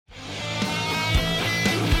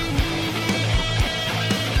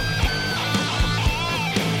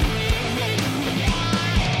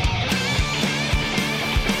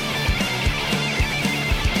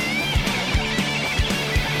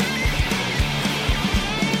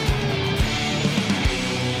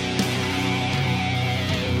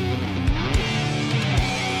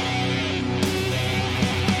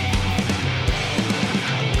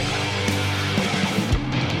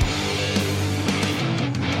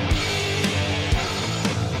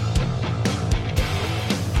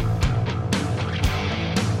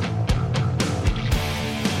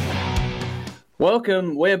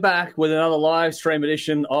Welcome. We're back with another live stream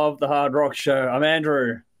edition of the Hard Rock Show. I'm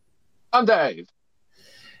Andrew. I'm Dave.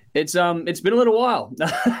 It's been a little while.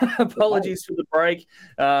 Apologies for the break.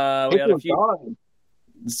 We had a few. Time.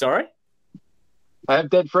 Sorry? I have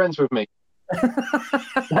dead friends with me.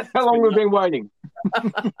 That's how long we've been waiting.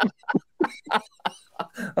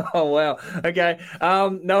 Oh, wow. Okay.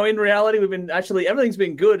 No, in reality, everything's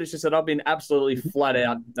been good. It's just that I've been absolutely flat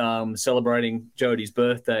out celebrating Jodie's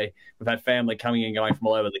birthday. We've had family coming and going from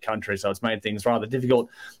all over the country, so it's made things rather difficult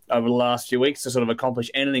over the last few weeks to sort of accomplish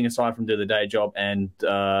anything aside from do the day job and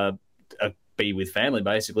be with family,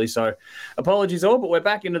 basically. So apologies all, but we're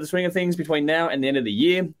back into the swing of things between now and the end of the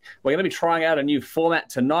year. We're going to be trying out a new format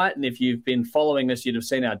tonight, and if you've been following us, you'd have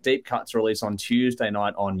seen our Deep Cuts release on Tuesday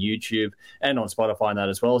night on YouTube and on Spotify and that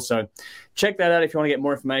as well. So check that out if you want to get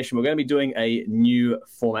more information. We're going to be doing a new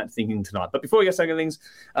format thinking tonight. But before we get started things,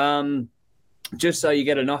 just so you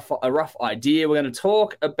get a rough idea, we're going to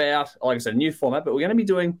talk about, like I said, a new format, but we're going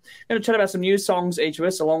to chat about some new songs, each of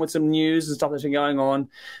us, along with some news and stuff that's been going on.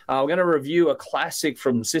 We're going to review a classic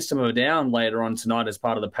from System of a Down later on tonight as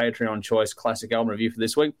part of the Patreon Choice Classic Album Review for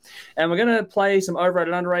this week. And we're going to play some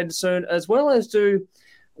overrated, underrated soon, as well as we're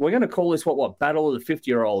going to call this what Battle of the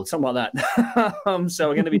 50-year-old, something like that. So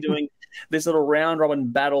we're going to be doing this little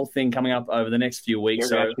round-robin battle thing coming up over the next few weeks.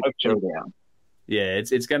 Yeah,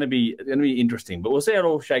 it's going to be interesting, but we'll see how it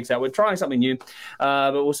all shakes out. We're trying something new,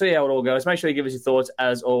 but we'll see how it all goes. Make sure you give us your thoughts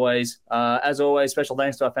as always. Special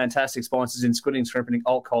thanks to our fantastic sponsors in Squinting, Shrimping,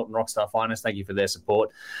 Alt Cult, and Rockstar Finest. Thank you for their support.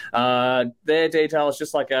 Their details,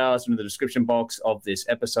 just like ours, in the description box of this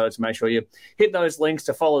episode. So make sure you hit those links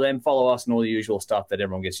to follow them, follow us, and all the usual stuff that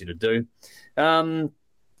everyone gets you to do.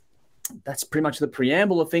 That's pretty much the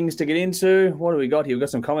preamble of things to get into. What do we got here? We've got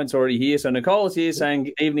some comments already here. So Nicole is here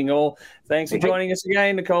saying, evening all. Thanks for joining us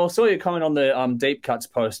again, Nicole. Saw your comment on the Deep Cuts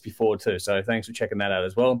post before too, so thanks for checking that out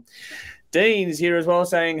as well. Dean is here as well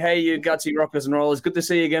saying, hey, you gutsy rockers and rollers. Good to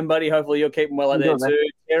see you again, buddy. Hopefully you're keeping well out there too.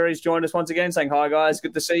 Terry's joined us once again saying, hi, guys.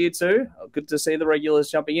 Good to see you too. Good to see the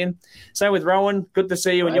regulars jumping in. Same with Rowan. Good to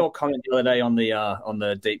see you. And your comment the other day on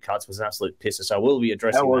the Deep Cuts was an absolute pisser, so we'll be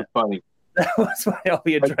addressing that. Was funny. That was funny. I'll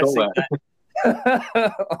be addressing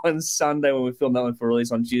that on Sunday when we film that one for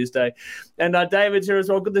release on Tuesday. And David's here as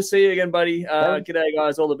well. Good to see you again, buddy. G'day,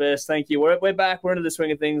 guys. All the best. Thank you. We're back. We're into the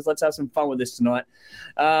swing of things. Let's have some fun with this tonight.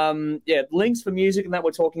 Links for music and that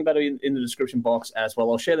we're talking about in the description box as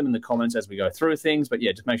well. I'll share them in the comments as we go through things. But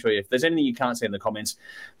yeah, just make sure if there's anything you can't see in the comments,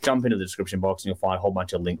 jump into the description box and you'll find a whole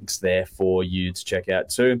bunch of links there for you to check out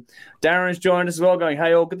too. Darren's joined us as well, going,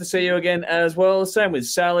 hey all, good to see you again as well. Same with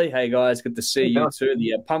Sally. Hey guys, good to see you too.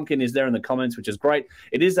 The pumpkin is there in the comments, which is great.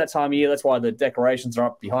 It is that time of year. That's why the decorations are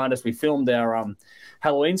up behind us. We filmed our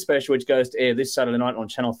Halloween special, which goes to air this Saturday night on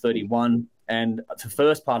Channel 31. And the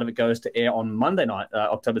first part of it goes to air on Monday night,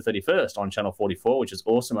 October 31st on Channel 44, which is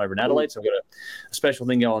awesome over in Adelaide. So we've got a special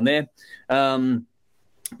thing going there. But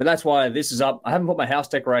that's why this is up. I haven't put my house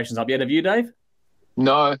decorations up yet. Have you, Dave?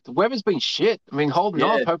 No, the weather's been shit. I mean, holding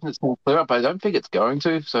off, hoping it's going to clear up, but I don't think it's going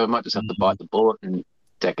to. So I might just have to bite the bullet and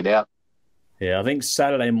deck it out. Yeah, I think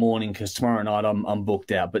Saturday morning, because tomorrow night I'm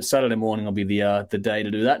booked out. But Saturday morning will be the day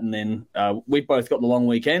to do that. And then we've both got the long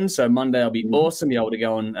weekend. So Monday will be awesome. Be able to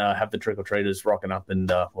go and have the trick-or-treaters rocking up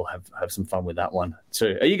and we'll have some fun with that one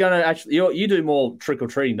too. Are you going to actually – you do more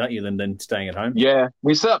trick-or-treating, don't you, than staying at home? Yeah.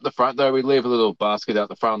 We set up the front, though. We leave a little basket out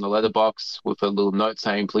the front on the letterbox with a little note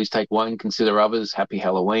saying, please take one, consider others, happy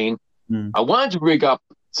Halloween. I wanted to rig up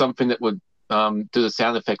something that would do the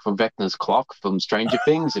sound effect from Vecna's clock from Stranger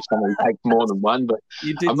Things if somebody takes more than one, but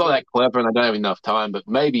I'm not that clever and I don't have enough time, but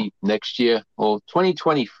maybe next year or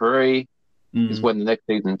 2023 is when the next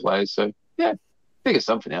season plays. So yeah, figure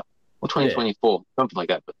something out. Or 2024, something like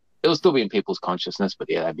that, but it'll still be in people's consciousness, but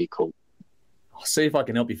yeah, that'd be cool. I'll see if I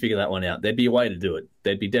can help you figure that one out. There'd be a way to do it.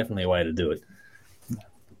 There'd be definitely a way to do it.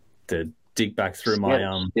 To dig back through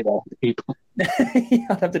my people.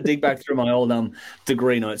 I'd have to dig back through my old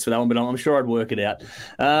degree notes for that one, but I'm sure I'd work it out.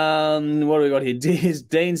 What do we got here? Is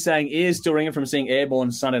Dean saying ears still ringing from seeing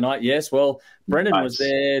Airborne Sunday night? Yes, well, Brendan was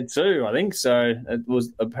there too, I think. So it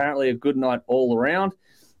was apparently a good night all around.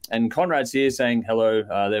 And Conrad's here saying hello.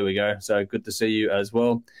 There we go. So good to see you as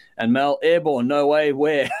well. And Mel, Airborne, no way,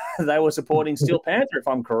 where? They were supporting Steel Panther, if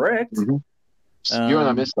I'm correct. You and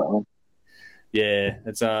I missed that one. Yeah,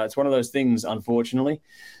 it's one of those things, unfortunately.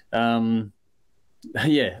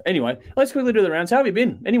 Yeah, anyway, let's quickly do the rounds. How have you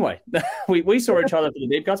been? Anyway, we saw each other for the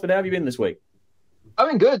Deep Cuts, but how have you been this week? I've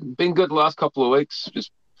been good. Been good the last couple of weeks.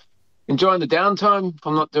 Just enjoying the downtime.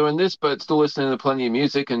 I'm not doing this, but still listening to plenty of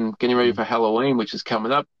music and getting ready for Halloween, which is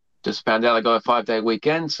coming up. Just found out I got a 5-day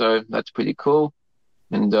weekend, so that's pretty cool.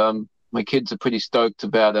 And my kids are pretty stoked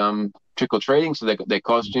about trick or treating, so they got their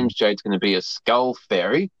costumes. Jade's going to be a skull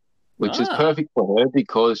fairy, which is perfect for her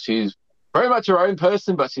because she's very much her own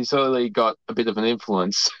person, but she's certainly got a bit of an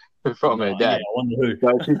influence from her dad. Yeah, I wonder who.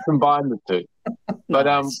 So she's combined the two. But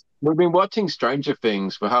Nice. we've been watching Stranger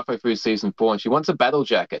Things. We're halfway through season 4, and she wants a battle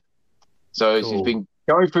jacket. So she's been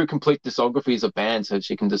going through complete discographies of bands so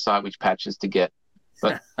she can decide which patches to get.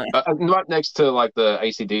 But right next to like the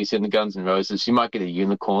AC/DC and the Guns N' Roses, she might get a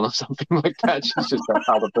unicorn or something like that. She's just that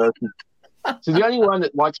other person. She's the only one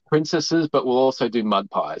that likes princesses, but will also do mud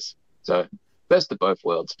pies. So best of both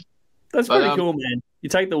worlds. That's pretty cool, man. You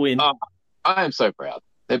take the win. I am so proud.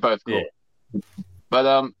 They're both cool. Yeah. But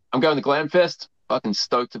I'm going to Glam Fest. Fucking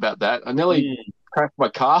stoked about that. I nearly crashed my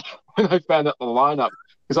car when I found out the lineup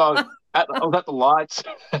because I was at the lights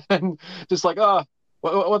and just like,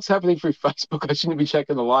 what's happening through Facebook? I shouldn't be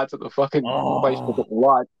checking the lights at the fucking Facebook at the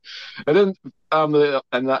lights. And then the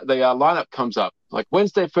lineup comes up like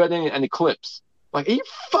Wednesday 13 and Eclipse. Like, are you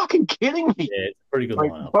fucking kidding me? Yeah, it's a pretty good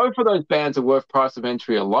lineup. Both of those bands are worth price of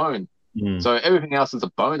entry alone. So everything else is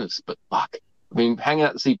a bonus. But fuck, I've been hanging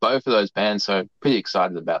out to see both of those bands, so pretty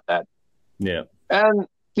excited about that. Yeah. And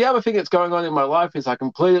the other thing that's going on in my life is I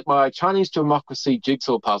completed my Chinese democracy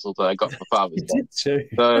jigsaw puzzle that I got for Father's Day.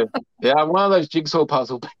 So, yeah, I'm one of those jigsaw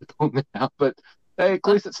puzzle people now, but hey, at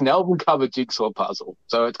least it's an album cover jigsaw puzzle,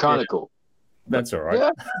 so it's kind of cool. That's all right.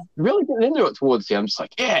 Yeah, really getting into it towards the end. I'm just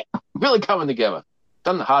like, yeah, really coming together.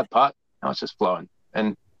 Done the hard part, now it's just flowing.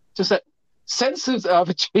 And just that sense of I've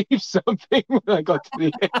achieved something when I got to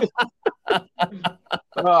the end.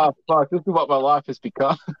 Oh, fuck, this is what my life has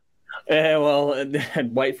become. Yeah, well,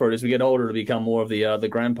 and wait for it as we get older to become more of the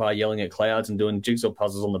grandpa yelling at clouds and doing jigsaw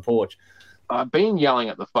puzzles on the porch. I've been yelling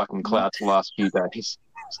at the fucking clouds the last few days.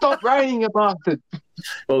 Stop raining, you bastard.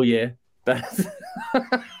 Well, yeah.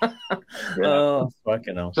 Oh,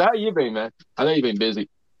 fucking hell. So how you been, man? I know you've been busy.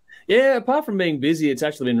 Yeah, apart from being busy, it's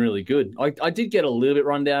actually been really good. I did get a little bit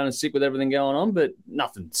run down and sick with everything going on, but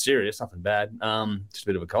nothing serious, nothing bad. Just a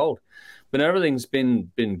bit of a cold. But everything's been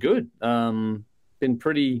good. Been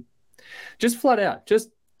pretty... Just flat out. Just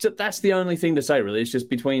that's the only thing to say, really. It's just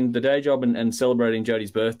between the day job and celebrating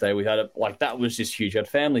Jodie's birthday, we had that was just huge. We had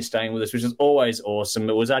family staying with us, which is always awesome.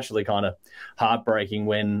 It was actually kind of heartbreaking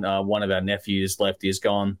when one of our nephews left. He's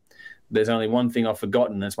gone. There's only one thing I've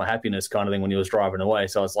forgotten, and it's my happiness kind of thing when he was driving away.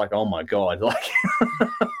 So I was like, oh my God. Like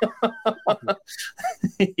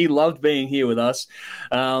he loved being here with us.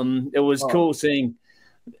 It was cool seeing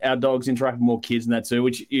our dogs interact with more kids and that too,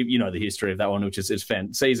 which you know the history of that one, which is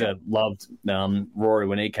fan. Caesar loved Rory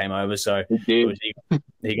when he came over, so he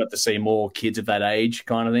got to see more kids of that age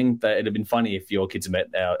kind of thing. It'd have been funny if your kids had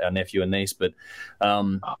met our nephew and niece, but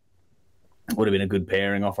would have been a good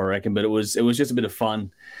pairing off, I reckon. But it was just a bit of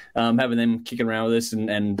fun having them kicking around with us,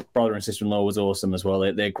 and brother and sister-in-law was awesome as well.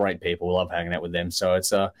 They're great people. We love hanging out with them, so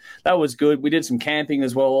it's that was good. We did some camping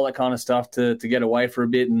as well, all that kind of stuff to get away for a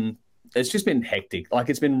bit, and it's just been hectic. Like,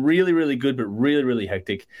 it's been really, really good, but really, really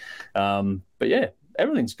hectic. But yeah,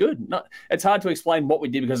 everything's good. It's hard to explain what we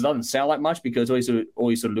did because it doesn't sound like much, because all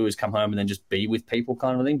you sort of do is come home and then just be with people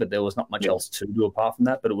kind of thing. But there was not much else to do apart from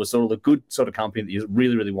that. But it was sort of the good sort of company that you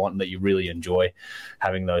really, really want and that you really enjoy,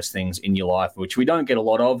 having those things in your life, which we don't get a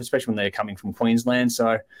lot of, especially when they're coming from Queensland.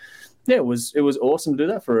 So yeah, it was awesome to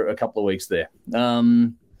do that for a couple of weeks there.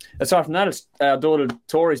 Aside from that, it's our daughter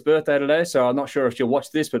Tori's birthday today, so I'm not sure if she'll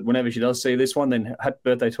watch this, but whenever she does see this one, then happy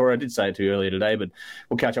birthday, Tori. I did say it to you earlier today, but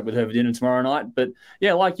we'll catch up with her for dinner tomorrow night. But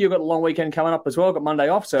yeah, like you, got a long weekend coming up as well. Got Monday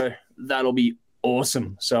off, so that'll be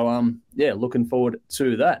awesome. So yeah, looking forward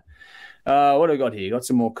to that. What do we got here? Got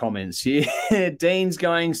some more comments here. Dean's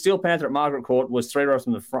going, Steel Panther at Margaret Court was 3 rows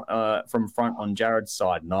from the front on Jared's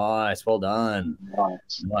side. Nice, well done.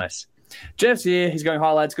 Nice. Jeff's here. He's going,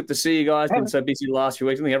 hi, lads. Good to see you guys. Been so busy the last few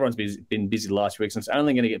weeks. I think everyone's been busy the last few weeks, and it's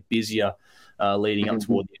only going to get busier leading up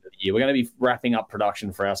toward the end of the year. We're going to be wrapping up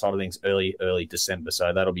production for our side of things early December,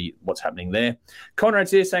 so that'll be what's happening there.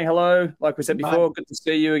 Conrad's here saying hello. Like we said before, good to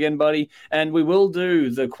see you again, buddy. And we will do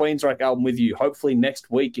the Queensryche album with you, hopefully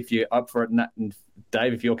next week, if you're up for it. And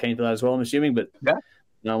Dave, if you're keen for that as well, I'm assuming. But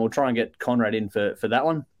we'll try and get Conrad in for that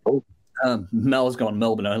one. Cool. Mel's gone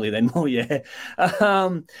Melbourne only then. Oh, yeah.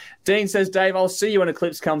 Dean says, Dave, I'll see you when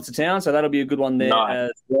Eclipse comes to town, so that'll be a good one there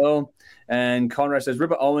as well. And Conrad says,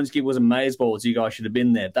 Ripper Owens gig was amazeballs. You guys should have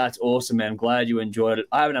been there. That's awesome, man. I'm glad you enjoyed it.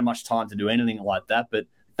 I haven't had much time to do anything like that, but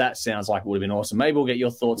that sounds like it would have been awesome. Maybe we'll get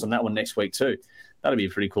your thoughts on that one next week too. That'll be a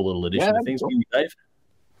pretty cool little addition to things. Cool. Dave?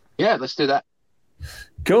 Yeah, let's do that.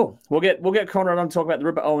 Cool. We'll get Conrad on to talk about the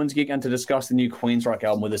Ripper Owens gig and to discuss the new Queensryche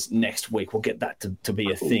album with us next week. We'll get that to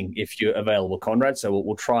be a thing if you're available, Conrad. So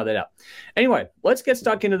we'll try that out. Anyway, let's get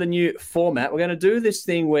stuck into the new format. We're going to do this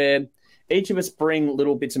thing where each of us bring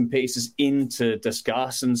little bits and pieces in to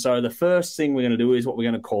discuss. And so the first thing we're going to do is what we're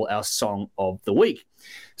going to call our Song of the Week.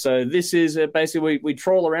 So this is basically we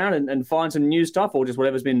troll around and find some new stuff or just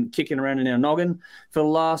whatever's been kicking around in our noggin for the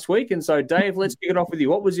last week. And so, Dave, let's kick it off with you.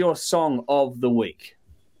 What was your Song of the Week?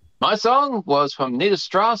 My song was from Nita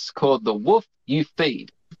Strauss called The Wolf You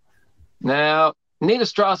Feed. Now, Nita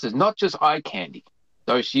Strauss is not just eye candy,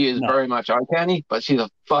 though she is very much eye candy, but she's a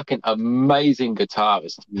fucking amazing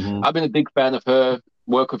guitarist. Mm-hmm. I've been a big fan of her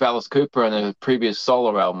work with Alice Cooper and her previous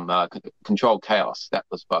solo album, Controlled Chaos. That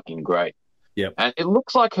was fucking great. Yep. And it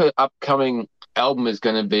looks like her upcoming album is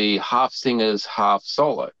going to be half singers, half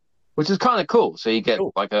solo, which is kind of cool. So you get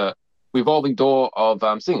like a revolving door of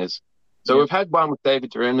singers. So we've had one with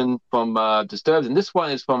David Drummond from Disturbed, and this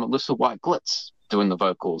one is from Alyssa White Glitz doing the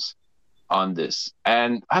vocals on this.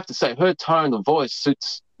 And I have to say, her tone of voice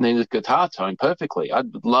suits Nina's guitar tone perfectly.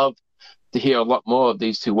 I'd love to hear a lot more of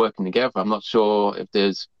these two working together. I'm not sure if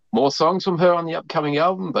there's more songs from her on the upcoming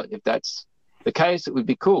album, but if that's the case, it would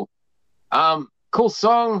be cool. Cool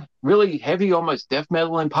song, really heavy, almost death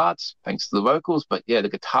metal in parts, thanks to the vocals. But yeah, the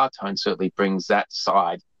guitar tone certainly brings that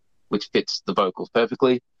side, which fits the vocals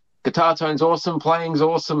perfectly. Guitar tone's awesome, playing's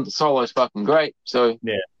awesome, the solo's fucking great. So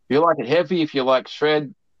if you like it heavy, if you like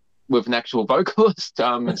shred with an actual vocalist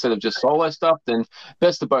instead of just solo stuff, then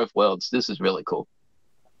best of both worlds. This is really cool.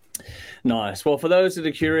 Nice. Well, for those that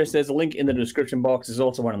are curious, there's a link in the description box. There's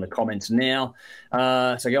also one in the comments now.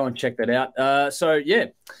 So go and check that out.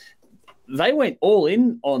 They went all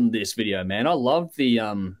in on this video, man. I love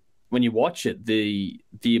the when you watch it, the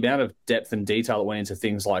amount of depth and detail that went into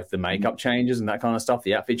things like the makeup changes and that kind of stuff,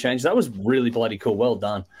 the outfit changes. That was really bloody cool. Well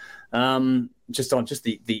done. Just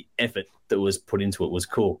the effort that was put into it was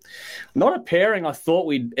cool. Not a pairing I thought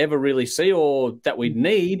we'd ever really see or that we'd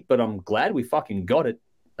need, but I'm glad we fucking got it.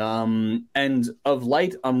 And of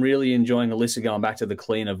late, I'm really enjoying Alyssa going back to the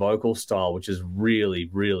cleaner vocal style, which is really,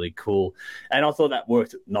 really cool. And I thought that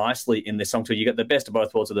worked nicely in this song too. You get the best of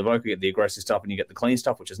both worlds of the vocal, you get the aggressive stuff, and you get the clean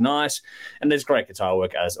stuff, which is nice. And there's great guitar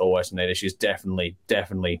work, as always, Nita. She's definitely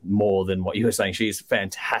more than what you were saying. She's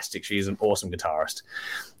fantastic. She's an awesome guitarist.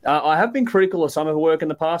 I have been critical of some of her work in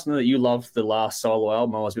the past. I know that you loved the last solo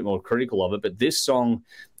album. I was a bit more critical of it, but this song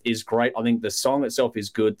is great. I think the song itself is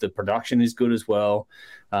good. The production is good as well.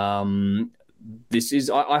 This is.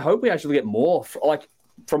 I hope we actually get more. Like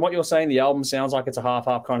from what you're saying, the album sounds like it's a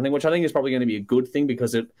half-half kind of thing, which I think is probably going to be a good thing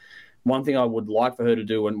because one thing I would like for her to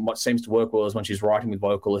do and what seems to work well is when she's writing with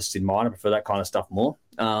vocalists in mind. I prefer that kind of stuff more.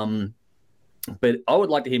 But I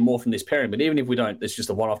would like to hear more from this pairing. But even if we don't, it's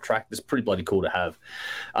just a one-off track. That's pretty bloody cool to have.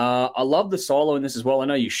 I love the solo in this as well. I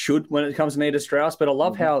know you should when it comes to Nita Strauss, but I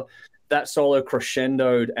love how that solo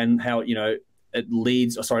crescendoed and how,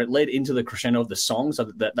 it led into the crescendo of the song. So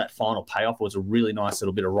that final payoff was a really nice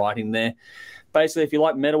little bit of writing there. Basically, if you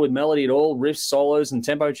like metal with melody at all, riffs, solos, and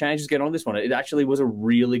tempo changes, get on this one. It actually was a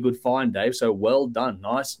really good find, Dave. So well done.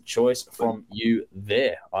 Nice choice from you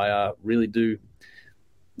there. I really do.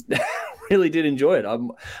 Really did enjoy it.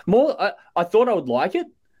 I thought I would like it.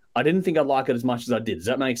 I didn't think I'd like it as much as I did. Does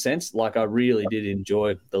that make sense? Like, I really did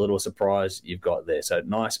enjoy the little surprise you've got there. So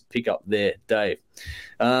nice pick up there, Dave.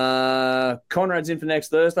 Conrad's in for next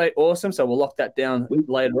Thursday. Awesome. So we'll lock that down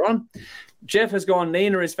later on. Jeff has gone.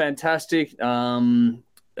 Nina is fantastic.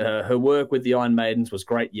 Her work with the Iron Maidens was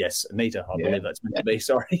great. Yes, Anita, I believe that's meant to be.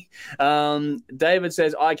 Sorry. David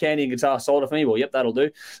says, eye candy and guitar sold it for me. Well, yep, that'll do.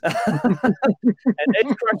 And Ed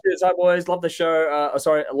Crushes, hi, boys. Love the show.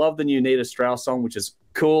 Love the new Nita Strauss song, which is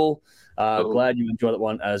cool. Glad you enjoyed that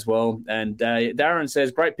one as well. And Darren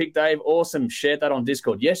says, great pick, Dave. Awesome. Shared that on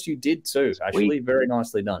Discord. Yes, you did too. Actually, very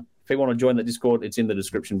nicely done. If you want to join the Discord, it's in the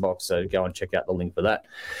description box. So go and check out the link for that.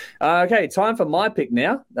 Okay, time for my pick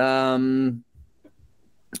now.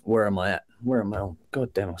 Where am I at? Oh,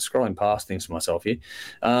 God damn, I'm scrolling past things for myself here.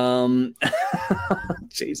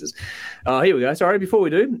 Jesus. Here we go. Sorry, before we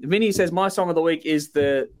do, Vinny says my song of the week is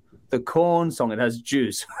the Corn song. It has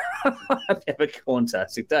juice. Have a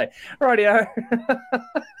corn-tastic day. Rightio.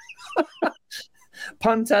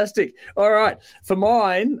 Puntastic. All right. For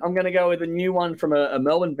mine, I'm going to go with a new one from a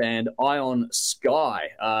Melbourne band, Ion Sky.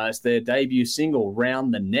 It's their debut single,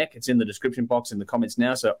 Round the Neck. It's in the description box in the comments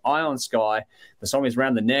now. So Ion Sky, the song is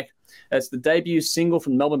Round the Neck. It's the debut single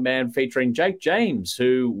from the Melbourne band featuring Jake James,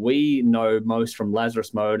 who we know most from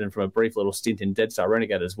Lazarus Mode and from a brief little stint in Dead Star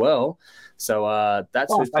Renegade as well. So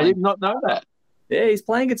that's... I did not know that. Yeah, he's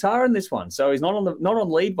playing guitar in this one, so he's not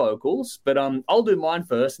on lead vocals. But I'll do mine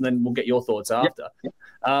first, and then we'll get your thoughts after. Yep.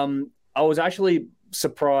 I was actually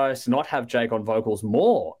surprised to not have Jake on vocals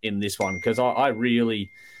more in this one because I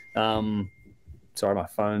really. Sorry, my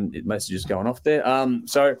phone message is going off there.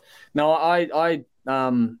 So no, I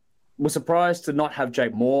was surprised to not have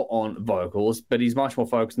Jake more on vocals, but he's much more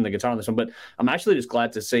focused on the guitar on this one. But I'm actually just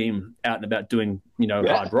glad to see him out and about doing,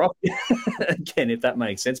 hard rock again, if that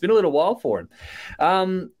makes sense. It's been a little while for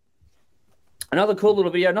him. Another cool little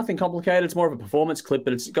video, nothing complicated. It's more of a performance clip,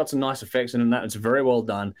 but it's got some nice effects in that. It's very well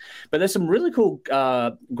done. But there's some really cool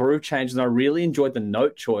groove changes, and I really enjoyed the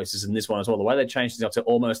note choices in this one as well. The way they changed things up to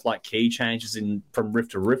almost like key changes from riff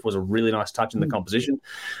to riff was a really nice touch in the composition.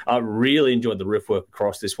 I really enjoyed the riff work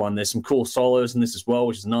across this one. There's some cool solos in this as well,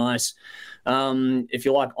 which is nice. If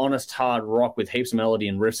you like honest hard rock with heaps of melody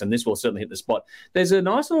and riffs, and this will certainly hit the spot. There's a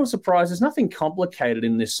nice little surprise. There's nothing complicated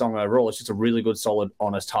in this song overall. It's just a really good, solid,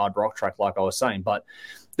 honest hard rock track, like I was saying. But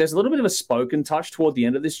there's a little bit of a spoken touch toward the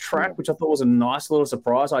end of this track, which I thought was a nice little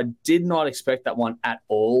surprise. I did not expect that one at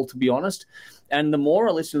all, to be honest. And the more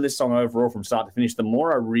I listen to this song overall from start to finish, the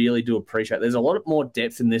more I really do appreciate it. There's a lot more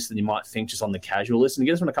depth in this than you might think just on the casual listen. You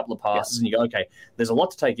get this one a couple of passes and you go, okay, there's a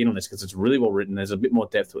lot to take in on this because it's really well written. There's a bit more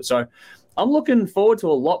depth to it. So I'm looking forward to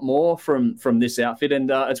a lot more from this outfit. And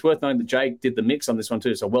it's worth knowing that Jake did the mix on this one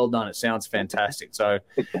too. So well done. It sounds fantastic. So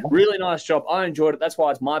really nice job. I enjoyed it. That's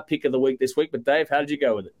why it's my pick of the week this week. But Dave, how did you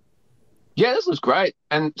go with it? Yeah, this was great.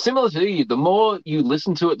 And similar to you, the more you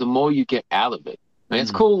listen to it, the more you get out of it. I mean,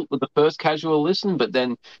 it's cool with the first casual listen, but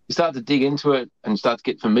then you start to dig into it and start to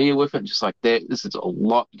get familiar with it. And just like this is a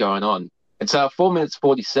lot going on. It's 4 minutes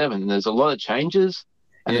 47. There's a lot of changes,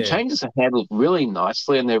 and the changes are handled really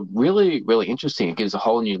nicely, and they're really, really interesting. It gives a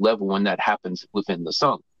whole new level when that happens within the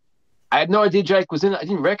song. I had no idea Jake was in it. I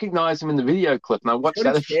didn't recognize him in the video clip, and I watched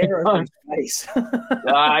that a few times. He's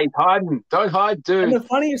hiding. Don't hide, dude. And the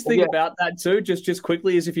funniest thing about that too, just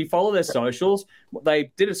quickly, is if you follow their socials,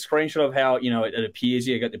 they did a screenshot of how it appears.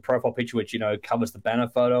 You got the profile picture, which covers the banner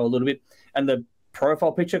photo a little bit, and the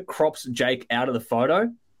profile picture crops Jake out of the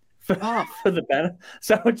photo for the banner.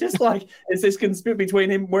 So it's just like it's this conspiracy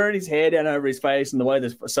between him wearing his hair down over his face and the way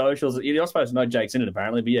the socials. You're not supposed to know Jake's in it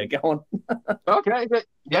apparently, but yeah, go on. Okay, but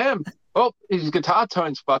yeah. Well, his guitar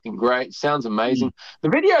tone's fucking great. Sounds amazing. The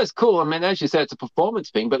video is cool. I mean, as you said, it's a performance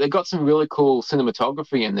thing, but they've got some really cool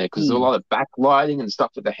cinematography in there because there's a lot of backlighting and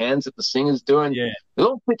stuff with the hands that the singer's doing. Yeah. It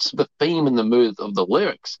all fits the theme and the mood of the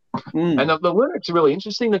lyrics. And the lyrics are really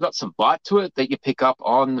interesting. They've got some bite to it that you pick up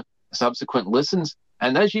on subsequent listens.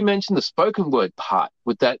 And as you mentioned, the spoken word part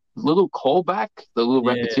with that little callback, the little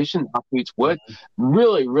repetition after each word,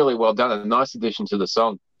 really, really well done. A nice addition to the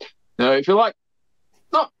song. Now, if you like,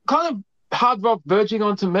 not kind of hard rock verging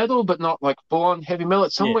onto metal, but not like full-on heavy metal.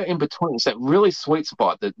 It's somewhere in between. It's that really sweet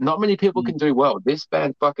spot that not many people can do well. This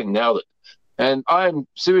band fucking nailed it. And I'm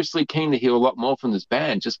seriously keen to hear a lot more from this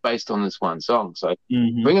band just based on this one song. So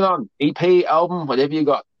bring it on. EP, album, whatever you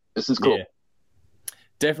got. This is cool. Yeah.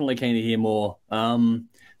 Definitely keen to hear more.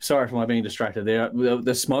 Sorry for my being distracted there.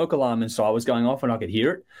 The smoke alarm inside was going off and I could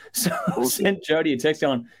hear it. So I sent Jody a text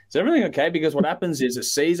going, is everything okay? Because what happens is that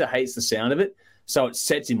Caesar hates the sound of it. So it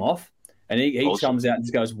sets him off, and he comes out and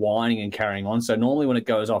just goes whining and carrying on. So normally when it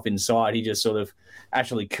goes off inside, he just sort of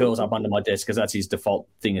actually curls up under my desk because that's his default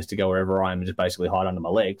thing, is to go wherever I am and just basically hide under my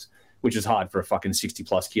legs, which is hard for a fucking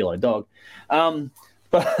 60-plus kilo dog.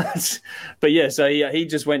 But yeah, so he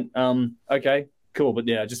just went, okay, cool. But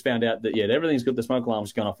yeah, I just found out that, everything's good. The smoke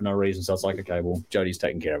alarm's gone off for no reason. So I was like, okay, well, Jody's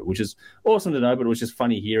taking care of it, which is awesome to know. But it was just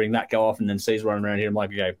funny hearing that go off and then C's running around here. I'm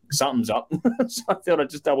like, okay, something's up. So I thought I'd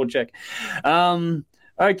just double check.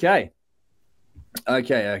 Okay.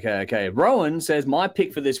 Rowan says, my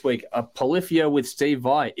pick for this week, a Polyphia with Steve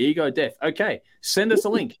Vai, Ego Death. Okay, send us a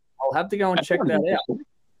link. I'll have to go and check that out.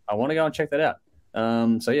 I want to go and check that out.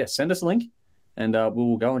 So yeah, send us a link. And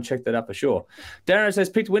we'll go and check that out for sure. Darren says,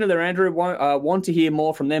 picked winner there, Andrew. Want to hear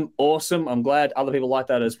more from them. Awesome. I'm glad other people like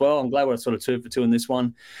that as well. I'm glad we're sort of 2 for 2 in this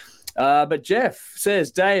one. But Jeff says,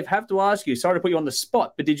 Dave, have to ask you, sorry to put you on the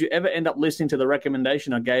spot, but did you ever end up listening to the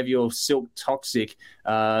recommendation I gave you of Silk Toxic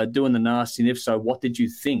doing the nasty? And if so, what did you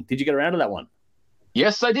think? Did you get around to that one?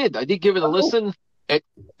 Yes, I did. I did give it a listen. It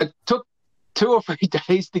took 2 or 3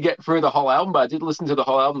 days to get through the whole album, but I did listen to the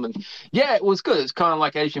whole album, and yeah, it was good. It's kind of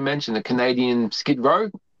like, as you mentioned, the Canadian Skid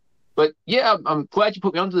Row. But yeah, I'm glad you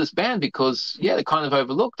put me onto this band because they're kind of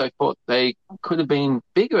overlooked. I thought they could have been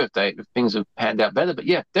bigger if things have panned out better. But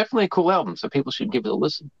yeah, definitely a cool album, so people should give it a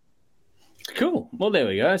listen. Cool. Well, there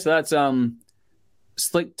we go. So that's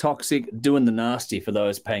Slick Toxic doing the nasty for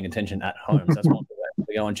those paying attention at home. So that's one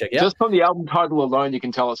to go and check out. Just from the album title alone, you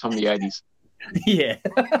can tell it's from the 80s. Yeah.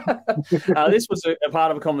 This was a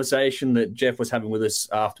part of a conversation that Jeff was having with us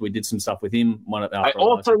after we did some stuff with him. I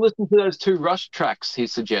also listened to those 2 Rush tracks he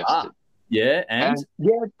suggested. Yeah, and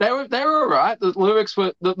yeah, they were all right. The lyrics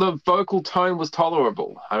were the vocal tone was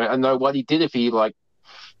tolerable. I don't know what he did if he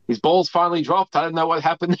his balls finally dropped. I don't know what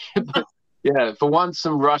happened there, but yeah, for once,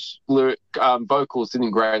 some Rush lyric vocals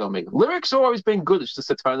didn't grate on me. Lyrics have always been good. It's just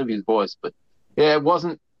the tone of his voice, but yeah, it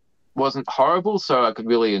wasn't horrible, so I could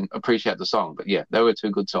really appreciate the song. But yeah, they were 2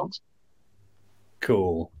 good songs.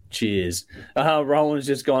 Cool. Cheers. Roland's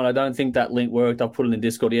just gone. I don't think that link worked. I'll put it in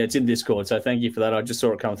Discord. Yeah, it's in Discord. So thank you for that. I just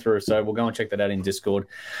saw it come through. So we'll go and check that out in Discord.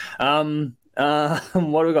 What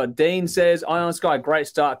do we got? Dean says, Ion Sky, great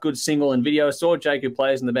start, good single and video. Saw Jake, who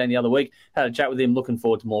plays in the band the other week. Had a chat with him. Looking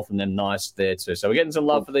forward to more from them. Nice there too. So we're getting some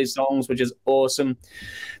love for these songs, which is awesome.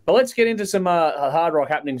 But let's get into some hard rock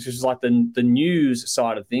happenings, which is like the news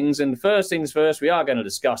side of things. And first things first, we are going to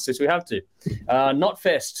discuss this. We have to.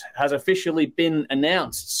 Knotfest has officially been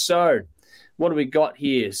announced. So what do we got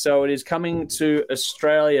here? So it is coming to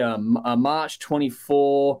Australia, March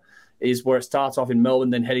 24 is where it starts off in Melbourne,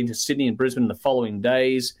 then heading to Sydney and Brisbane the following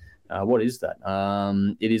days. What is that?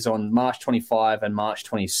 It is on March 25 and March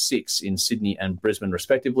 26 in Sydney and Brisbane,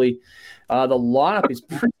 respectively. The lineup is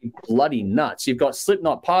pretty bloody nuts. You've got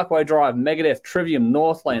Slipknot, Parkway Drive, Megadeth, Trivium,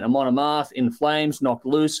 Northlane, Amon Amarth, In Flames, Knocked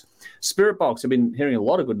Loose, Spirit Box. I've been hearing a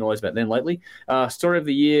lot of good noise about them lately. Story of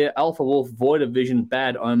the Year, Alpha Wolf, Void of Vision,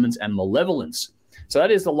 Bad Omens, and Malevolence. So that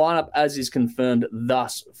is the lineup as is confirmed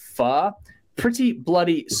thus far. Pretty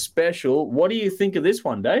bloody special. What do you think of this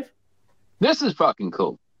one, Dave? This is fucking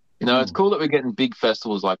cool. It's cool that we're getting big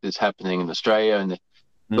festivals like this happening in Australia, and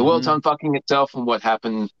the world's unfucking itself and what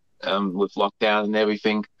happened with lockdown and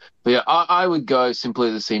everything. But yeah, I would go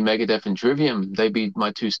simply to see Megadeth and Trivium. They'd be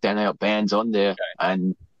my 2 standout bands on there. Okay.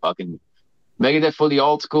 And fucking Megadeth for the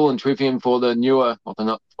old school and Trivium for the newer. Well, they're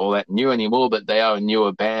not all that new anymore, but they are a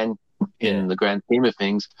newer band in the grand scheme of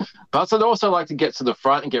things. But I'd also like to get to the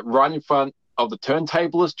front and get right in front of the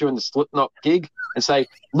turntablist during the Slipknot gig and say,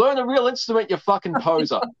 learn a real instrument, you fucking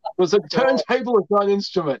poser. Because the turntable is not an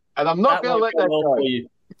instrument, and I'm not going to let that go.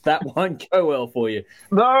 That won't go well for you.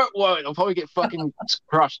 No, it won't. I'll probably get fucking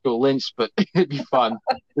crushed or lynched, but it'd be fun.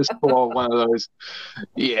 Just for one of those.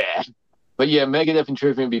 Yeah. But yeah, Megadeth and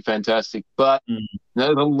Trivium would be fantastic. But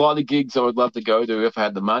there's a lot of gigs I would love to go to if I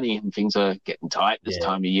had the money, and things are getting tight this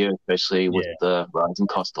time of year, especially with the rising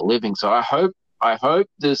cost of living. So I hope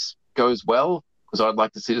this goes well, because I'd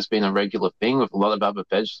like to see this being a regular thing with a lot of other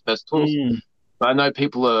festivals. But I know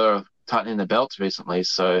people are tightening their belts recently,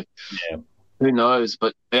 so who knows?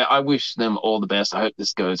 But yeah, I wish them all the best. I hope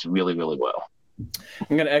this goes really, really well.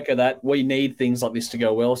 I'm going to echo that. We need things like this to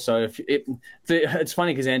go well. So it's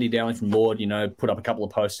funny because Andy Dowling from Lord, put up a couple of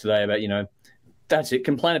posts today about, that's it.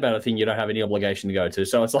 Complain about a thing you don't have any obligation to go to.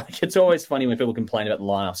 So it's always funny when people complain about the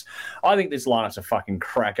lineups. I think this lineup's a fucking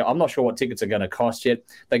cracker. I'm not sure what tickets are going to cost yet.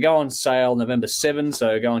 They go on sale November 7,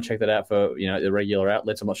 so go and check that out for the regular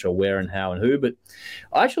outlets. I'm not sure where and how and who, but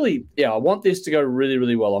I want this to go really,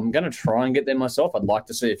 really well. I'm going to try and get there myself. I'd like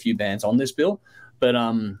to see a few bands on this bill, but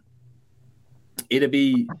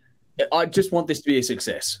I just want this to be a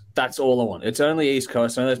success. That's all I want. It's only East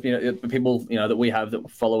Coast. I know there's people that we have that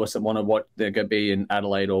follow us that want to what they're going to be in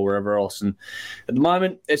Adelaide or wherever else. And at the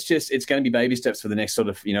moment, it's going to be baby steps for the next sort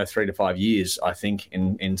of 3 to 5 years, I think,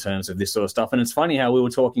 in terms of this sort of stuff. And it's funny how we were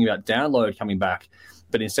talking about Download coming back,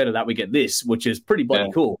 but instead of that, we get this, which is pretty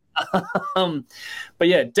bloody cool. But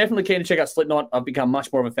yeah, definitely keen to check out Slipknot. I've become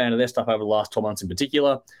much more of a fan of their stuff over the last 12 months in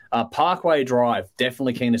particular. Parkway Drive,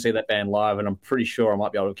 definitely keen to see that band live, and I'm pretty sure I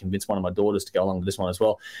might be able to convince one of my daughters to go along to this one as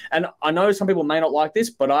well. And I know some people may not like this,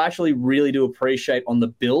 but I actually really do appreciate on the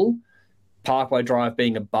bill Parkway Drive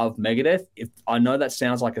being above Megadeth. I know that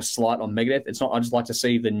sounds like a slight on Megadeth. It's not. I just like to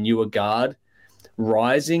see the newer guard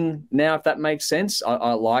rising now, if that makes sense.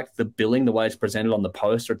 I like the billing, the way it's presented on the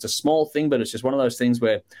poster. It's a small thing, but it's just one of those things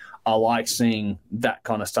where I like seeing that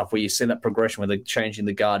kind of stuff where you see that progression where the changing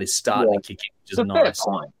the guard is starting to kick in, which is nice.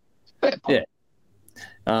 Fair point.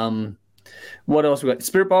 Yeah. What else we got?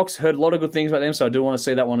 Spirit Box, heard a lot of good things about them, so I do want to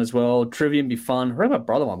see that one as well. Trivium be fun. I heard my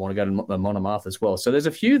brother might want to go to Monomath as well. So there's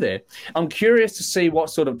a few there. I'm curious to see what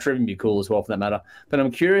sort of Trivium be cool as well, for that matter. But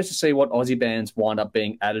I'm curious to see what Aussie bands wind up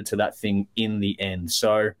being added to that thing in the end.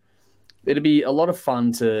 So it'll be a lot of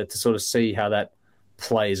fun to sort of see how that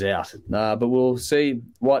plays out. But we'll see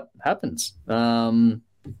what happens.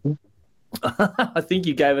 I think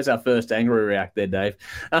you gave us our first angry react there, Dave.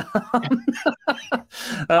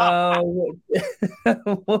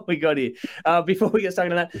 What we got here? Before we get stuck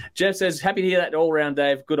into that, Jeff says, happy to hear that all round,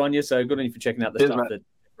 Dave. Good on you. So good on you for checking out the stuff that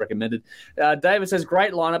recommended. David says,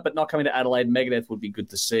 great lineup, but not coming to Adelaide. Megadeth would be good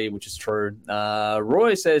to see, which is true.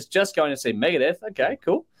 Roy says, just going to see Megadeth. Okay,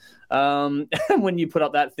 cool. When you put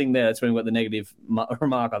up that thing there, that's when we got the negative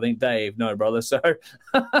remark. I think, Dave, no, brother. So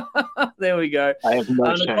there we go. I have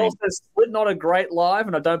no shame. Nicole says, Slipknot a great live,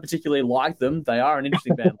 and I don't particularly like them. They are an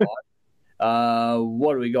interesting band live.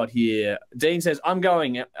 What do we got here? Dean says, I'm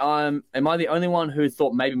going. Am I the only one who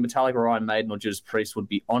thought maybe Metallica or Iron Maiden or Judas Priest would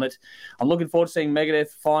be on it? I'm looking forward to seeing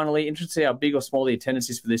Megadeth finally. Interested to see how big or small the attendance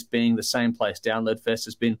is for this, being the same place Download Fest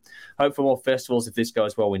has been. Hope for more festivals. If this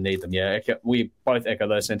goes well, we need them. Yeah, we both echo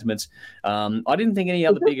those sentiments. I didn't think any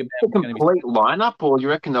other bigger band was going to be... complete lineup, or do you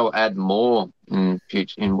reckon they'll add more in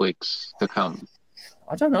weeks to come?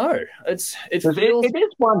 I don't know. It feels... It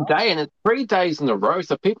is one day, and it's 3 days in a row,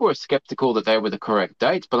 so people were skeptical that they were the correct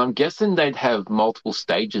dates, but I'm guessing they'd have multiple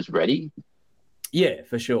stages ready. Yeah,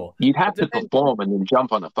 for sure. You'd have to perform and then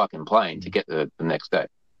jump on a fucking plane to get the next day.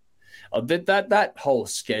 That whole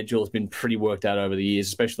schedule has been pretty worked out over the years,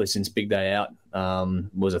 especially since Big Day Out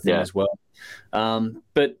was a thing as well.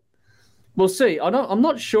 But we'll see. I'm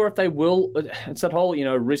not sure if they will. It's that whole,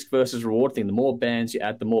 risk versus reward thing. The more bands you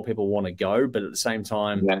add, the more people want to go. But at the same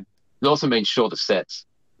time, it also means shorter sets.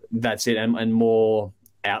 That's it, and more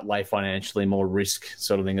outlay financially, more risk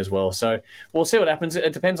sort of thing as well. So we'll see what happens.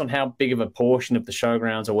 It depends on how big of a portion of the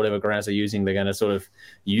showgrounds or whatever grounds they're using they're going to sort of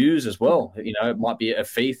use as well. It might be a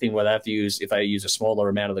fee thing where they have to use, if they use a smaller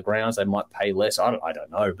amount of the grounds, they might pay less. I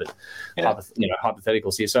don't know, but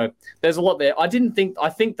hypotheticals here. So there's a lot there. I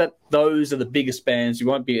think that those are the biggest bands. You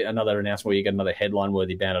won't be another announcement where you get another headline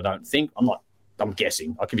worthy band. I don't think. I'm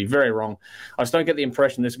guessing. I could be very wrong. I just don't get the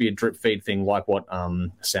impression this would be a drip feed thing like what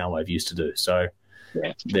Soundwave used to do. So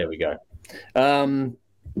there we go.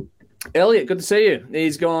 Elliot, good to see you.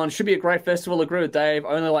 He's gone, should be a great festival. Agree with Dave.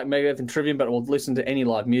 Only like Megadeth and Trivium, but will listen to any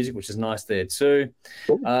live music, which is nice there too.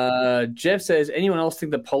 Jeff says, anyone else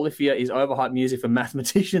think that Polyphia is overhyped music for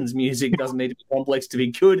mathematicians? Music doesn't need to be complex to be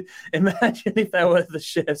good. Imagine if they were the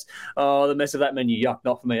chefs. Oh, the mess of that menu. Yuck,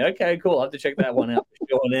 not for me. Okay, cool. I'll have to check that one out for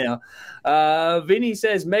sure now. Vinny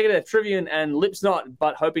says, Megadeth, Trivium, and Lipsnot,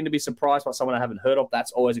 but hoping to be surprised by someone I haven't heard of.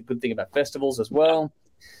 That's always a good thing about festivals as well.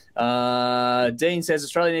 Dean says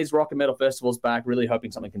Australia needs rock and metal festivals back. Really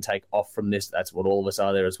hoping something can take off from this. That's what all of us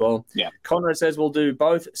are there as well. Yeah. Conrad says we'll do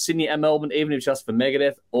both Sydney and Melbourne, even if just for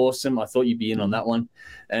Megadeth. Awesome. I thought you'd be in on that one.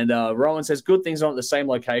 And Rowan says good things aren't the same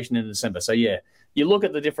location in December. So yeah, you look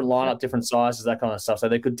at the different lineup, different sizes, that kind of stuff. So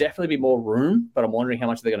there could definitely be more room, but I'm wondering how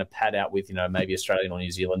much they're going to pad out with, maybe Australian or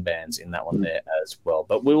New Zealand bands in that one there as well.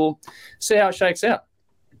 But we will see how it shakes out.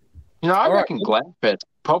 I reckon Glamfest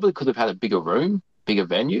probably could have had a bigger room, bigger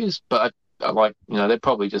venues, but they're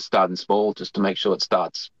probably just starting small just to make sure it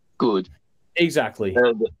starts good. Exactly.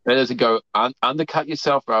 Better to go undercut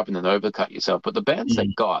yourself rather than overcut yourself. But the bands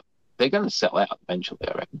they're going to sell out eventually,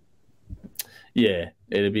 I reckon. Yeah,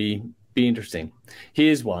 it'll be interesting.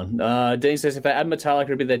 Here's one. Dean says if they add Metallica,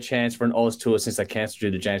 it'd be their chance for an Oz tour since they cancelled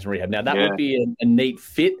due to James and Rehab. Now, that would be a neat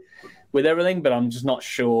fit with everything, but I'm just not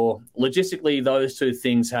sure. Logistically, those two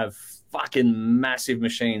things have fucking massive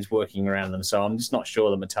machines working around them, so I'm just not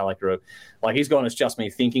sure the Metallica are, he's gone, it's just me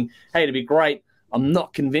thinking, hey, it'd be great. I'm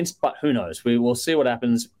not convinced, but who knows? We will see what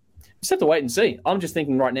happens. Just have to wait and see. I'm just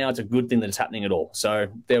thinking right now it's a good thing that it's happening at all. So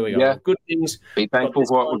there we go. Yeah. Good things. Be thankful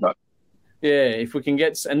for what we've got. Yeah, if we can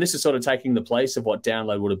get, and this is sort of taking the place of what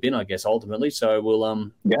Download would have been, I guess, ultimately. So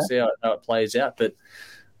we'll see how it plays out. But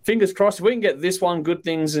fingers crossed, if we can get this one, Good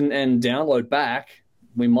Things, and Download back,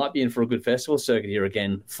 we might be in for a good festival circuit here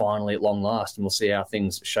again, finally at long last, and we'll see how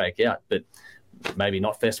things shake out. But maybe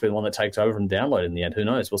not Fest, with one that takes over and Download in the end. Who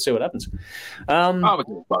knows? We'll see what happens. I would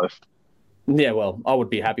do both. Yeah, well, I would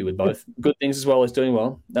be happy with both. Good Things as well as doing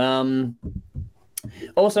well.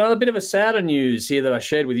 Also, another bit of a sadder news here that I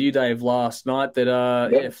shared with you, Dave, last night,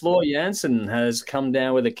 that Floor Jansen has come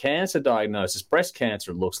down with a cancer diagnosis, breast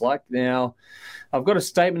cancer, it looks like. Now, I've got a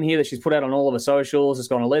statement here that she's put out on all of her socials. It's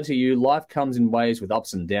gone, a letter to you. Life comes in waves with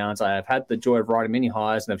ups and downs. I have had the joy of writing many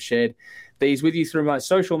highs and have shared these with you through my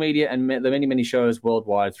social media and the many, many shows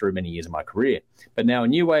worldwide through many years of my career. But now a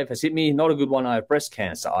new wave has hit me. Not a good one. I have breast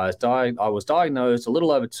cancer. I was diagnosed a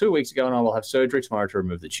little over 2 weeks ago, and I will have surgery tomorrow to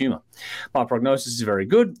remove the tumor. My prognosis is very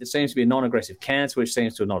good. It seems to be a non-aggressive cancer, which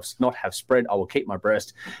seems to not have spread. I will keep my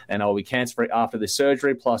breast, and I will be cancer-free after the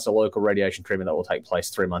surgery, plus a local radiation treatment that will take place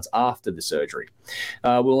 3 months after the surgery.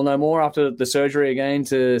 We'll know more after the surgery again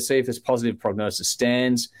to see if this positive prognosis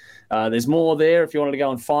stands. There's more there if you wanted to go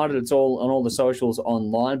and find it. It's all on all the socials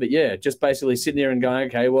online. But yeah, just basically sitting there and going,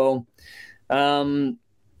 okay, well,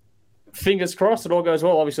 fingers crossed it all goes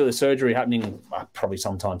well. Obviously, the surgery happening probably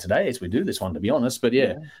sometime today as we do this one, to be honest. But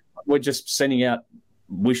yeah, we're just sending out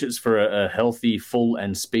wishes for a healthy, full,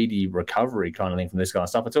 and speedy recovery kind of thing from this kind of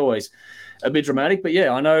stuff. It's always a bit dramatic, but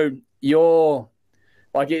yeah, I know you're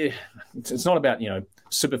like it's not about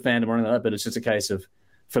super fandom or anything like that, but it's just a case of,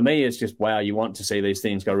 for me, it's just wow, you want to see these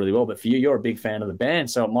things go really well. But for you, you're a big fan of the band,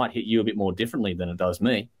 so it might hit you a bit more differently than it does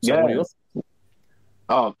me. So what are your thoughts?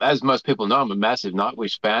 Oh, as most people know, I'm a massive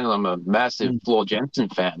Nightwish fan, and I'm a massive Floor Jensen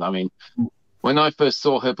fan. I mean, when I first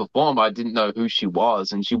saw her perform, I didn't know who she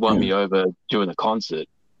was, and she won me over during the concert,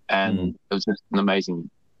 and it was just an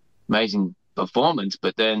amazing performance.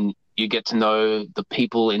 But then you get to know the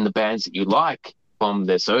people in the bands that you like from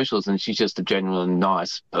their socials, and she's just a genuinely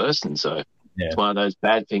nice person. So it's one of those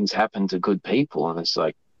bad things happen to good people, and it's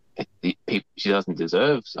like she doesn't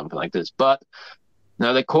deserve something like this. But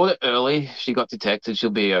no, they caught it early. She got detected. She'll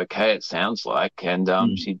be okay, it sounds like. And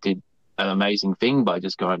she did an amazing thing by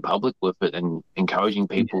just going public with it and encouraging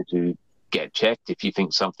people to get checked if you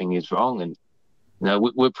think something is wrong. And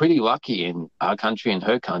we're pretty lucky in our country and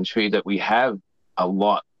her country that we have a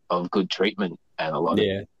lot of good treatment and a lot of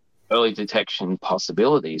early detection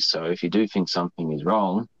possibilities. So if you do think something is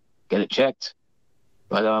wrong, get it checked.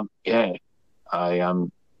 But I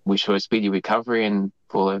wish her a speedy recovery and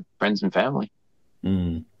for her friends and family.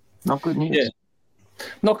 Not good news. Yeah.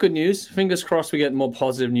 Not good news. Fingers crossed we get more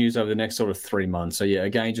positive news over the next sort of 3 months. So, yeah,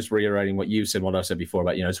 again, just reiterating what you've said, what I said before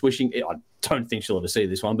about, it's wishing, I don't think she'll ever see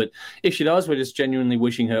this one, but if she does, we're just genuinely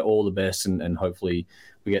wishing her all the best, and hopefully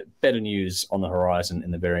we get better news on the horizon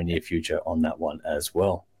in the very near future on that one as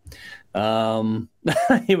well.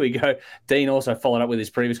 Here we go. Dean also followed up with his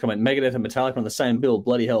previous comment. Megadeth and Metallica on the same bill.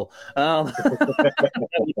 Bloody hell. That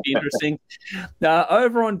would be interesting.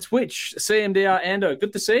 Over on Twitch, CMDR Ando,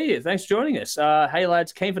 good to see you. Thanks for joining us. Hey,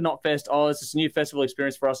 lads, keen for Knotfest Oz. It's a new festival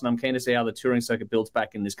experience for us, and I'm keen to see how the touring circuit builds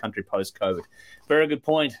back in this country post-COVID. Very good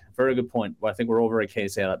point. Very good point. Well, I think we're all very keen to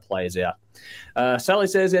see how that plays out. Sally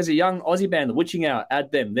says there's a young Aussie band, The Witching Hour.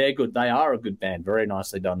 Add them. They're good. They are a good band. Very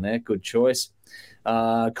nicely done there. Good choice.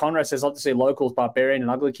 Conrad says, love to see Locals, Barbarian,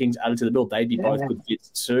 and Ugly Kings added to the bill. They'd be both good fits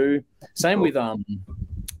too. Same with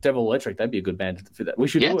Devil Electric. They'd be a good band for that. We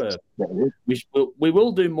should we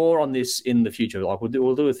will do more on this in the future. Like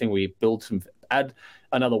we'll do a thing. We build add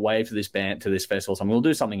another wave to this band, to this festival. So we'll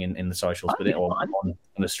do something in the socials, but on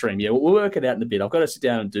the stream. Yeah, we'll work it out in a bit. I've got to sit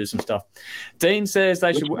down and do some stuff. Dean says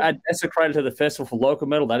they should add Desecrator to the festival for local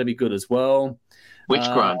metal. That'd be good as well. Witch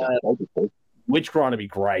Grinder. Witch Grinder would be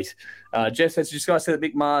great. Jeff says, did you guys say that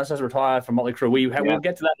Mick Mars has retired from Motley Crue? We'll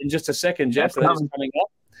get to that in just a second, Jeff. So that is coming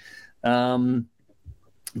up.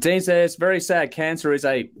 Dean says, very sad. Cancer is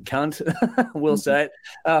a cunt. We'll say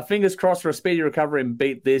it. Fingers crossed for a speedy recovery and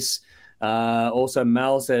beat this. Also,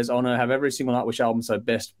 Mel says, oh no, have every single Nightwish album, so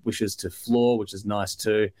best wishes to Floor, which is nice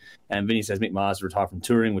too. And Vinny says Mick Mars retired from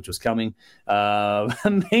touring, which was coming.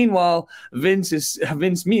 Meanwhile,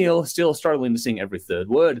 Vince Neil still struggling to sing every third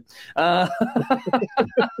word.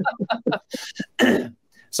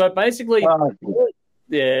 So basically,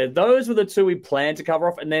 yeah, those were the two we planned to cover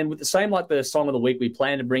off. And then with the same like the song of the week, we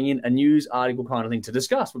plan to bring in a news article kind of thing to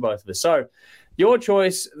discuss for both of us. So your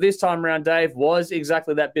choice this time around, Dave, was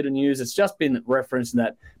exactly that bit of news. It's just been referenced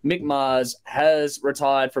that Mick Mars has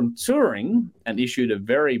retired from touring and issued a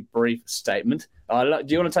very brief statement. Do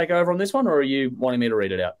you want to take over on this one, or are you wanting me to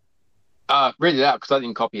read it out? Read it out because I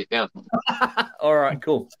didn't copy it down. All right,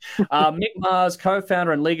 cool. Mick Mars,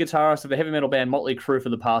 co-founder and lead guitarist of the heavy metal band Motley Crue for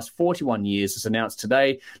the past 41 years, has announced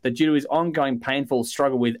today that due to his ongoing painful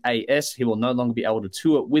struggle with AS, he will no longer be able to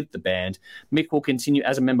tour with the band. Mick will continue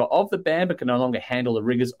as a member of the band, but can no longer handle the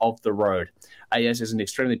rigors of the road. AS is an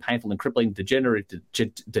extremely painful and crippling degenerative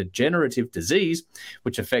disease,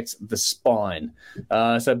 which affects the spine.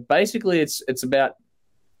 So basically, it's about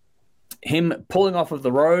him pulling off of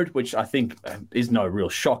the road, which I think is no real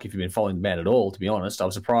shock if you've been following the band at all, to be honest. I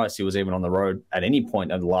was surprised he was even on the road at any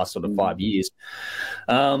point over the last sort of 5 years.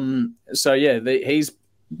 So, yeah, he's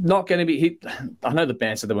not going to be... I know the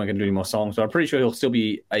band said they weren't going to do any more songs, but I'm pretty sure he'll still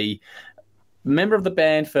be a member of the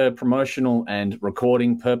band for promotional and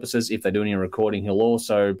recording purposes. If they do any recording, he'll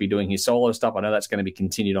also be doing his solo stuff. I know that's going to be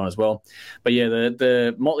continued on as well. But yeah,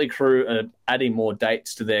 the Motley Crue are adding more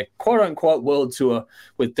dates to their quote-unquote world tour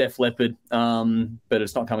with Def Leppard, but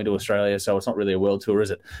it's not coming to Australia, so it's not really a world tour,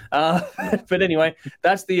 is it? But anyway,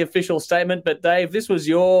 that's the official statement. But Dave, this was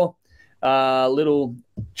your little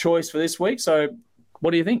choice for this week, so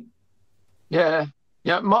what do you think? Yeah,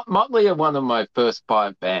 Motley are one of my first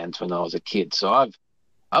 5 bands when I was a kid, so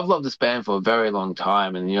I've loved this band for a very long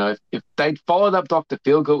time. And if they'd followed up Dr.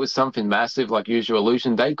 Feelgood with something massive like Use Your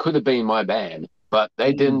Illusion, they could have been my band, but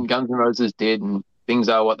they didn't. Guns N' Roses did, and things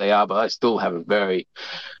are what they are. But I still have a very,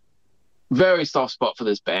 very soft spot for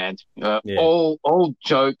this band. All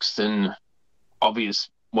jokes and obvious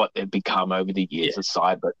what they've become over the years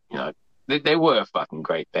aside, but they were a fucking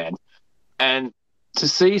great band. And to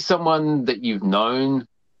see someone that you've known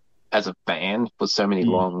as a fan for so many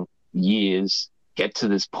long years get to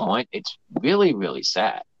this point, it's really, really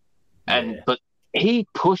sad. But he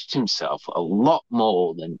pushed himself a lot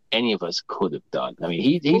more than any of us could have done. I mean,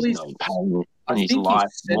 he's known pain in his life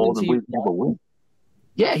more than we've ever won.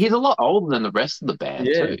 Yeah, he's a lot older than the rest of the band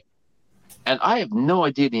too. And I have no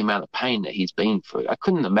idea the amount of pain that he's been through. I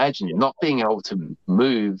couldn't imagine not being able to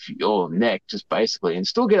move your neck just basically and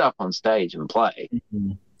still get up on stage and play.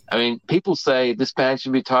 Mm-hmm. I mean, people say this band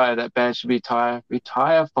should retire, that band should retire.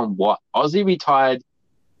 Retire from what? Ozzy retired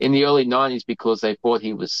in the early 90s because they thought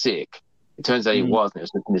he was sick. It turns out he wasn't. It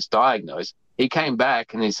was misdiagnosed. He came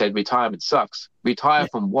back and he said, retirement sucks. Retire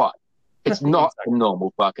from what? It's not a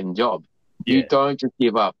normal fucking job. Yeah. You don't just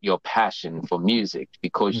give up your passion for music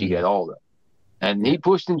because you get older. And he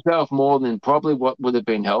pushed himself more than probably what would have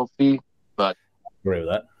been healthy, but agree with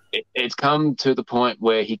that. It's come to the point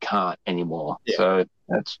where he can't anymore. Yeah. So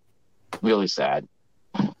that's really sad.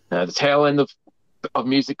 The tail end of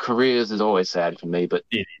music careers is always sad for me, but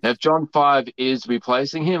if John 5 is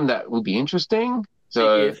replacing him, that would be interesting.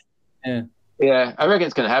 So yeah, I reckon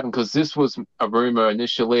it's going to happen because this was a rumor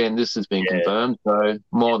initially and this has been confirmed. So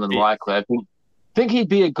more than likely, I think he'd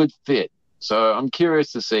be a good fit. So I'm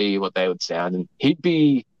curious to see what they would sound. And he'd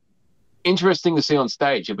be interesting to see on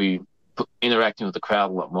stage. He'll be interacting with the crowd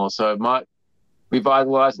a lot more. So it might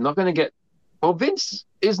revitalize. Not going to get... Well, Vince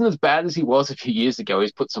isn't as bad as he was a few years ago.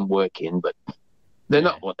 He's put some work in, but they're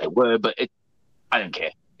not what they were. But I don't care.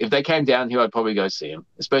 If they came down here, I'd probably go see him,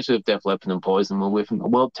 especially if Def Leppard and Poison were with him. The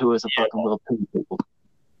world tour is a fucking world tour, people.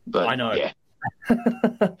 But, I know. Yeah.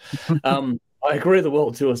 I agree with the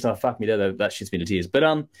world tour stuff. Fuck me, that shits me to tears. But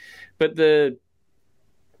the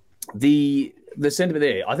sentiment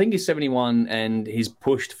there, I think he's 71 and he's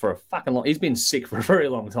pushed for a fucking long. He's been sick for a very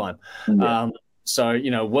long time. Yeah. So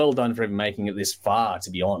well done for him making it this far,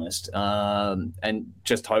 to be honest. And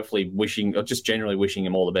just hopefully generally wishing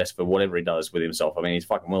him all the best for whatever he does with himself. I mean, he's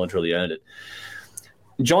fucking well and truly earned it.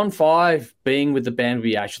 John 5 being with the band would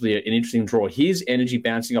be actually an interesting draw. His energy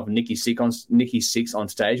bouncing off Nikki Sixx on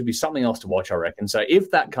stage would be something else to watch, I reckon. So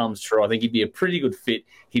if that comes true, I think he'd be a pretty good fit.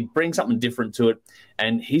 He'd bring something different to it,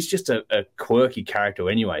 and he's just a quirky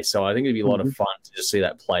character anyway. So I think it'd be a lot of fun to just see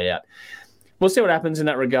that play out. We'll see what happens in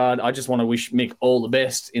that regard. I just want to wish Mick all the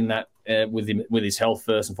best in that with his health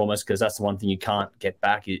first and foremost, because that's the one thing you can't get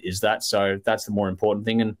back is that. So that's the more important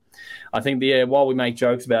thing. And I think while we make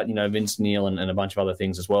jokes about Vince Neil and a bunch of other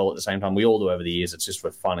things as well, at the same time we all do over the years. It's just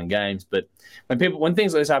for fun and games. But when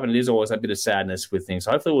things like this happen, it is always a bit of sadness with things.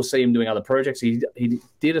 So hopefully we'll see him doing other projects. He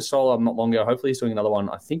did a solo not long ago. Hopefully he's doing another one.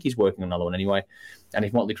 I think he's working on another one anyway. And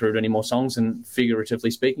if Motley Crue do any more songs, and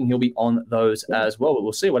figuratively speaking, he'll be on those as well. But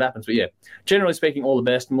we'll see what happens. But yeah, generally speaking, all the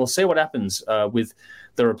best, and we'll see what happens with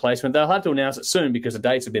the replacement. They'll have to announce it soon because the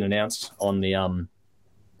dates have been announced on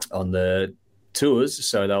the tours,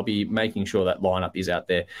 so they'll be making sure that lineup is out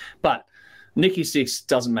there. But Nikki Sixx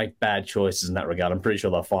doesn't make bad choices in that regard. I'm pretty sure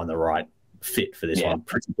they'll find the right fit for this one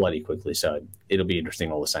pretty bloody quickly. So it'll be interesting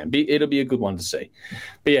all the same. It'll be a good one to see.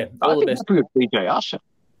 But yeah, all the best. DJ Usher.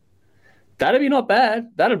 That'd be not bad.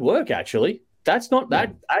 That'd work, actually. That's not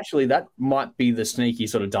that. Actually, that might be the sneaky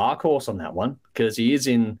sort of dark horse on that one because he is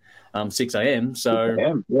in 6 a.m. So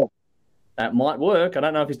that might work. I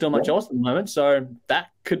don't know if he's doing much else at the moment. So that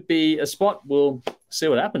could be a spot. We'll see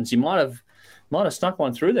what happens. You might have snuck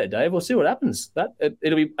one through there, Dave. We'll see what happens.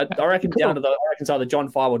 It'll be. I reckon down to it's either John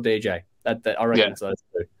 5 or DJ. I reckon it's those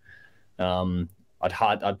two.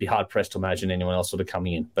 I'd be hard pressed to imagine anyone else sort of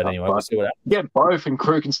coming in. But anyway, we'll see what happens. Yeah, both and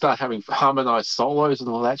Crew can start having harmonized solos and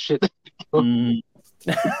all that shit.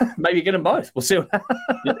 Maybe get them both. We'll see what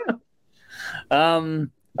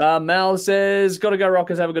happens. Mal says, "Got to go,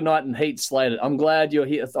 Rockers. Have a good night and heat slated." I'm glad you're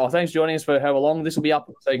here. Oh, thanks for joining us for however long. This will be up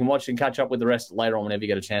so you can watch and catch up with the rest later on whenever you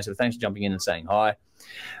get a chance. So thanks for jumping in and saying hi.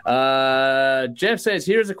 Jeff says,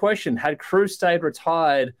 "Here is a question: had Crew stayed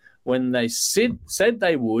retired when they said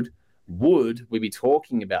they would we be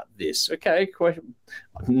talking about this?" Okay, question.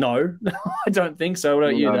 No, I don't think so. What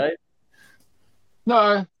about you, Dave?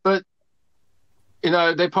 No, but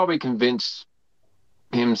they probably convinced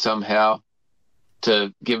him somehow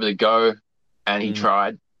to give it a go, and he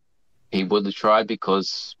tried. He would have tried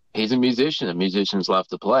because he's a musician, and musicians love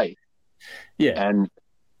to play. Yeah, and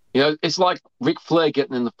it's like Ric Flair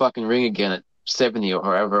getting in the fucking ring again at 70 or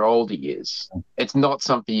however old he is. It's not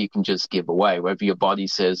something you can just give away, whether your body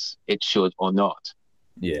says it should or not.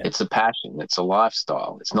 Yeah, it's a passion. It's a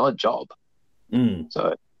lifestyle. It's not a job.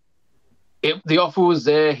 So The offer was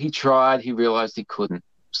there. He tried. He realized he couldn't.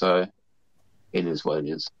 So it is what it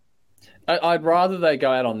is. I'd rather they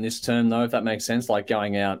go out on this term, though, if that makes sense, like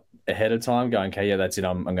going out ahead of time, going, okay, yeah, that's it.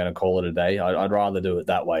 I'm going to call it a day. I'd rather do it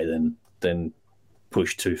that way than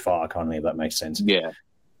push too far, kind of, if that makes sense. Yeah.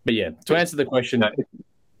 But yeah, to answer the question,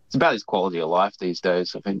 it's about his quality of life these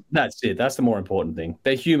days, I think. That's it. That's the more important thing.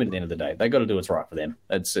 They're human at the end of the day. They got to do what's right for them.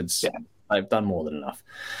 They've done more than enough.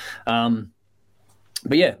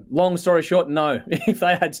 But yeah, long story short, no. If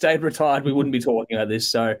they had stayed retired, we wouldn't be talking about this.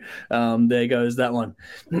 So there goes that one.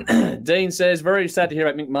 Dean says, very sad to hear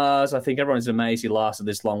about Mick Mars. I think everyone's amazed he lasted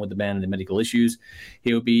this long with the band and the medical issues.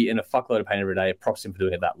 He will be in a fuckload of pain every day. Props him for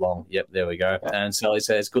doing it that long. Yep, there we go. Yeah. And Sally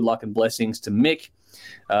says, good luck and blessings to Mick.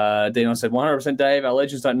 Dion said, 100% Dave, our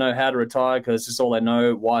legends don't know how to retire because it's all they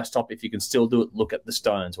know. Why stop if you can still do it? Look at the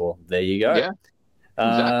Stones. Well, there you go. Yeah,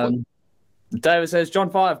 exactly. David says, John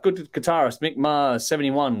 5, good guitarist. Mick Mars,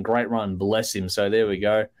 71, great run. Bless him. So there we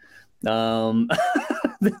go.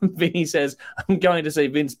 Vinny says, I'm going to see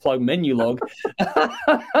Vince plug menu log.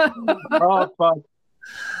 Oh, fuck.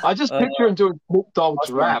 I just picture him doing Snoop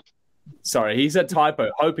Dogg's rap. Sorry, he's a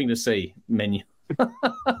typo, hoping to see menu.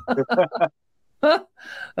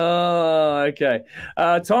 Oh, okay.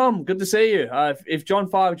 Tom, good to see you. If John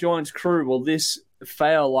 5 joins crew, will this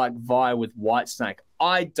fail like Vi with Whitesnake?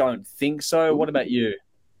 I don't think so. What about you?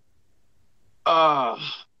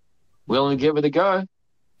 Willing to give it a go.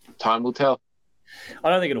 Time will tell. I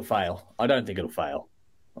don't think it'll fail. I think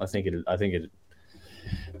it.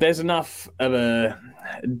 There's enough of a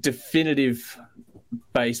definitive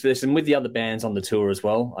base for this, and with the other bands on the tour as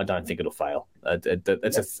well, I don't think it'll fail.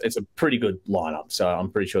 It's a pretty good lineup, so I'm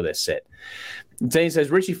pretty sure they're set. Dean says,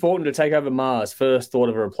 Richie Fortin to take over Mars. First thought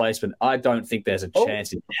of a replacement. I don't think there's a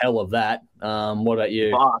chance in hell of that. What about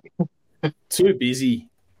you? Too busy.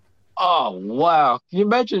 Oh, wow. Can you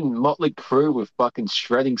imagine Motley Crue with fucking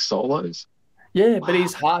shredding solos? Yeah, wow. But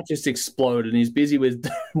his heart just exploded and he's busy with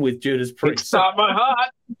Judas Priest. Start my heart.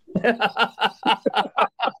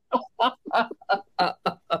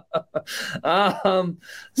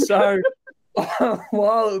 So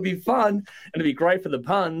while it would be fun and it'd be great for the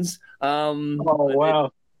puns,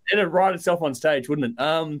 wow, it'd write itself on stage, wouldn't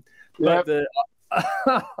it? But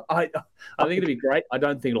I think it'd be great. I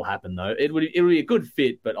don't think it'll happen though. It would be a good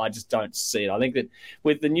fit, but I just don't see it. I think that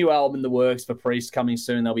with the new album in the works for Priest coming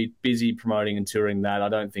soon, they'll be busy promoting and touring that. I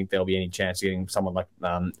don't think there'll be any chance of getting someone like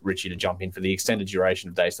Richie to jump in for the extended duration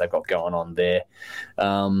of dates they've got going on there.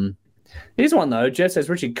 Here's one though. Jeff says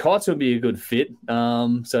Richie Kotz would be a good fit.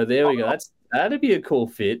 So there we go. That'd be a cool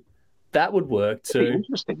fit. That would work too.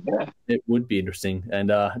 Interesting, yeah. It would be interesting.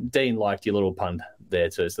 And Dean liked your little pun there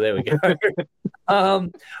too. So there we go. All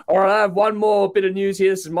right, I have one more bit of news here.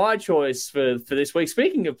 This is my choice for this week.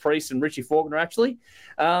 Speaking of Priest and Richie Faulkner, actually,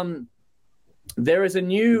 there is a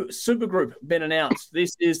new supergroup been announced.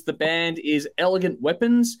 The band is Elegant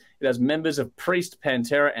Weapons. It has members of Priest,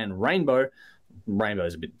 Pantera, and Rainbow. Rainbow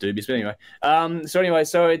is a bit dubious, but anyway.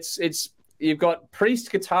 So it's you've got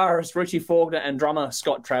Priest guitarist Richie Faulkner and drummer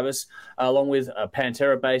Scott Travis, along with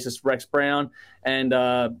Pantera bassist Rex Brown and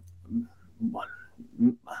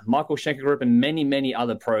Michael Schenker Group and many, many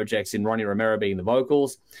other projects, in Ronnie Romero being the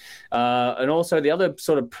vocals. And also the other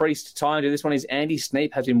sort of Priest tie to this one is Andy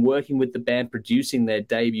Sneap has been working with the band producing their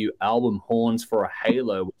debut album Horns for a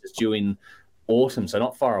Halo, which is due in autumn, so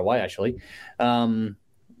not far away actually.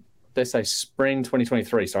 They say spring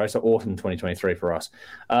 2023, so autumn 2023 for us.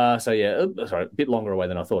 A bit longer away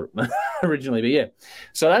than I thought originally, but yeah.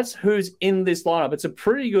 So that's who's in this lineup. It's a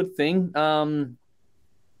pretty good thing.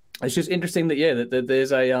 It's just interesting that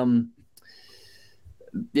there's a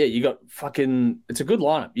you got it's a good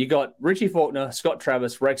lineup. You got Richie Faulkner, Scott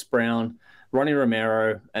Travis, Rex Brown, Ronnie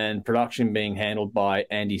Romero, and production being handled by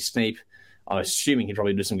Andy Sneap. I'm assuming he'd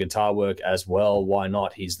probably do some guitar work as well. Why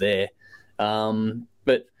not? He's there.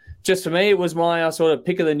 But just for me, it was my sort of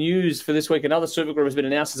pick of the news for this week. Another supergroup has been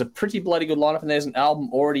announced. It's a pretty bloody good lineup, and there's an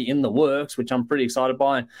album already in the works, which I'm pretty excited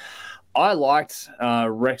by. And I liked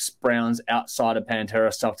Rex Brown's Outside of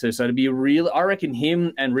Pantera stuff too. So to be I reckon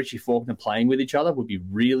him and Richie Faulkner playing with each other would be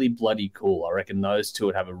really bloody cool. I reckon those two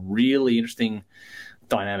would have a really interesting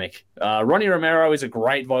dynamic. Ronnie Romero is a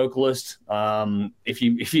great vocalist. If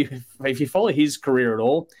you follow his career at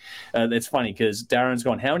all, it's funny because Darren's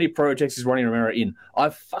gone, how many projects is Ronnie Romero in?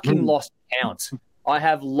 I've fucking lost count. I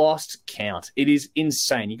have lost count. It is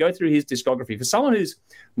insane. You go through his discography. For someone who's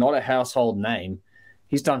not a household name,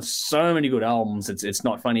 he's done so many good albums. It's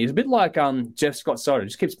not funny. It's a bit like Jeff Scott Soto.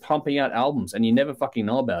 Just keeps pumping out albums and you never fucking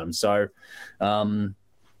know about him. So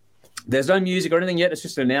There's no music or anything yet. It's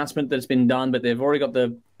just an announcement that's been done, but they've already got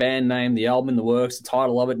the band name, the album in the works, the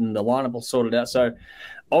title of it, and the lineup all sorted out. So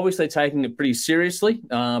obviously taking it pretty seriously,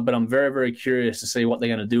 but I'm very, very curious to see what they're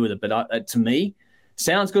going to do with it. But to me,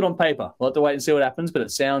 sounds good on paper. We'll have to wait and see what happens, but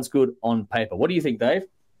it sounds good on paper. What do you think, Dave?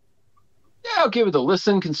 Yeah, I'll give it a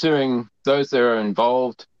listen, considering those that are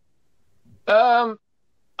involved. I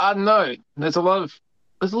don't know. There's a lot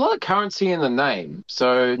of currency in the name,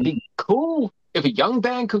 so it'd be cool if a young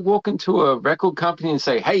band could walk into a record company and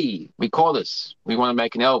say, "Hey, we call this. We want to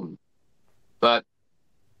make an album." But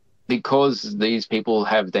because these people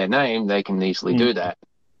have their name, they can easily do that.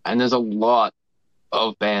 And there's a lot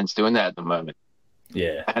of bands doing that at the moment.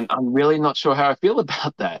 Yeah. And I'm really not sure how I feel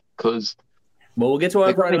about that because... Well, we'll get to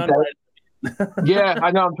overrated and underrated. Yeah,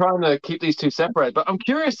 I know. I'm trying to keep these two separate, but I'm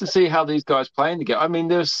curious to see how these guys playing together. I mean,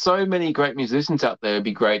 there's so many great musicians out there. It'd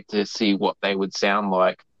be great to see what they would sound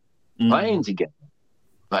like playing together.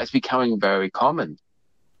 Like, it's becoming very common.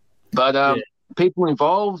 But people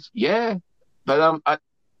involved, yeah. But I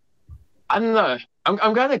don't know.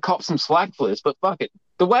 I'm going to cop some slack for this, but fuck it.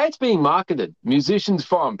 The way it's being marketed, musicians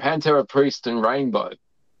from Pantera, Priest, and Rainbow.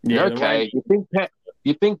 Yeah, okay,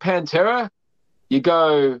 you think Pantera? You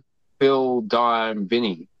go Phil, Dime,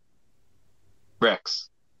 Vinny, Rex.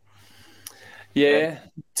 Yeah,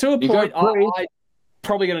 to a point. I'm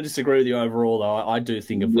probably going to disagree with you overall, though. I do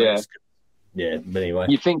think of Rex. Yeah, but anyway.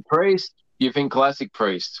 You think Priest? You think classic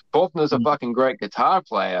Priest. Faulkner's a fucking great guitar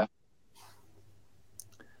player.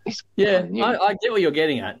 I get what you're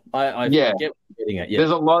getting at. I get what you're getting at. Yeah. There's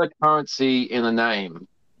a lot of currency in the name,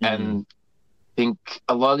 and I think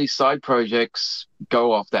a lot of these side projects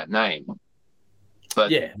go off that name.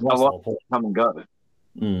 But a lot come and go.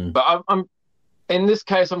 But I'm in this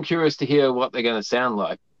case, I'm curious to hear what they're going to sound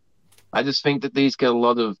like. I just think that these get a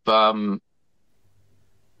lot of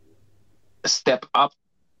step up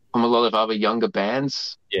from a lot of other younger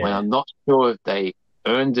bands. Yeah. When I'm not sure if they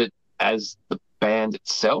earned it as the band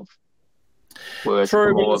itself. True, but at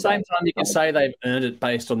the same time, you can say they've earned it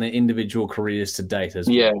based on their individual careers to date as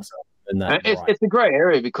well. Yeah. So, it's a grey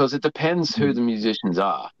area because it depends who the musicians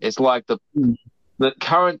are. It's like the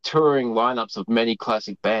current touring lineups of many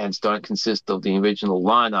classic bands don't consist of the original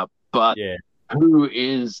lineup, but who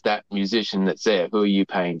is that musician that's there? Who are you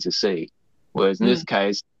paying to see? Whereas in this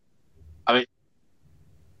case, I mean,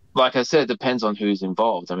 like I said, it depends on who's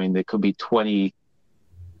involved. I mean, there could be 20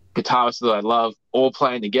 guitarists that I love all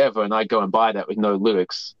playing together, and I'd go and buy that with no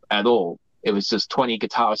lyrics at all. It was just 20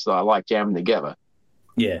 guitarists that I like jamming together.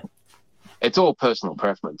 Yeah. It's all personal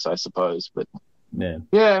preference, I suppose. But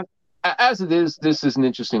yeah, as it is, this is an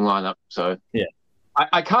interesting lineup. So yeah,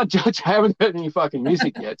 I can't judge. I haven't heard any fucking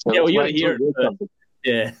music yet. So yeah, well, you got to hear it.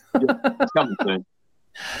 Yeah. It's coming soon.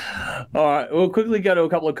 All right, we'll quickly go to a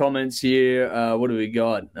couple of comments here. What do we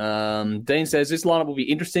got? Dean says this lineup will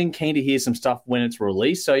be interesting. Keen to hear some stuff when it's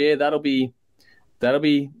released. So yeah, that'll be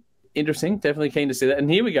interesting. Definitely keen to see that. And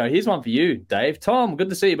here we go. Here's one for you, Dave. Tom, good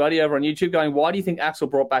to see you, buddy, over on YouTube. Going, why do you think Axl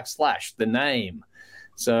brought back Slash, the name?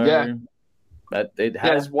 So but it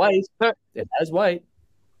has weight. It has weight.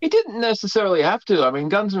 He didn't necessarily have to. I mean,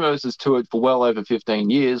 Guns N' Roses toured for well over 15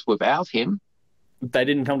 years without him. They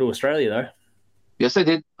didn't come to Australia though. Yes, they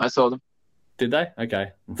did. I saw them. Did they?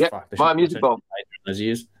 Okay. Yeah, my music bowl. Those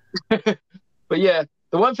years. But yeah,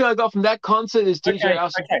 the one thing I got from that concert is DJ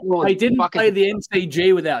Austin. They didn't play the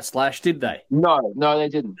NCG without Slash, did they? No, they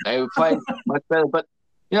didn't. They were playing much better, but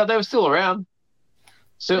they were still around.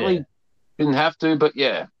 Certainly didn't have to, but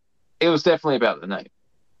yeah, it was definitely about the name.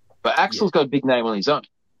 But Axl's got a big name on his own.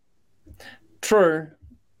 True.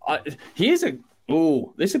 Here's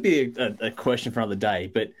this would be a question for another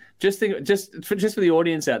day, but just for the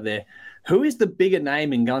audience out there, who is the bigger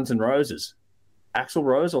name in Guns N' Roses? Axl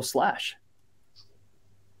Rose or Slash?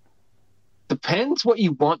 Depends what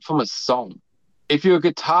you want from a song. If you're a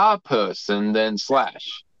guitar person, then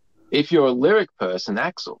Slash. If you're a lyric person,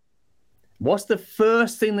 Axl. What's the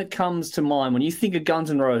first thing that comes to mind when you think of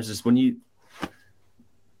Guns N' Roses?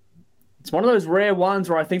 It's one of those rare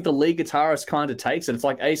ones where I think the lead guitarist kind of takes it. It's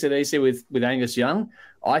like AC/DC with Angus Young.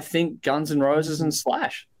 I think Guns N' Roses and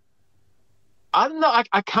Slash. I don't know.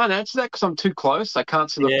 I can't answer that because I'm too close. I can't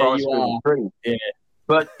see the forest moving tree. Yeah.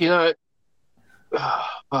 But, I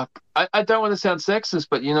don't want to sound sexist,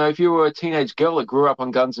 but, if you were a teenage girl that grew up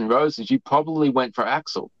on Guns N' Roses, you probably went for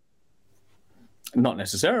Axl. Not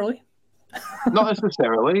necessarily. Not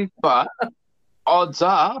necessarily, but odds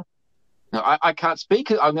are. No, I can't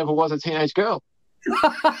speak. I never was a teenage girl.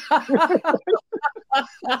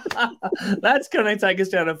 That's going to take us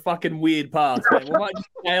down a fucking weird path, man. We might just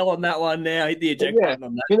fail on that one now. Hit the eject button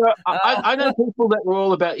on that. You know, I know people that were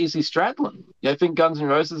all about Izzy Stradlin. They think Guns N'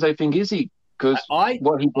 Roses, they think Izzy. Because I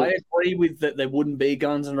agree with that there wouldn't be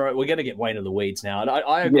Guns N' Roses. We're going to get way into the weeds now.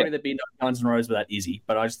 I agree there'd be no Guns N' Roses without Izzy,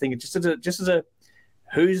 but I just think just as a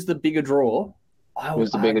who's the bigger draw?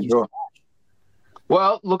 Who's the bigger draw?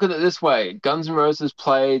 Well, look at it this way. Guns N' Roses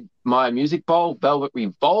played My Music Bowl. Velvet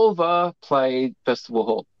Revolver played Festival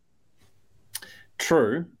Hall.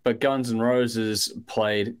 True, but Guns N' Roses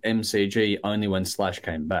played MCG only when Slash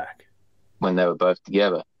came back. When they were both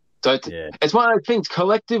together. So it's one of those things.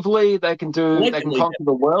 Collectively, they can conquer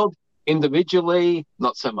the world. Individually,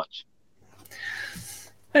 not so much.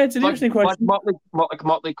 Hey, it's an interesting question. Like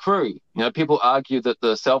Motley Crue. You know, people argue that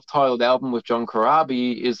the self-titled album with John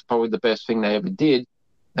Corabi is probably the best thing they ever did.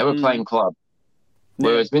 They were playing club.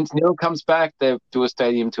 Whereas Vince Neil comes back, they do a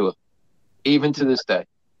stadium tour. Even to this day.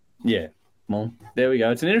 Yeah. Well, there we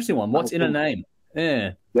go. It's an interesting one. What's in a name?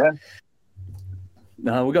 Yeah. Yeah.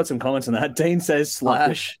 No, we got some comments on that. Dean says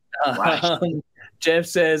Slash. Jeff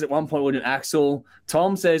says at one point we'll do Axel.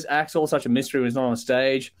 Tom says Axel, such a mystery when he's not on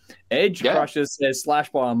stage. Edge Crusher says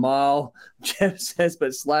Slash by a mile. Jeff says,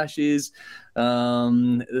 but Slash is.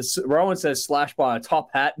 Rowan says Slash by a top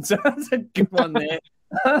hat. So that's a good one there.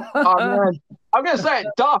 Oh, man. I'm going to say it,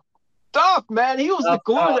 Duff. Duff, man. He was the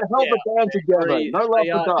glue that held the band together. No love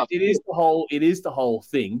for Duff. It is the whole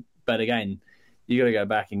thing. But again, you got to go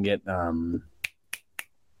back and get the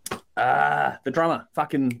drummer.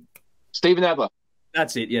 Fucking Steven Adler.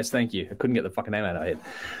 That's it. Yes, thank you. I couldn't get the fucking name out of my head.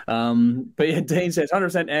 But yeah, Dean says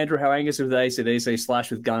 100% Andrew. How Angus with AC/DC,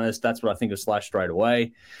 Slash with Gunners. That's what I think of Slash straight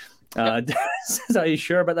away. Says, are you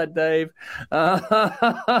sure about that, Dave? About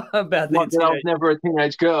I was never a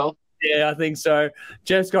teenage girl. Yeah, I think so.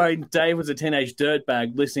 Jeff's going, Dave was a teenage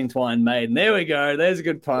dirtbag listening to Iron Maiden. There we go. There's a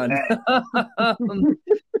good pun.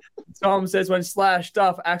 Tom says, when Slash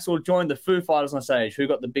stuff, Axel joined the Foo Fighters on stage. Who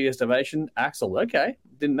got the biggest ovation? Axel. Okay.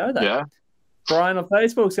 Didn't know that. Yeah. Brian on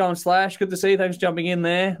Facebook's going, Slash. Good to see you. Thanks for jumping in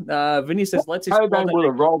there. Vinny says, let's explore that. Would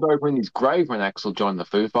have rolled over in his grave when Axel joined the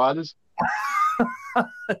Foo Fighters.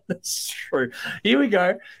 That's true. Here we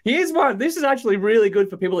go. Here's one. This is actually really good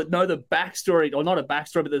for people that know the backstory, or not a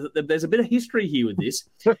backstory, but there's a bit of history here with this.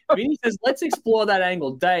 Vinny says, let's explore that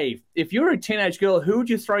angle. Dave, if you're a teenage girl, who would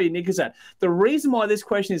you throw your knickers at? The reason why this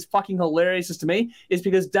question is fucking hilarious to me is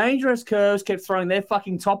because Dangerous Curves kept throwing their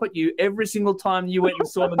fucking top at you every single time you went and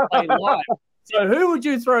saw them play live. So who would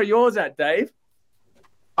you throw yours at, Dave?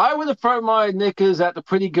 I would have thrown my knickers at the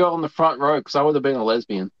pretty girl in the front row because I would have been a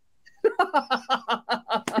lesbian.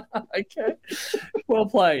 Okay. Well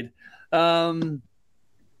played.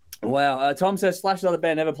 Wow. Tom says Slash other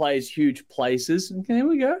band never plays huge places. Okay,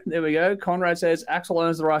 there we go. Conrad says Axel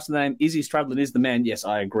owns the rights to the name. Izzy Stradlin is the man. Yes,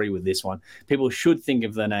 I agree with this one. People should think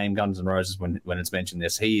of the name Guns N' Roses when it's mentioned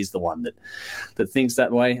this. He is the one that thinks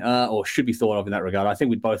that way, or should be thought of in that regard. I think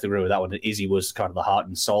we'd both agree with that one, that Izzy was kind of the heart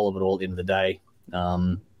and soul of it all at the end of the day.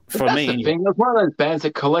 For me, anyway. It was one of those bands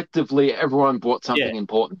that collectively everyone brought something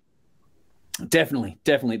important. Definitely.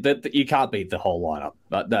 That you can't beat the whole lineup,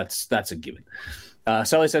 but that's a given.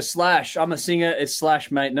 Sally says, Slash, I'm a singer. It's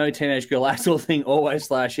Slash, mate. No teenage girl Axel thing. Always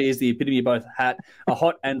Slash. He is the epitome of both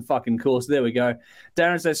hot and fucking cool. So there we go.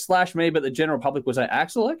 Darren says, Slash me, but the general public will say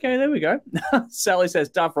Axel. Okay, there we go. Sally says,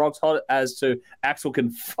 Duff rocks hot as to Axel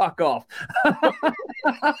can fuck off.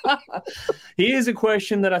 Here's a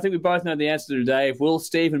question that I think we both know the answer to today. Will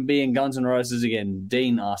Stephen be in Guns N' Roses again?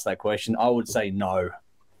 Dean asked that question. I would say no.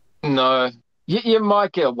 No. You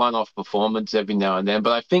might get a one-off performance every now and then,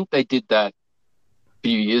 but I think they did that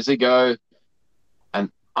few years ago, and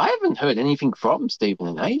I haven't heard anything from Stephen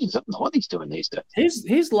in ages. I don't know what he's doing these days.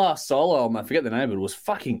 His last solo album, I forget the name of it, was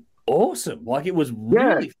fucking awesome. Like, it was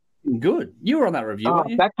really fucking good. You were on that review, weren't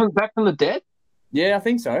you? Back from the Dead? Yeah, I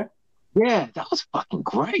think so. Yeah, that was fucking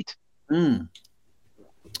great.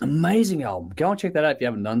 Amazing album. Go and check that out if you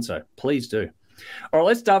haven't done so. Please do. All right,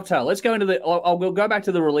 let's dovetail. Let's go into we'll go back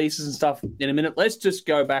to the releases and stuff in a minute. Let's just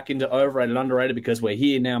go back into overrated, underrated, because we're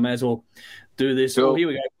here now. May as well do this. Sure. Oh, here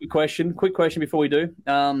we go. Quick question before we do.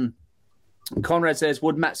 Conrad says,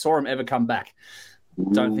 would Matt Sorum ever come back?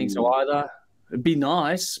 Don't think so either. It'd be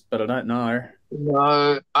nice, but I don't know.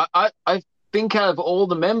 No, I think out of all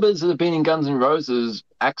the members that have been in Guns N' Roses,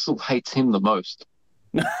 Axl hates him the most.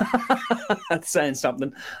 That's saying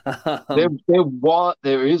something.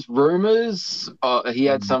 There is rumors he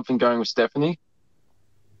had something going with Stephanie.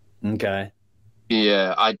 Okay.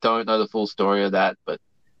 Yeah, I don't know the full story of that, but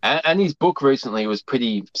and his book recently was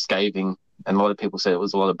pretty scathing, and a lot of people said it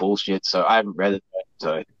was a lot of bullshit. So I haven't read it.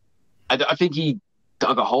 So I think he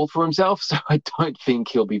dug a hole for himself, so I don't think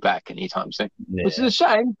he'll be back anytime soon. Yeah. Which is a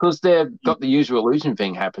shame because they've got the usual Illusion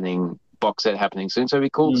thing happening, box set happening soon, so it'd be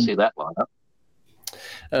cool to see that lineup.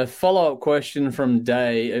 A follow-up question from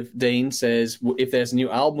Dean says, if there's a new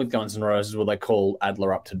album with Guns N' Roses, will they call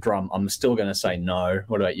Adler up to drum? I'm still going to say no.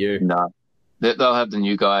 What about you? No. They'll have the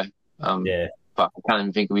new guy. Yeah. Fuck, I can't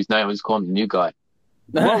even think of his name. I just call him the new guy.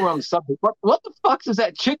 While we're on the subject, what the fuck does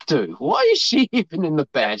that chick do? Why is she even in the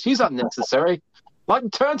band? She's unnecessary. Like a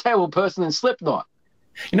turntable person in Slipknot.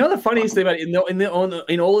 You know the funniest thing about it,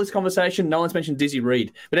 in all this conversation, no one's mentioned Dizzy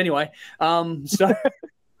Reed. But anyway,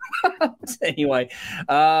 anyway,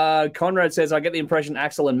 Conrad says, I get the impression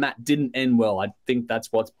Axel and Matt didn't end well. I think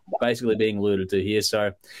that's what's basically being alluded to here.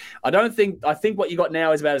 So I think what you got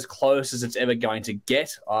now is about as close as it's ever going to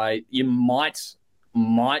get. You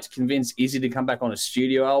might convince Izzy to come back on a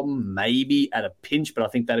studio album, maybe at a pinch, but I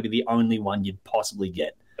think that'd be the only one you'd possibly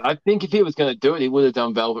get. I think if he was going to do it, he would have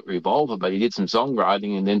done Velvet Revolver, but he did some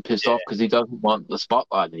songwriting and then pissed off because he doesn't want the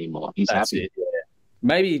spotlight anymore. That's happy. It, yeah.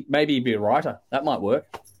 Maybe he'd be a writer. That might work.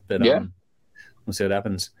 But we'll see what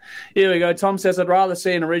happens. Here we go. Tom says, I'd rather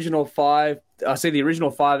see an original 5. I see the original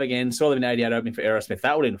 5 again. Saw them in 88 opening for Aerosmith.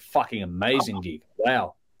 That would have been a fucking amazing gig.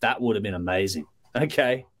 Wow. That would have been amazing.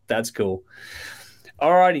 Okay. That's cool.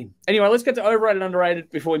 Alrighty. Anyway, let's get to overrated, underrated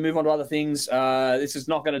before we move on to other things. This is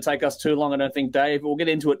not going to take us too long, I don't think, Dave. We'll get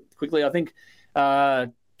into it quickly. I think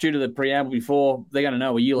due to the preamble before, they're going to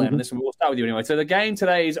know where you land on this one. We'll start with you anyway. So the game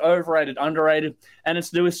today is overrated, underrated, and it's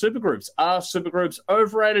to do with supergroups. Are supergroups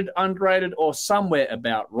overrated, underrated, or somewhere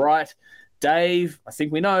about right? Dave, I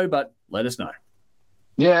think we know, but let us know.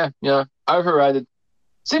 Yeah, overrated.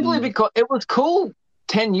 Simply because it was cool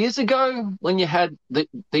 10 years ago when you had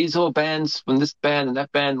these all bands from this band and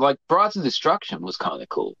that band. Like Brides of Destruction was kind of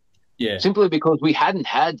cool. Yeah. Simply because we hadn't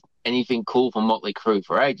had anything cool from Motley Crue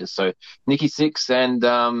for ages. So Nikki Sixx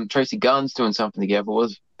and Tracy Guns doing something together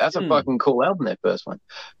that's a fucking cool album, that first one.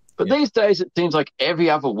 But these days it seems like every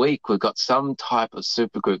other week we've got some type of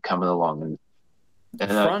supergroup coming along.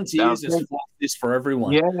 And Frontiers is this for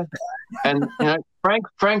everyone. Yeah. And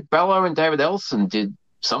Frank Bello and David Ellison did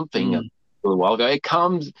something a little while ago. It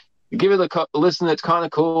comes, you give it a listen, it's kind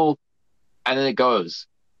of cool, and then it goes.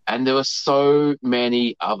 And there are so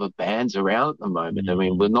many other bands around at the moment. I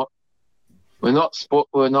mean, we're not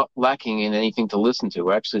lacking in anything to listen to.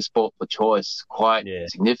 We're actually sport for choice quite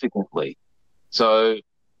significantly. So,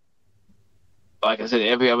 like I said,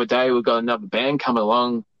 every other day we've got another band coming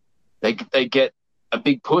along. They get a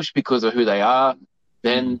big push because of who they are.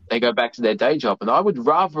 Then they go back to their day job. And I would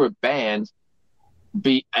rather a band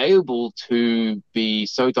be able to be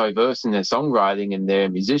so diverse in their songwriting and their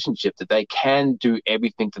musicianship that they can do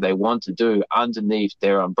everything that they want to do underneath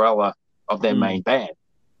their umbrella of their main band.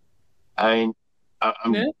 I mean,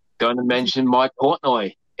 I'm going to mention Mike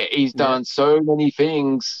Portnoy. He's done so many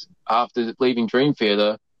things after leaving Dream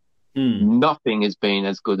Theater. Nothing has been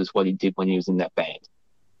as good as what he did when he was in that band.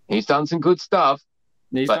 He's done some good stuff.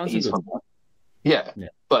 But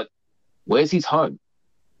where's his home?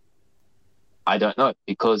 I don't know,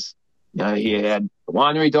 because he had the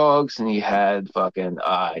Winery Dogs and he had fucking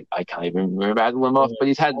I can't even rattle them off, but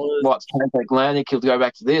he's had lots. Transatlantic. He'll go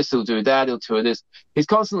back to this. He'll do that. He'll tour this. He's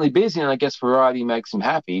constantly busy, and I guess variety makes him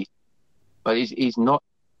happy. But he's not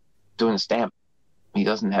doing a stamp. He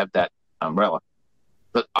doesn't have that umbrella.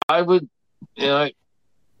 But I would,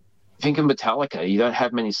 think of Metallica. You don't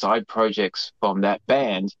have many side projects from that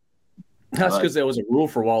band. That's because there was a rule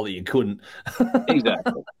for a while that you couldn't.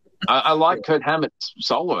 Exactly. I like Kurt Hammett's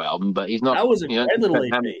solo album, but he's not. That was a great little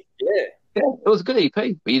EP. Yeah, it was a good EP.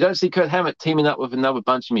 But you don't see Kurt Hammett teaming up with another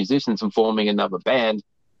bunch of musicians and forming another band.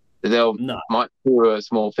 They'll might do a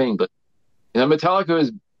small thing, but Metallica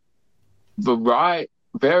is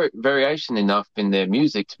variation enough in their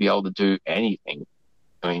music to be able to do anything.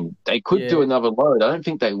 I mean, they could do another load. I don't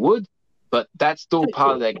think they would, but that's still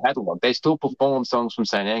part of their catalog. They still perform songs from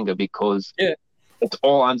St. Anger because it's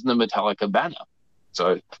all under the Metallica banner.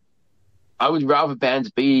 So I would rather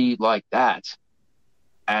bands be like that.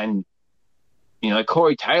 And,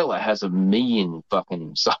 Corey Taylor has 1 million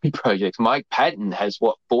fucking side projects. Mike Patton has,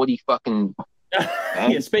 40 fucking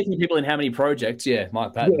speaking of people in how many projects,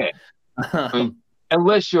 Mike Patton. Yeah. I mean,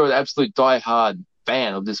 unless you're an absolute diehard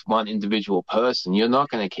fan of this one individual person, you're not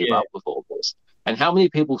going to keep up with all this. And how many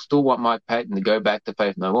people still want Mike Patton to go back to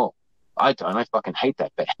Faith No More? I don't. I fucking hate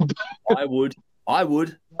that band. I would.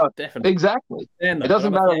 Definitely. Exactly. It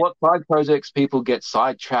doesn't matter what side projects people get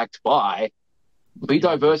sidetracked by. Be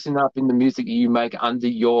diverse enough in the music you make under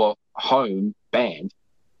your home band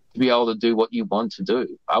to be able to do what you want to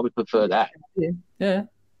do. I would prefer that. Yeah.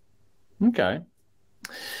 Okay.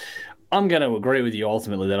 I'm going to agree with you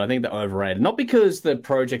ultimately that I think they're overrated. Not because the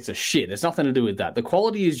projects are shit. There's nothing to do with that. The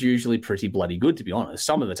quality is usually pretty bloody good, to be honest.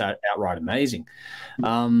 Some of it's outright amazing.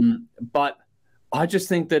 But I just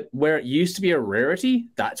think that where it used to be a rarity,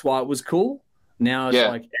 that's why it was cool. Now it's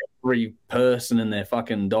like every person and their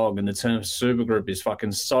fucking dog, and the term supergroup is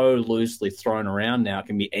fucking so loosely thrown around now. It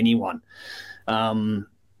can be anyone. And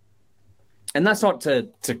that's not to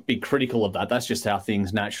be critical of that. That's just how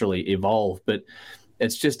things naturally evolve. But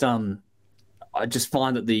it's just I just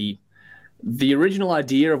find that the original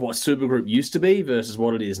idea of what supergroup used to be versus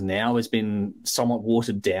what it is now has been somewhat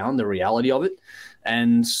watered down, the reality of it.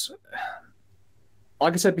 And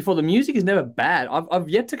like I said before, the music is never bad. I've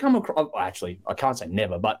yet to come across, actually, I can't say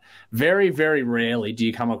never, but very, very rarely do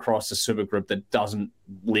you come across a supergroup that doesn't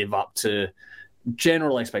live up to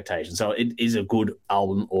general expectations. So it is a good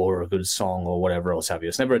album or a good song or whatever else have you.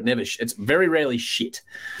 It's never. It's very rarely shit.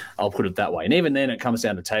 I'll put it that way. And even then, it comes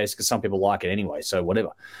down to taste because some people like it anyway. So whatever.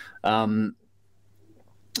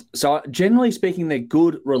 So generally speaking, they're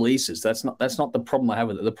good releases. That's not the problem I have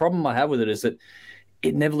with it. The problem I have with it is that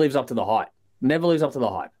it never lives up to the hype. Never lives up to the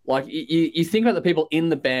hype. Like you think about the people in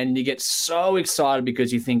the band and you get so excited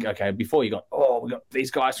because you think, okay, before you got, we got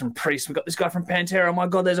these guys from Priest, we got this guy from Pantera. Oh my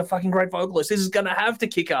God, there's a fucking great vocalist. This is going to have to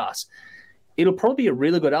kick ass. It'll probably be a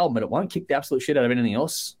really good album, but it won't kick the absolute shit out of anything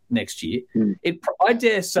else next year. I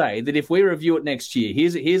dare say that if we review it next year,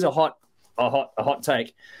 here's a hot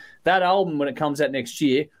take. That album, when it comes out next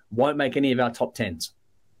year, won't make any of our top 10s.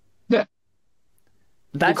 Yeah.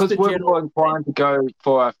 Because we're more inclined to go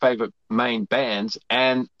for our favourite main bands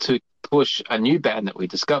and to push a new band that we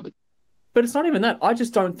discovered. But it's not even that. I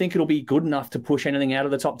just don't think it'll be good enough to push anything out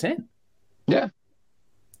of the top 10. Yeah.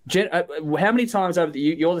 How many times over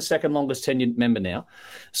you're the second longest tenured member now.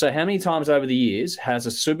 So how many times over the years has a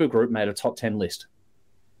supergroup made a top 10 list?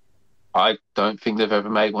 I don't think they've ever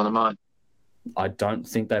made one of mine. I don't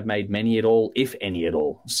think they've made many at all, if any at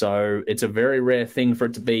all. So it's a very rare thing for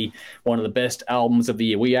it to be one of the best albums of the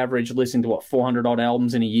year. We average listening to 400 odd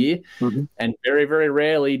albums in a year, and very, very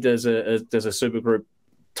rarely does a supergroup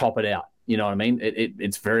top it out. You know what I mean?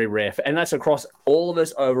 It's very rare, and that's across all of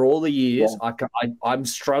us over all the years. Yeah. I'm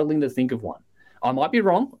struggling to think of one. I might be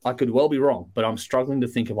wrong. I could well be wrong, but I'm struggling to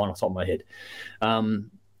think of one off the top of my head.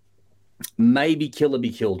 Maybe Killer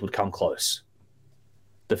Be Killed would come close.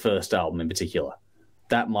 The first album in particular,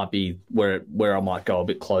 that might be where I might go a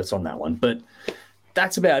bit close on that one, but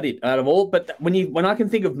that's about it out of all. But when I can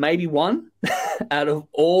think of maybe one out of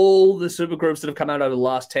all the supergroups that have come out over the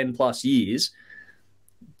last 10 plus years,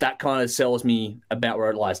 that kind of sells me about where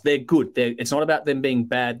it lies. They're good. It's not about them being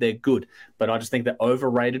bad. They're good, but I just think they're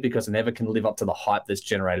overrated because they never can live up to the hype that's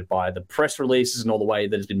generated by the press releases and all the way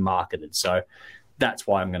that it's been marketed. So that's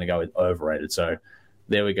why I'm going to go with overrated. So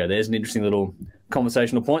there we go. There's an interesting little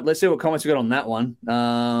conversational point. Let's see what comments we got on that one.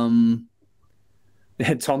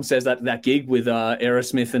 Tom says that gig with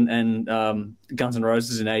Aerosmith and Guns N'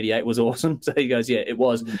 Roses in '88 was awesome. So he goes, yeah, it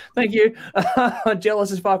was. Thank you. I'm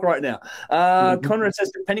jealous as fuck right now. Conrad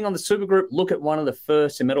says, depending on the supergroup, look at one of the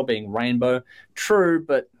first in metal being Rainbow. True,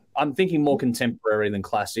 but I'm thinking more contemporary than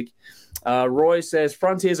classic. Roy says,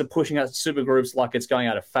 Frontiers are pushing out supergroups like it's going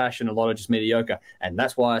out of fashion. A lot of just mediocre. And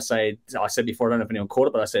that's why I said before, I don't know if anyone caught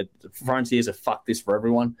it, but I said Frontiers are fuck this for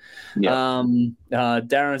everyone. Yeah.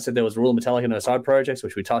 Darren said there was Rule of Metallica and her side projects,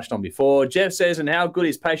 which we touched on before. Jeff says, and how good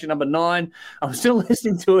is Patient Number 9? I'm still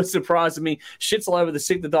listening to it, surprising me. Shit's all over the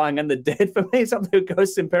sick, the dying, and the dead. For me, something that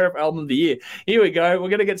goes to Imperative Album of the Year. Here we go. We're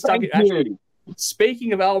going to get stuck. Actually,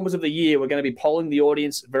 speaking of albums of the year, we're going to be polling the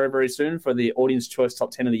audience very, very soon for the Audience Choice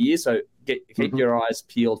Top 10 of the year. So keep your eyes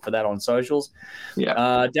peeled for that on socials.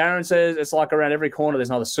 Yeah. Darren says it's like around every corner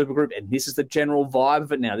there's another supergroup, and this is the general vibe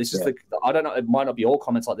of it now. This is I don't know, it might not be all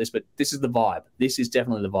comments like this, but this is the vibe. This is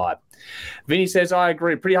definitely the vibe. Vinny says, I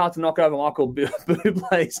agree. Pretty hard to knock over Michael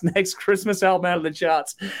Bublé's next Christmas album out of the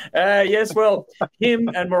charts. Yes, well, him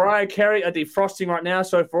and Mariah Carey are defrosting right now.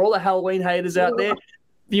 So for all the Halloween haters out there,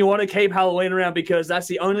 you want to keep Halloween around because that's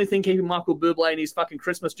the only thing keeping Michael Bublé in his fucking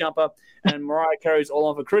Christmas jumper and Mariah Carey's All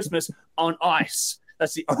On For Christmas on ice.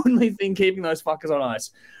 That's the only thing keeping those fuckers on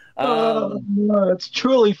ice. No, it's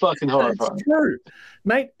truly fucking horrifying. It's true.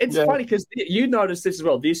 Mate, it's funny because you noticed this as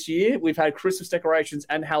well. This year, we've had Christmas decorations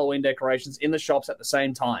and Halloween decorations in the shops at the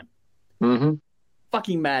same time. Mm-hmm.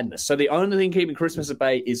 Fucking madness. So the only thing keeping Christmas at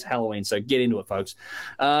bay is Halloween. So get into it, folks.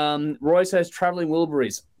 Roy says Traveling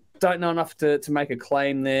Wilburys. Don't know enough to make a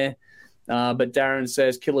claim there. But Darren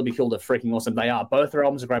says Killer Be Killed are freaking awesome. They are. Both their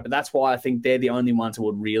albums are great, but that's why I think they're the only ones who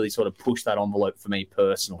would really sort of push that envelope for me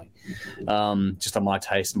personally. Just on my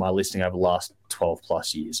taste and my listening over the last 12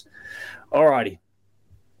 plus years. Alrighty.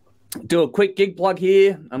 do a quick gig plug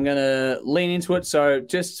here. I'm going to lean into it. So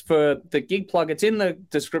just for the gig plug, it's in the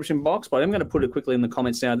description box, but I'm going to put it quickly in the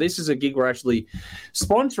comments now. This is a gig we're actually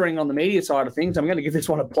sponsoring on the media side of things. I'm going to give this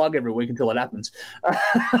one a plug every week until it happens,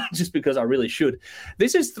 just because I really should.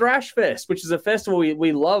 This is Thrash Fest, which is a festival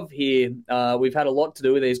we love here. We've had a lot to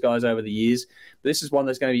do with these guys over the years. This is one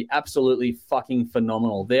that's going to be absolutely fucking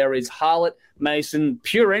phenomenal. There is Harlot, Mason,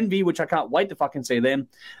 Pure Envy, which I can't wait to fucking see them.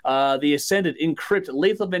 The Ascended, Encrypt,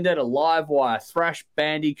 Lethal Vendetta, Livewire, Thrash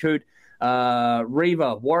Bandicoot,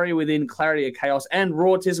 Reaver, Warrior Within, Clarity of Chaos, and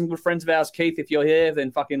Rautism. Good friends of ours. Keith, if you're here,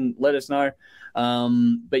 then fucking let us know.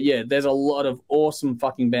 But yeah, there's a lot of awesome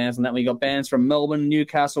fucking bands on that. We got bands from Melbourne,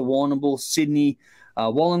 Newcastle, Warrnambool, Sydney,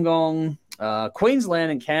 Wollongong,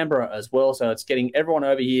 Queensland, and Canberra as well. So it's getting everyone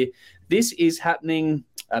over here. This is happening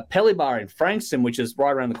at Piledriver in Frankston, which is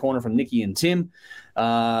right around the corner from Nikki and Tim.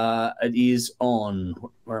 It is on,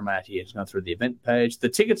 where am I at here? Just going through the event page. The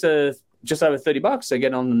tickets are just over $30. So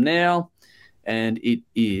get on them now. And it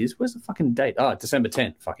is, where's the fucking date? Oh, December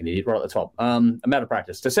 10. Fucking idiot, right at the top. I'm out of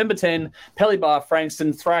practice. December 10, Piledriver,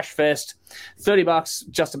 Frankston, Thrash Fest,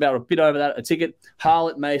 $30, just about a bit over that a ticket.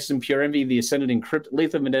 Harlot, Mason, Pure Envy, The Ascended, Encrypt,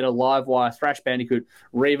 Lethal Vendetta, Livewire, Thrash Bandicoot,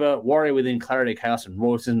 Reaver, Warrior Within, Clarity, Chaos, and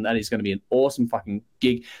Rawson. That is going to be an awesome fucking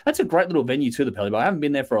gig. That's a great little venue too, the Piledriver. I haven't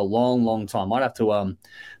been there for a long, long time. Might have to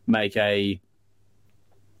make a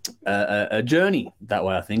journey that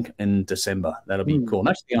way, I think, in December. That'll be cool. I'm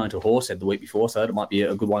actually going to Horsehead the week before, so that might be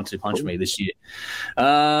a good one to punch me this year.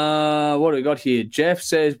 What do we got here? Jeff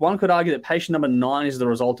says, one could argue that Patient Number 9 is the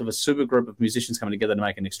result of a super group of musicians coming together to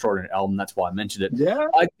make an extraordinary album. That's why I mentioned it. Yeah.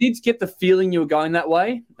 I did get the feeling you were going that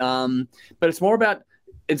way, but it's more about,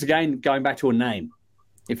 it's again going back to a name,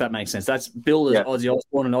 if that makes sense. That's billed as Ozzy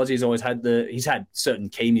Osbourne, and Ozzy's always had he's had certain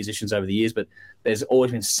key musicians over the years, but there's always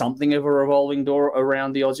been something of a revolving door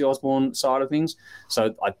around the Ozzy Osbourne side of things.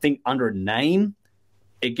 So I think under a name,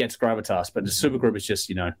 it gets gravitas, but the supergroup is just,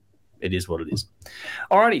 it is what it is.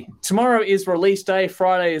 Alrighty, tomorrow is release day.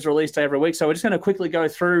 Friday is release day every week. So we're just going to quickly go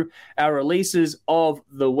through our releases of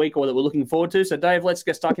the week, or that we're looking forward to. So Dave, let's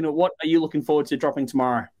get stuck into it. What are you looking forward to dropping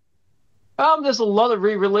tomorrow? There's a lot of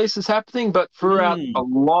re-releases happening, but throughout a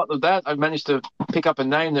lot of that, I managed to pick up a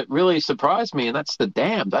name that really surprised me, and that's The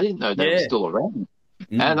Damned. I didn't know they were still around.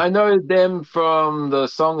 And I know them from the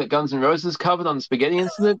song that Guns N' Roses covered on the Spaghetti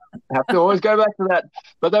Incident. I have to always go back to that.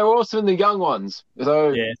 But they were also in the Young Ones.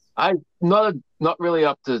 So I'm not really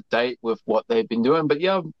up to date with what they've been doing, but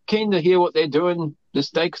yeah, I'm keen to hear what they're doing this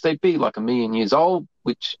day, because they'd be like 1 million years old,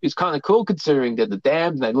 which is kind of cool considering they're the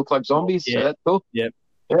Damned and they look like zombies. So that's cool. Yeah.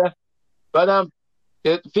 But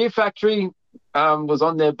Fear Factory was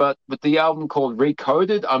on there, but with the album called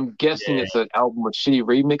Recoded, I'm guessing it's an album with shitty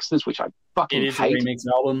remixes, which I fucking hate. It is a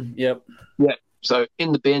remix album, Yeah, so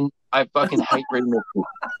in the bin, I fucking hate remixes.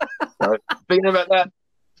 So speaking about that,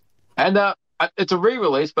 and it's a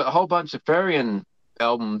re-release, but a whole bunch of Farian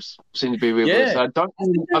albums seem to be re-released. I've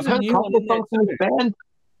heard a couple of songs from this band,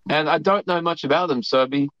 and I don't know much about them, so I'd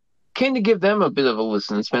be keen to give them a bit of a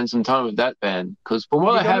listen and spend some time with that band, because from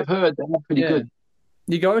what I have heard, they're pretty good.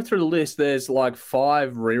 You go through the list, there's like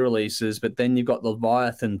 5 re-releases, but then you've got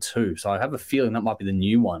Leviathan 2. So I have a feeling that might be the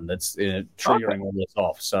new one that's triggering all this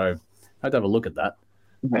off. So I have to have a look at that.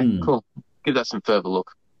 Okay, cool. Give that some further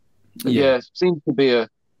look. But it seems to be a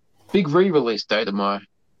big re-release day tomorrow.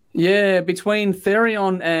 Yeah, between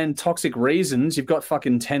Therion and Toxic Reasons, you've got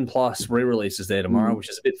fucking 10 plus re-releases there tomorrow, which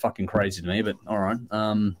is a bit fucking crazy to me, but all right.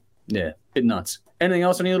 Yeah, bit nuts. Anything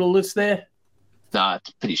else on your little list there? Nah, it's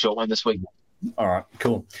a pretty short one this week. All right,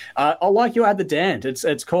 cool. I like you had The Damned.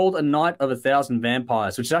 It's called A Night of 1,000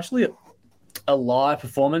 Vampires, which is actually a live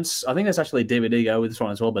performance. I think there's actually a DVD go with this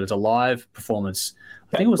one as well, but it's a live performance.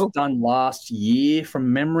 I think it was done last year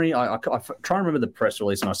from memory. I try to remember the press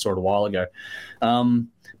release, and I saw it a while ago.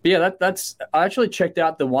 But yeah, that's. I actually checked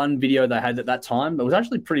out the one video they had at that time. It was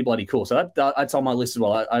actually pretty bloody cool. So that's on my list as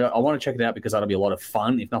well. I want to check it out because that'll be a lot of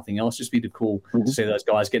fun, if nothing else. Just be cool to see those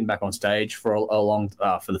guys getting back on stage for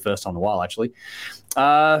for the first time in a while, actually.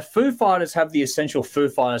 Foo Fighters have the Essential Foo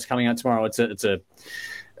Fighters coming out tomorrow. It's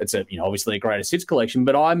obviously a greatest hits collection,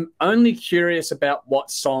 but I'm only curious about what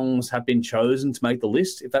songs have been chosen to make the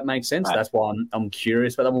list, if that makes sense. Right. That's why I'm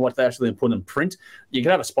curious about them, what they actually put in print. You can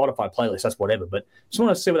have a Spotify playlist, that's whatever, but just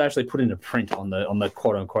want to see what they actually put into print on the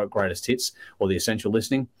quote unquote greatest hits or the essential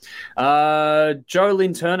listening. Joe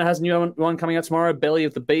Lynn Turner has a new one coming out tomorrow, Belly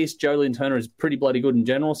of the Beast. Joe Lynn Turner is pretty bloody good in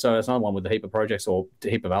general, so it's another one with a heap of projects or a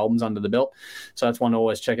heap of albums under the belt. So that's one to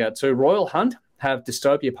always check out too. Royal Hunt have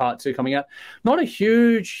Dystopia Part 2 coming out. Not a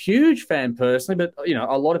huge fan personally, but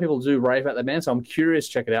a lot of people do rave about that band, so I'm curious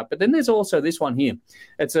to check it out. But then there's also this one here.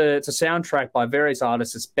 It's a soundtrack by various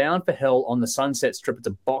artists. It's Bound for Hell on the Sunset Strip. It's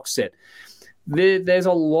a box set. There's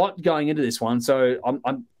a lot going into this one, so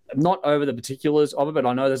I'm not over the particulars of it, but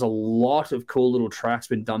I know there's a lot of cool little tracks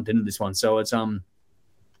been dumped into this one. So it's a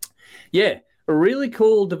really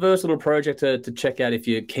cool, diverse little project to check out if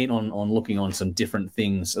you're keen on looking on some different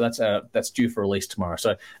things. So that's due for release tomorrow.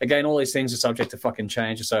 So again, all these things are subject to fucking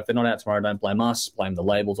change. So if they're not out tomorrow, don't blame us, blame the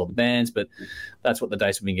labels or the bands. But that's what the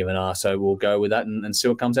dates we've been given are. So we'll go with that and see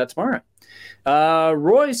what comes out tomorrow.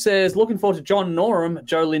 Roy says, looking forward to John Norum,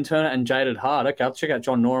 Joe Lynn Turner, and Jaded Hard. Okay, I'll check out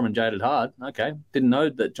John Norum and Jaded Hard. Okay, didn't know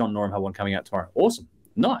that John Norum had one coming out tomorrow. Awesome.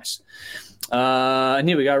 Nice. And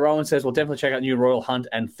here we go. Roland says, we'll definitely check out new Royal Hunt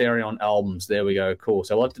and Therion albums. There we go. Cool.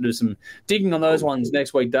 So we'll have to do some digging on those ones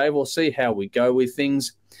next week, Dave. We'll see how we go with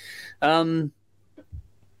things. But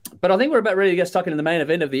I think we're about ready to get stuck into the main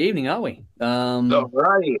event of the evening, aren't we? All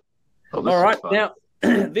right. All right. Now,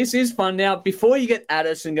 this is fun. Now, before you get at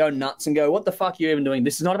us and go nuts and go, what the fuck are you even doing?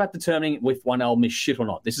 This is not about determining if one album is shit or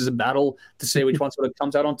not. This is a battle to see which one sort of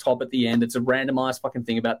comes out on top at the end. It's a randomized fucking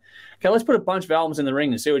thing about, okay, let's put a bunch of albums in the ring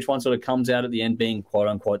and see which one sort of comes out at the end being quote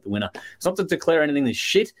unquote the winner. It's not to declare anything as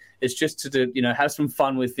shit. It's just to have some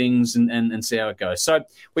fun with things and see how it goes. So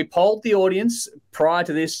we polled the audience prior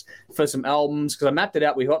to this for some albums because I mapped it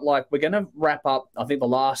out. We're going to wrap up. I think the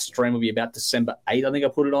last stream will be about December 8th. I think I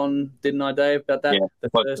put it on, didn't I, Dave, about that? Yeah, the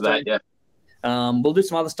Thursday. We'll do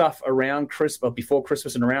some other stuff around Christmas, before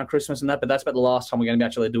Christmas and around Christmas and that, but that's about the last time we're going to be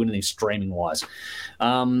actually doing anything streaming-wise.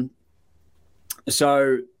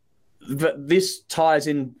 So this ties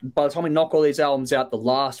in, by the time we knock all these albums out, the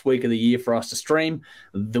last week of the year for us to stream,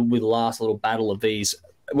 with the last little battle of these.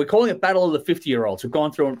 We're calling it Battle of the 50-Year-Olds. We've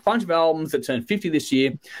gone through a bunch of albums that turned 50 this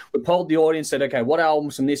year. We polled the audience, said, okay, what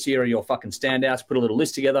albums from this year are your fucking standouts? Put a little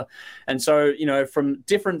list together. And so, from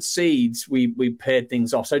different seeds, we paired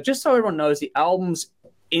things off. So just so everyone knows, the albums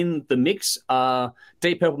in the mix are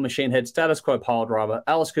Deep Purple, Machine Head, Status Quo, Piledriver,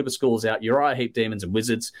 Alice Cooper, School's Out, Uriah Heep, Demons and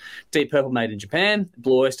Wizards, Deep Purple, Made in Japan,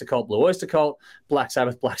 Blue Oyster Cult, Black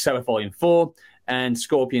Sabbath Volume 4, and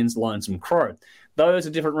Scorpions, Lonesome Crow. Those are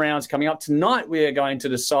different rounds coming up. Tonight, we are going to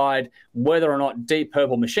decide whether or not Deep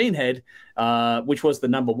Purple Machine Head, which was the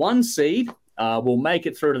number 1 seed, will make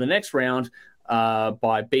it through to the next round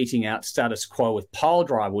by beating out Status Quo with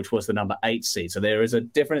Piledriver, which was the number 8 seed. So there is a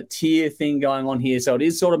definite tier thing going on here. So it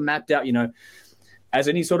is sort of mapped out, as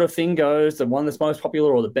any sort of thing goes, the one that's most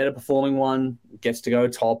popular or the better performing one gets to go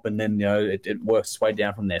top, and then it works its way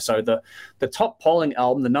down from there. So the top polling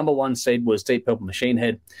album, the number 1 seed was Deep Purple Machine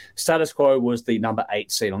Head. Status Quo was the number 8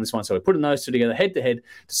 seed on this one. So we're putting those two together head to head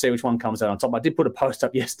to see which one comes out on top. I did put a post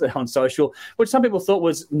up yesterday on social, which some people thought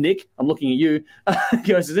was, Nick, I'm looking at you,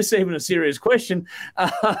 goes, is this even a serious question?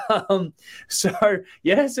 So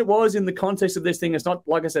yes, it was in the context of this thing. It's not,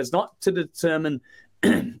 like I said, it's not to determine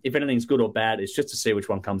if anything's good or bad. It's just to see which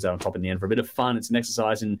one comes out on top in the end for a bit of fun. It's an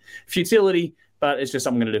exercise in futility, but it's just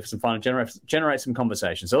something I'm going to do for some fun and generate some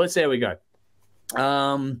conversation. So let's see how we go.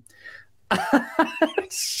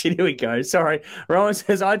 Shit, here we go. Sorry. Rowan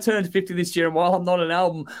says, I turned 50 this year, and while I'm not an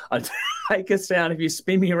album, I make a sound if you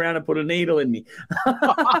spin me around and put a needle in me.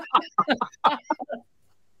 I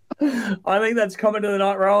think that's comment of the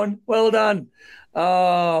night, Rowan. Well done.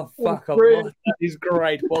 Oh, fuck. That is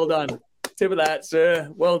great. Well done. Tip of that, sir.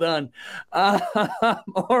 Well done.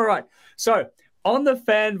 All right. So on the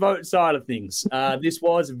fan vote side of things, this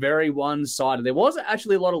was very one-sided. There was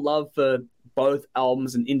actually a lot of love for both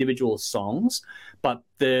albums and individual songs, but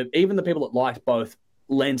even the people that liked both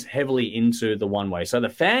lent heavily into the one way. So the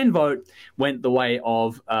fan vote went the way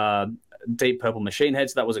of Deep Purple Machine Head,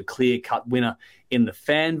 so that was a clear-cut winner in the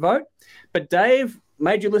fan vote. But Dave,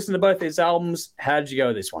 made you listen to both these albums. How did you go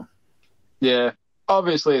with this one? Yeah.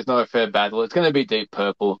 Obviously, it's not a fair battle. It's going to be Deep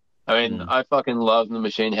Purple. I mean, I fucking love the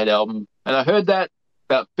Machine Head album. And I heard that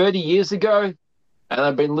about 30 years ago, and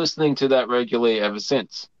I've been listening to that regularly ever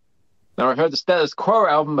since. Now, I heard the Status Quo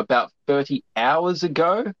album about 30 hours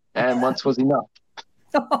ago, and once was enough.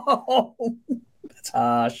 Oh, that's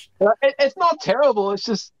harsh. It's not terrible. It's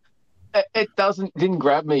just, it didn't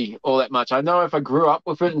grab me all that much. I know if I grew up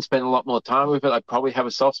with it and spent a lot more time with it, I'd probably have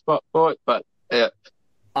a soft spot for it, but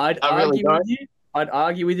I'd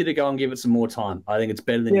argue with you to go and give it some more time. I think it's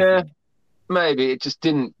better than you think. Maybe. It just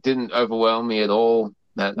didn't overwhelm me at all.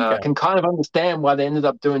 I can kind of understand why they ended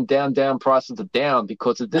up doing Down, Down, Prices Are Down,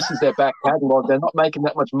 because if this is their back catalogue, they're not making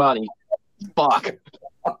that much money. Fuck.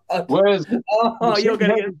 Whereas you're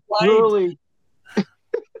going to get really,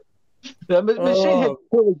 Machine Head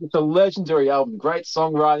is just a legendary album. Great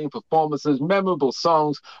songwriting, performances, memorable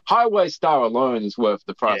songs. Highway Star alone is worth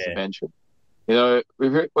the price of entry. You know,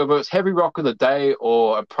 whether it's heavy rock of the day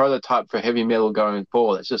or a prototype for heavy metal going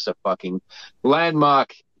forward, it's just a fucking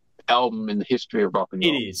landmark album in the history of rock and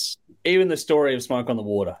roll. It is. Even the story of Smoke on the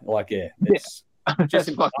Water. Like, it's just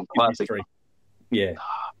a fucking classic. History. Yeah.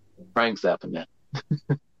 Frank Zappa, man.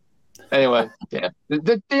 Anyway, yeah.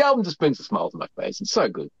 The album just brings a smile to my face. It's so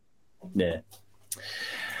good. Yeah.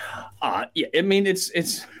 Yeah, I mean, it's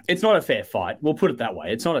not a fair fight. We'll put it that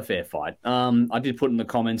way. It's not a fair fight. I did put in the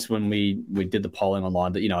comments when we did the polling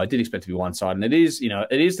online that, I did expect to be one side, and it is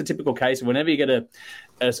the typical case of whenever you get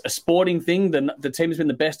a sporting thing, the team has been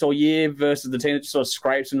the best all year versus the team that just sort of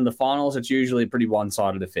scrapes into the finals. It's usually a pretty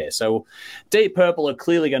one-sided affair. So Deep Purple are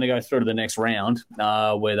clearly going to go through to the next round,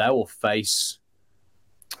 where they will face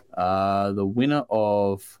the winner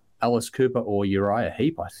of Alice Cooper or Uriah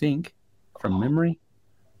Heep, I think, from memory.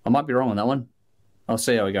 I might be wrong on that one. I'll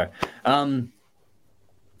see how we go.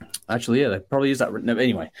 Actually, yeah, there probably is that. No,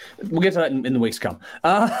 anyway, we'll get to that in the weeks to come.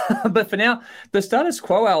 But for now, the Status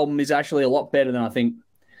Quo album is actually a lot better than I think.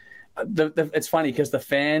 It's funny because the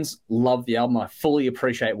fans love the album. I fully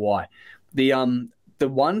appreciate why. The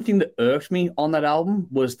one thing that irked me on that album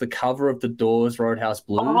was the cover of the Doors' Roadhouse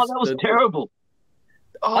Blues. Oh, that was terrible.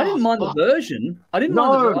 I didn't mind the version. I didn't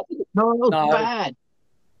mind the version. No, it was bad.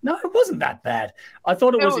 No, it wasn't that bad. I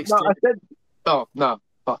thought it was extended.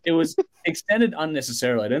 It was extended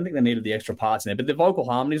unnecessarily. I don't think they needed the extra parts in there, but the vocal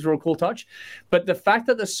harmonies were a cool touch. But the fact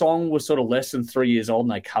that the song was sort of less than 3 years old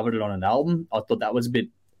and they covered it on an album, I thought that was a bit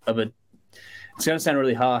of a... It's going to sound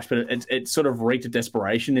really harsh, but it sort of reeked of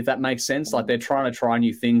desperation, if that makes sense. Like they're trying to try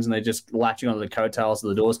new things and they're just latching onto the coattails of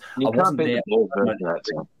the Doors. I wasn't there.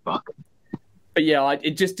 But yeah,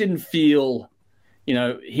 it just didn't feel...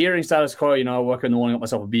 hearing Status Quo, I woke in the morning, got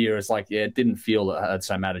myself a beer. It's like, yeah, it didn't feel that had the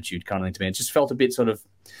same attitude kind of thing to me. It just felt a bit sort of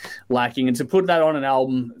lacking. And to put that on an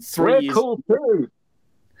album 3 years... cool too.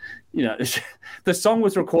 The song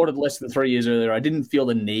was recorded less than 3 years earlier. I didn't feel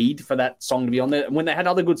the need for that song to be on there when they had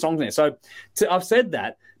other good songs in there. So I've said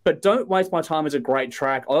that, but Don't Waste My Time is a great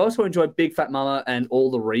track. I also enjoyed Big Fat Mama and All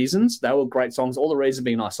the Reasons. They were great songs. All the Reasons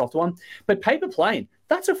being a nice soft one. But Paper Plane,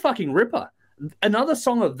 that's a fucking ripper. Another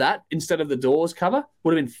song of that instead of the Doors cover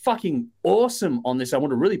would have been fucking awesome on this. I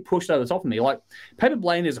would have really pushed over the top of me. Like, Paper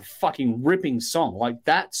Plane is a fucking ripping song. Like,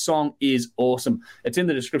 that song is awesome. It's in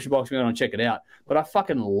the description box if you want to check it out. But I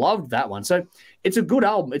fucking loved that one. So it's a good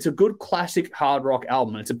album. It's a good classic hard rock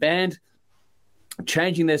album. And it's a band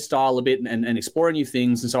changing their style a bit and exploring new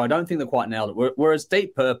things. And so I don't think they quite nailed it. Whereas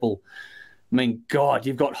Deep Purple... I mean, God,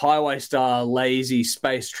 you've got Highway Star, Lazy,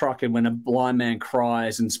 Space Truck, and When a Blind Man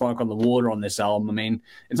Cries and Smoke on the Water on this album. I mean,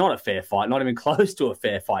 it's not a fair fight, not even close to a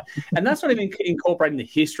fair fight. And that's not even incorporating the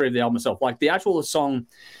history of the album itself. Like, the actual song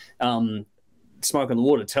Smoke on the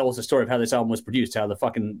Water tells the story of how this album was produced, how the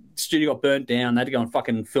fucking studio got burnt down. They had to go and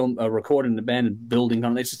fucking film, record in an abandoned building.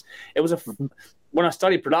 When I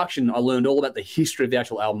studied production, I learned all about the history of the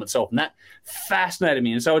actual album itself, and that fascinated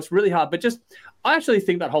me. And so it's really hard. But I actually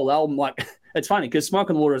think that whole album, like... It's funny because Smoke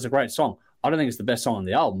on the Water is a great song. I don't think it's the best song on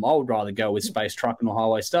the album. I would rather go with Space Truck and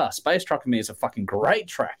Highway Star. Space Truck for me is a fucking great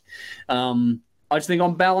track. I just think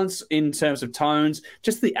on balance in terms of tones,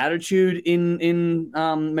 just the attitude in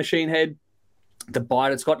Machine Head, the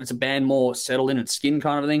bite it's got, it's a band more settled in its skin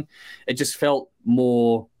kind of thing. It just felt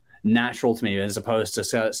more natural to me as opposed to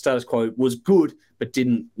Status Quo was good but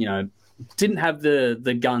didn't have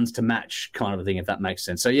the guns to match kind of a thing, if that makes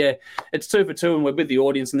sense. So, yeah, it's 2 for 2, and we're with the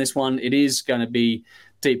audience in this one. It is going to be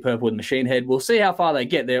Deep Purple with Machine Head. We'll see how far they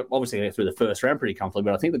get. They're obviously going to get through the first round pretty comfortably,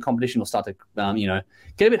 but I think the competition will start to,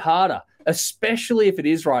 get a bit harder, especially if it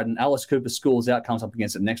is right and Alice Cooper Schools Out comes up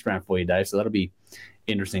against the next round for you, Dave. So that'll be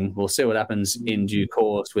interesting. We'll see what happens in due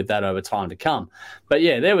course with that over time to come. But,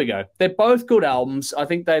 yeah, there we go. They're both good albums. I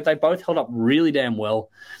think they both held up really damn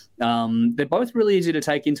well. They're both really easy to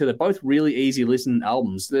take into. They're both really easy listen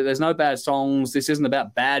albums. There's no bad songs. This isn't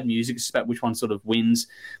about bad music. It's about which one sort of wins.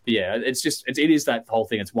 But yeah, it is that whole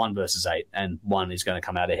thing. It's 1 versus 8, and one is going to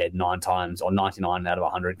come out ahead 9 times or 99 out of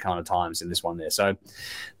 100 kind of times in this one there. So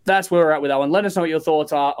that's where we're at with that one. Let us know what your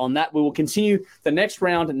thoughts are on that. We will continue. The next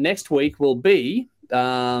round next week will be...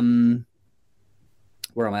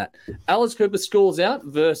 where I'm at. Alice Cooper Schools Out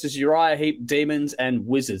versus Uriah Heep Demons and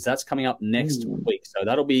Wizards. That's coming up next week. So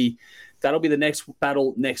that'll be the next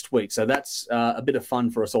battle next week. So that's a bit of fun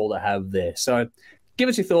for us all to have there. So give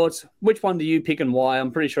us your thoughts. Which one do you pick and why?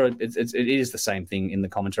 I'm pretty sure it is the same thing in the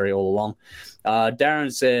commentary all along.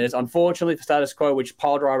 Darren says, unfortunately for Status Quo, which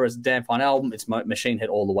Piledriver is a damn fine album, it's Machine Head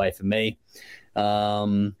all the way for me.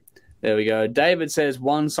 There we go. David says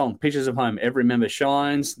one song, Pictures of Home, Every Member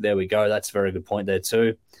Shines. There we go. That's a very good point there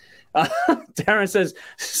too. Darren says,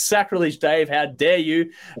 sacrilege, Dave. How dare you?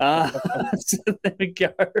 So there we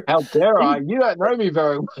go. How dare I? You don't know me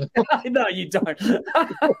very well. No, you don't.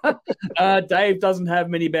 Dave doesn't have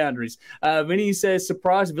many boundaries. Vinny says,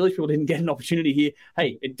 surprised Village People didn't get an opportunity here.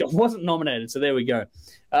 Hey, it wasn't nominated, so there we go.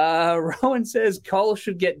 Rowan says, Cole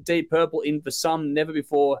should get Deep Purple in for some. Never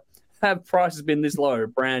before have prices been this low.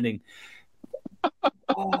 Branding.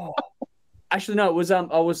 Oh. Actually, no,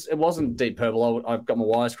 it wasn't Deep Purple. I've got my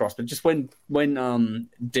wires crossed, but just when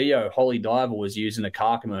Dio Holy Diver was used in a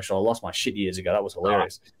car commercial, I lost my shit years ago. That was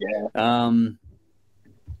hilarious. Yeah.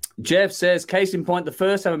 Jeff says, case in point, the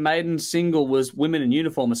first ever Maiden single was Women in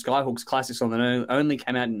Uniform, a Skyhooks classic song that only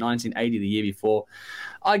came out in 1980, the year before.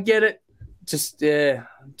 I get it. Just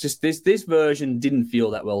this version didn't feel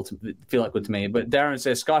that good to me. But Darren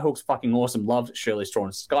says Skyhook's fucking awesome. Loved Shirley Strawn.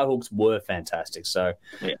 Skyhooks were fantastic. So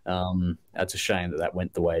that's a shame that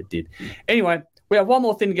went the way it did. Anyway, we have one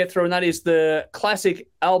more thing to get through, and that is the classic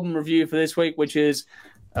album review for this week, which is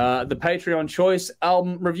the Patreon Choice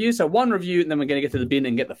album review. So one review, and then we're going to get to the bin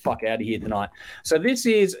and get the fuck out of here tonight. So this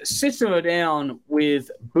is System of a Down with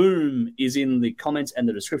Boom is in the comments and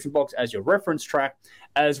the description box as your reference track.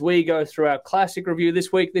 As we go through our classic review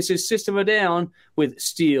this week, this is System of a Down with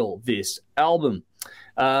Steal This Album.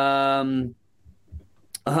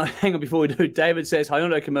 Hang on before we do. David says,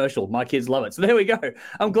 Hyundai commercial. My kids love it. So there we go.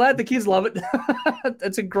 I'm glad the kids love it.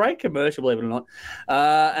 It's a great commercial, believe it or not.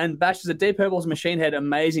 And Bash says, Deep Purple's Machine Head,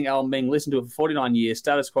 amazing album being listened to for 49 years.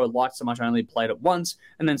 Status Quo liked so much I only played it once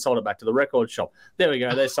and then sold it back to the record shop. There we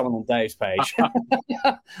go. There's someone on Dave's page.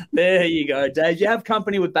 There you go, Dave. You have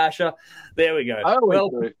company with Basher. There we go.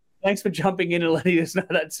 Well, thanks for jumping in and letting us know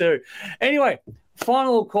that too. Anyway,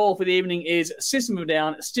 final call for the evening is System of a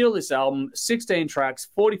Down, Steal This Album, 16 tracks,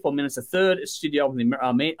 44 minutes, the third studio album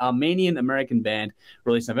of the Armenian-American band,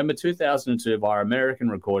 released November 2002 via American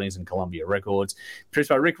Recordings and Columbia Records. Produced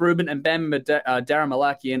by Rick Rubin and band member Darren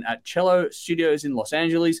Malakian at Cello Studios in Los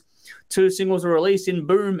Angeles. 2 singles were released in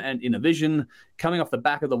Boom and In a Vision. Coming off the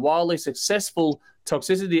back of the wildly successful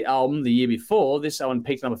Toxicity album the year before, this album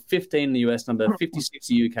peaked number 15 in the US, number 56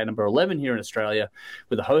 in the UK, number 11 here in Australia,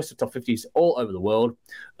 with a host of top 50s all over the world.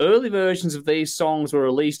 Early versions of these songs were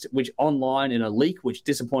released online in a leak, which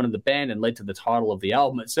disappointed the band and led to the title of the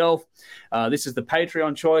album itself. This is the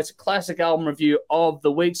Patreon Choice Classic Album Review of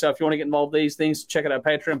the week. So if you want to get involved in these things, check out our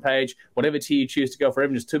Patreon page. Whatever tier you choose to go for,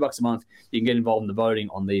 even just $2 a month, you can get involved in the voting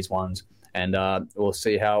on these ones. And we'll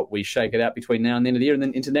see how we shake it out between now and the end of the year and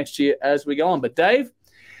then into next year as we go on. But Dave,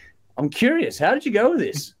 I'm curious, how did you go with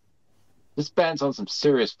this? This band's on some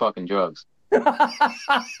serious fucking drugs.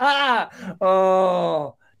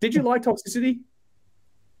 Oh, did you like Toxicity?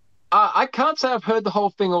 I can't say I've heard the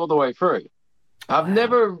whole thing all the way through. I've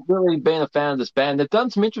never really been a fan of this band. They've done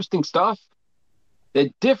some interesting stuff.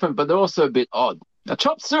 They're different, but they're also a bit odd. Now,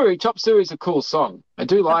 Chop Suey is a cool song. I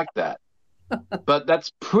do like that. But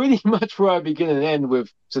that's pretty much where I begin and end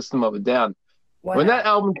with System of a Down. Wow. When that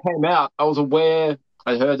album came out, I was aware,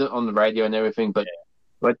 I heard it on the radio and everything, but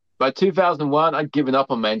by 2001, I'd given up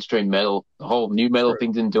on mainstream metal. The whole new metal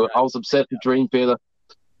thing didn't do it. I was obsessed with Dream Theater.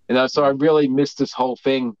 So I really missed this whole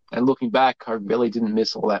thing. And looking back, I really didn't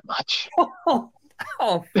miss all that much.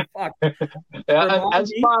 Oh, fuck.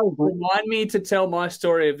 Remind me to tell my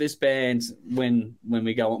story of this band when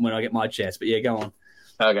I get my chance. But yeah, go on.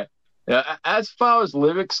 Okay. As far as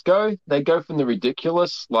lyrics go, they go from the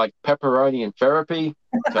ridiculous, like pepperoni and therapy,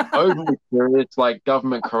 to overly serious, like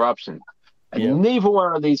government corruption. And neither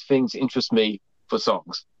one of these things interest me for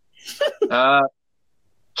songs.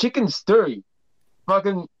 Chicken stew,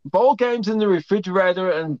 fucking bowl games in the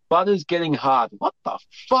refrigerator and butter's getting hard. What the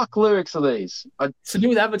fuck lyrics are these? It's to do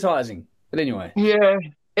with advertising. But anyway. Yeah,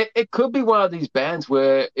 it could be one of these bands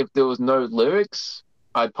where if there was no lyrics,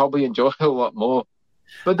 I'd probably enjoy it a lot more.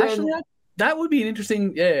 But then, actually, that would be an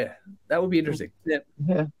interesting. Yeah, that would be interesting.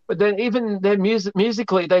 Yeah. But then even their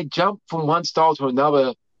musically, they jump from one style to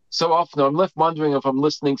another so often. I'm left wondering if I'm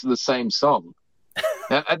listening to the same song.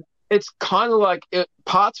 And it's kind of like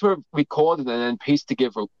parts were recorded and then pieced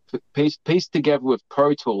together with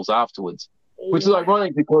Pro Tools afterwards, which is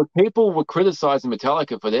ironic because people were criticizing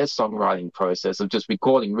Metallica for their songwriting process of just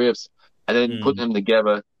recording riffs and then putting them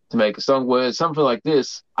together to make a song. Whereas something like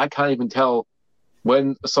this, I can't even tell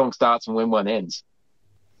when a song starts and when one ends.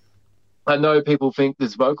 I know people think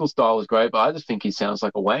this vocal style is great, but I just think he sounds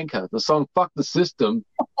like a wanker. The song "Fuck the System,"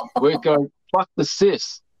 we're going "Fuck the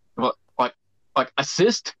Sis." Like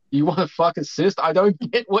assist? You want to fuck assist? I don't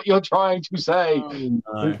get what you're trying to say. Oh,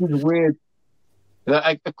 no. This is weird.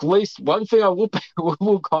 At least one thing I will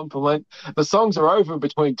will compliment: the songs are over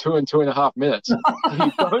between 2 and 2.5 minutes.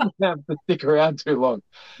 You don't have to stick around too long.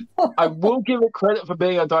 I will give it credit for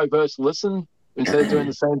being a diverse listen instead of doing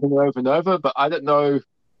the same thing over and over. But I don't know,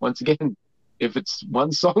 once again, if it's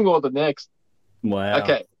one song or the next. Wow.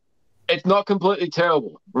 Okay, it's not completely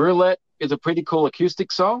terrible. Roulette is a pretty cool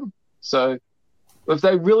acoustic song. So if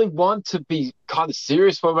they really want to be kind of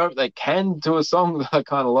serious for a moment, they can do a song that I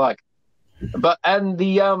kind of like. And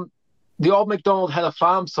the Old MacDonald Had a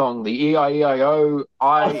Farm song, the E-I-E-I-O,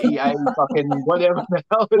 I-E-A, fucking whatever the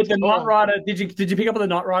hell it's the called. Knight Rider, did you pick up on the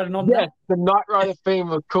Knight Rider? Yeah, the Knight Rider theme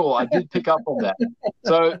was cool. I did pick up on that.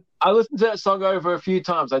 So I listened to that song over a few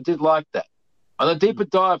times. I did like that. On a deeper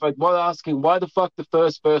dive, I was asking why the fuck the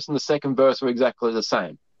first verse and the second verse were exactly the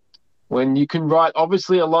same. When you can write,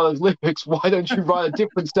 obviously, a lot of lyrics, why don't you write a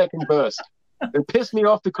different second verse? It pissed me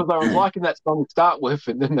off because I was liking that song to start with,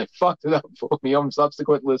 and then they fucked it up for me on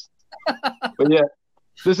subsequent lists. But yeah,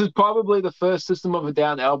 this is probably the first System of a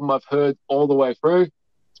Down album I've heard all the way through.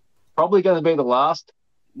 Probably going to be the last.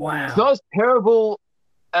 Wow. It's not as terrible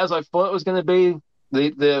as I thought it was going to be.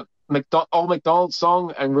 The Old MacDonald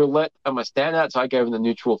song and Roulette are my standouts. I gave them a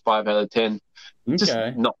neutral 5 out of 10. Okay. Just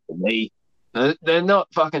not for me. They're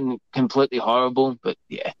not fucking completely horrible, but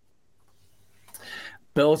yeah.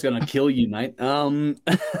 Belle's gonna kill you, mate. It wouldn't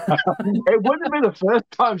have been the first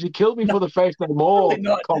time she killed me for the face no more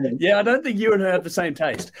comment. Yeah, I don't think you and her have the same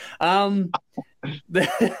taste.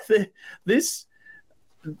 This,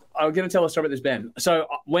 I'm going to tell a story about this band. So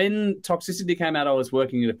when Toxicity came out, I was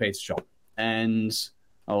working at a pizza shop and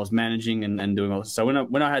I was managing and doing all this. So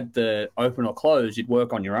when I had the open or close, you'd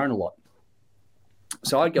work on your own a lot.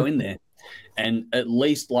 So I'd go in there and at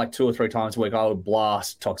least like 2 or 3 times a week, I would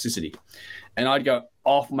blast Toxicity. And I'd go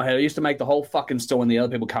off my head. I used to make the whole fucking store when the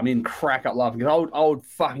other people come in crack up laughing because I would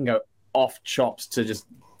fucking go off chops to just...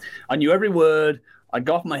 I knew every word. I'd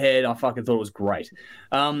go off my head. I fucking thought it was great.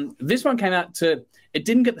 This one came out to... It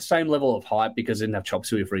didn't get the same level of hype because it didn't have Chop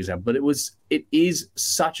Suey, for example, but it is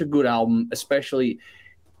such a good album, especially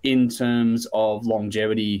in terms of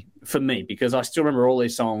longevity for me, because I still remember all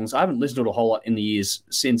these songs. I haven't listened to it a whole lot in the years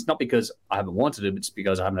since, not because I haven't wanted to, but it's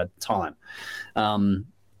because I haven't had time.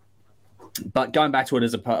 But going back to it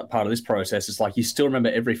as a part of this process, it's like you still remember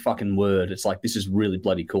every fucking word. It's like, this is really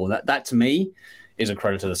bloody cool. And that to me is a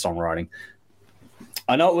credit to the songwriting.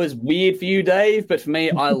 I know it was weird for you, Dave, but for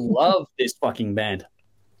me, I love this fucking band.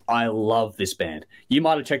 I love this band. You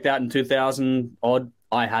might have checked out in 2000 odd.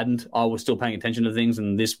 I hadn't. I was still paying attention to things,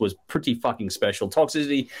 and this was pretty fucking special.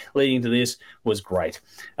 Toxicity leading to this was great.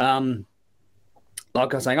 Like I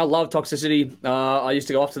was saying, I love Toxicity. I used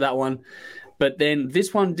to go off to that one. But then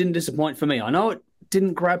this one didn't disappoint for me. I know it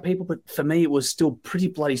didn't grab people, but for me, it was still pretty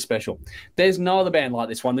bloody special. There's no other band like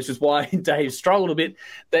this one. This is why Dave struggled a bit.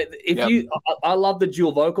 I love the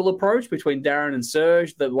dual vocal approach between Darren and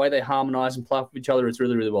Serge. The way they harmonize and play off each other, it's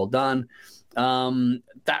really, really well done.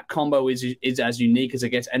 That combo is as unique as it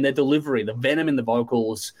gets. And their delivery, the venom in the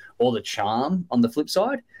vocals or the charm on the flip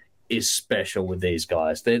side is special with these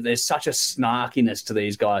guys. There's such a snarkiness to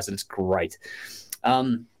these guys that it's great.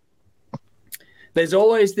 There's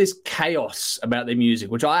always this chaos about their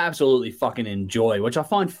music, which I absolutely fucking enjoy, which I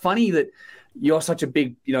find funny that you're such a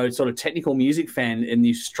big, sort of technical music fan and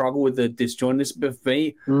you struggle with the disjointedness. But for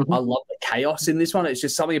me, I love the chaos in this one. It's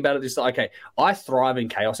just something about it. Just like, okay, I thrive in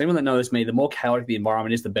chaos. Anyone that knows me, the more chaotic the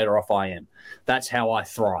environment is, the better off I am. That's how I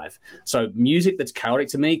thrive. So music that's chaotic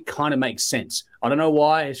to me kind of makes sense. I don't know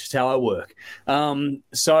why. It's just how I work.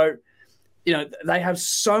 So, they have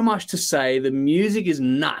so much to say. The music is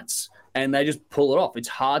nuts. And they just pull it off. It's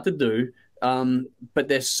hard to do, but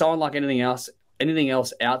they're so unlike anything else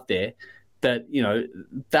out there that,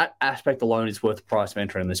 that aspect alone is worth the price of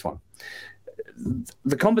entering this one.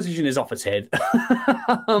 The composition is off its head.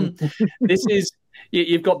 This is,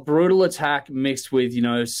 you've got brutal attack mixed with,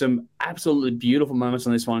 some absolutely beautiful moments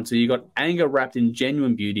on this one. So you've got anger wrapped in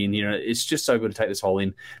genuine beauty. And, it's just so good to take this whole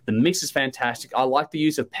in. The mix is fantastic. I like the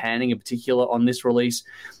use of panning in particular on this release.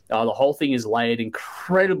 The whole thing is layered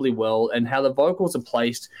incredibly well, and how the vocals are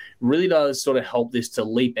placed really does sort of help this to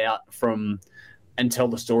leap out from and tell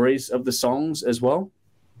the stories of the songs as well.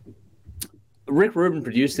 Rick Rubin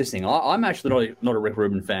produced this thing. I'm actually not a Rick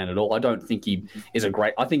Rubin fan at all. I don't think he is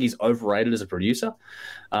I think he's overrated as a producer,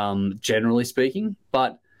 generally speaking.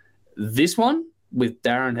 But this one, with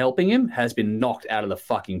Darren helping him, has been knocked out of the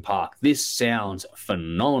fucking park. This sounds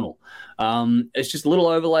phenomenal. It's just little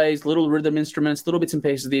overlays, little rhythm instruments, little bits and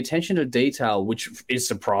pieces. The attention to detail, which is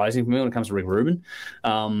surprising for me when it comes to Rick Rubin.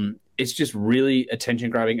 It's just really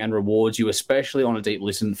attention-grabbing and rewards you, especially on a deep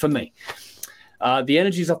listen for me. The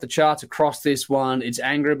energy's off the charts across this one. It's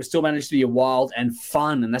angry, but still manages to be wild and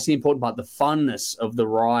fun. And that's the important part, the funness of the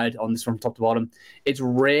ride on this from top to bottom. It's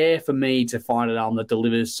rare for me to find an album that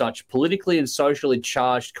delivers such politically and socially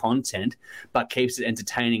charged content, but keeps it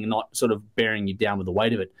entertaining and not sort of bearing you down with the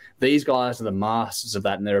weight of it. These guys are the masters of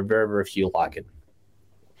that, and there are very, very few like it.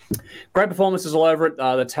 Great performances all over it.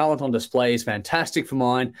 The talent on display is fantastic for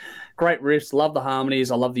mine. Great riffs. Love the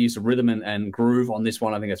harmonies. I love the use of rhythm and groove on this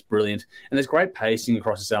one. I think it's brilliant. And there's great pacing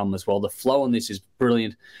across this album as well. The flow on this is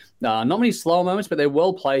brilliant. Not many slow moments, but they're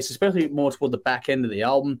well placed, especially more toward the back end of the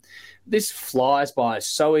album. This flies by. It's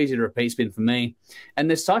so easy to repeat spin for me. And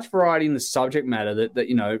there's such variety in the subject matter that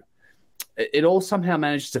you know, it all somehow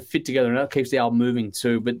manages to fit together, and that keeps the album moving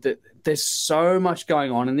too. But there's so much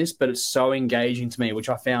going on in this, but it's so engaging to me, which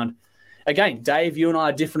I found. Again, Dave, you and I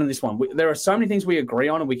are different in this one. There are so many things we agree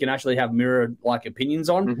on and we can actually have mirror-like opinions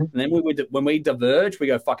on. Mm-hmm. And then when we diverge, we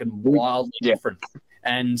go fucking wildly different.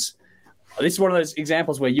 And this is one of those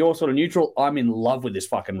examples where you're sort of neutral. I'm in love with this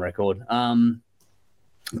fucking record.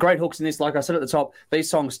 Great hooks in this. Like I said at the top, these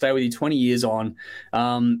songs stay with you 20 years on.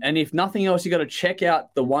 And if nothing else, you got to check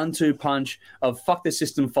out the 1-2 punch of Fuck the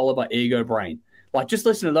System followed by Ego Brain. Like, just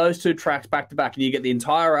listen to those two tracks back to back, and you get the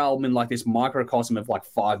entire album in like this microcosm of like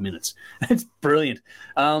 5 minutes. It's brilliant.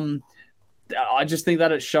 I just think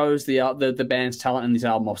that it shows the band's talent in this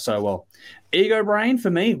album off so well. Ego Brain, for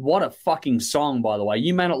me, what a fucking song, by the way.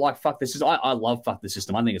 You may not like Fuck the System. I love Fuck the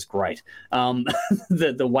System. I think it's great.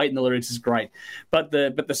 The weight in the lyrics is great. But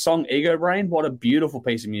the song Ego Brain, what a beautiful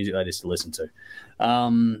piece of music that is to listen to.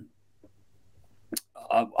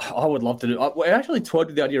 I would love to do. I actually toyed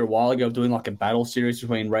with the idea a while ago of doing like a battle series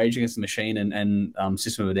between Rage Against the Machine and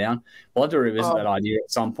System of a Down. We'll have to revisit that idea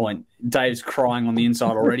at some point. Dave's crying on the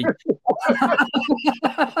inside already.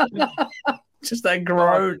 Just that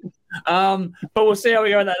groan. But we'll see how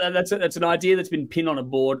we go. That's an idea that's been pinned on a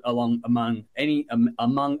board among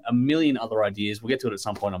a million other ideas. We'll get to it at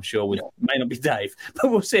some point, I'm sure. It may not be Dave,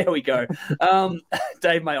 but we'll see how we go.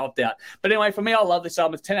 Dave may opt out. But anyway, for me, I love this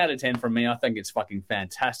album. It's 10 out of 10 from me. I think it's fucking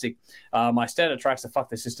fantastic. My standard tracks are Fuck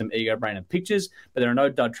the System, Ego Brain, and Pictures, but there are no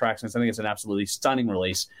dud tracks, and I think it's an absolutely stunning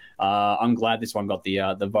release. I'm glad this one got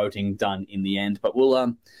the voting done in the end, but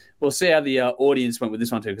we'll see how the audience went with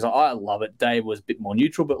this one too, because I love it. Dave was a bit more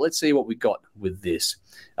neutral, but let's see what we got with this.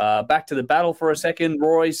 Back to the battle for a second.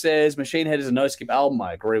 Roy says Machine Head is a no-skip album.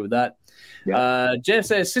 I agree with that. Yeah. Jeff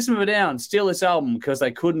says System of a Down, steal this album because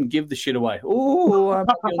they couldn't give the shit away. Ooh, I'm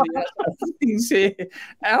feeling the things here.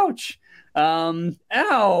 Ouch.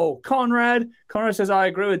 Ow, Conrad says, I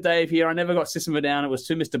agree with Dave here. I never got System of a Down. It was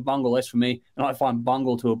too Mr. Bungle-esque for me, and I find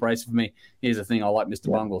Bungle too abrasive for me. Here's the thing, I like Mr.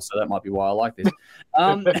 Bungle, so that might be why I like this.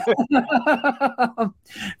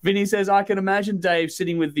 Vinny says, I can imagine Dave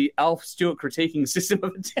sitting with the Alf Stewart critiquing System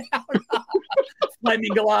of a Down.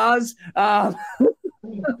 Flaming glass.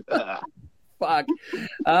 Fuck.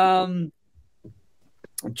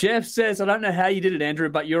 Jeff says, I don't know how you did it, Andrew,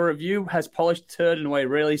 but your review has polished turd in a way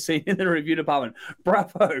rarely seen in the review department.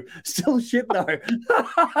 Bravo. Still shit, though.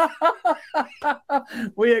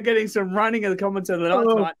 We are getting some running in the comments of the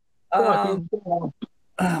night tonight.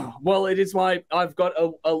 Well, it is I've got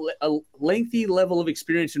a lengthy level of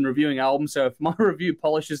experience in reviewing albums, so if my review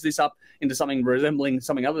polishes this up into something resembling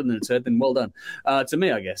something other than a turd, then well done. To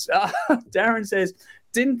me, I guess. Darren says,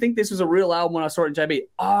 didn't think this was a real album when I saw it in JB.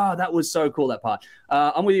 That was so cool, that part.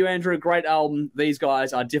 I'm with you, Andrew. Great album. These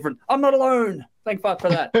guys are different. I'm not alone. Thank fuck for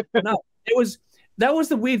that. No, that was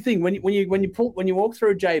the weird thing. When you walk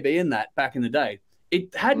through JB in that back in the day,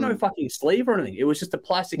 it had no fucking sleeve or anything. It was just a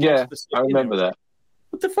plastic. Yeah, I remember that.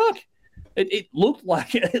 What the fuck? It looked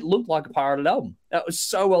like a pirated album. That was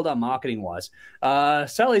so well done marketing wise.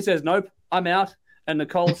 Sally says, nope, I'm out. And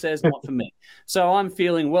Nicole says, not for me. So I'm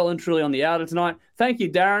feeling well and truly on the outer tonight. Thank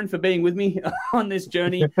you, Darren, for being with me on this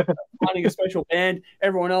journey, finding a special band.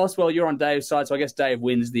 Everyone else, well, you're on Dave's side, so I guess Dave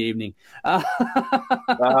wins the evening. I'm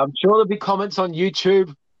sure there'll be comments on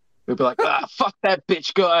YouTube. We'll be like, fuck that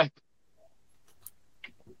bitch guy.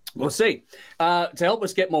 We'll see. To help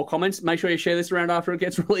us get more comments, make sure you share this around after it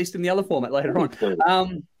gets released in the other format later on.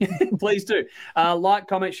 Please do. Like,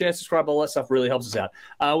 comment, share, subscribe, all that stuff really helps us out.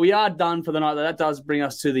 We are done for the night. That does bring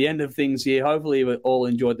us to the end of things here. Hopefully you all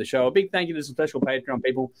enjoyed the show. A big thank you to some special Patreon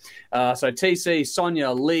people. So TC,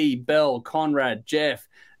 Sonia, Lee, Bell, Conrad, Jeff,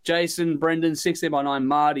 Jason, Brendan, 16x9,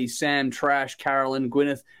 Marty, Sam, Trash, Carolyn,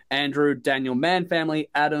 Gwyneth, Andrew, Daniel, Man Family,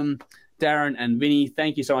 Adam, Darren, and Vinny.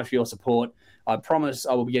 Thank you so much for your support. I promise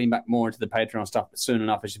I will be getting back more into the Patreon stuff soon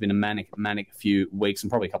enough. It's just been a manic few weeks and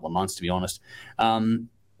probably a couple of months, to be honest.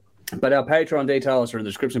 But our Patreon details are in the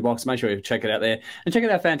description box. Make sure you check it out there. And check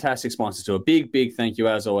out our fantastic sponsors too. A big, big thank you,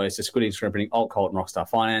 as always, to Squiddy Screen Printing, Alt Cult, and Rockstar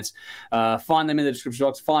Finance. Find them in the description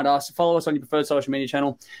box. Find us. Follow us on your preferred social media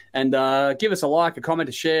channel. And give us a like, a comment,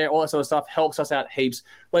 a share. All that sort of stuff helps us out heaps.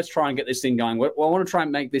 Let's try and get this thing going. I want to try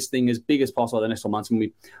and make this thing as big as possible the next 4 months. And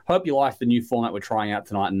we hope you like the new format we're trying out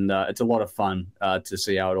tonight. And it's a lot of fun to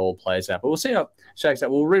see how it all plays out. But we'll see how it shakes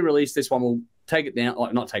out. We'll re-release this one. We'll take it down.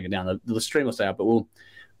 Like, not take it down. The stream will stay out, but we'll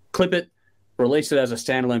clip it, release it as a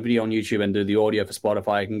standalone video on YouTube, and do the audio for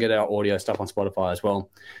Spotify. You can get our audio stuff on Spotify as well.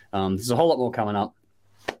 There's a whole lot more coming up.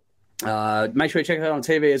 Make sure you check it out on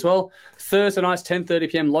TV as well. Thursday nights,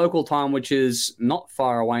 10:30 p.m. local time, which is not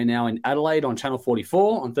far away now in Adelaide on Channel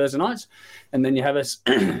 44 on Thursday nights. And then you have us,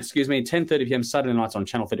 10:30 p.m. Saturday nights on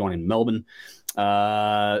Channel 31 in Melbourne.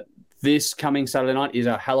 This coming Saturday night is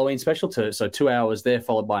our Halloween special, so 2 hours there,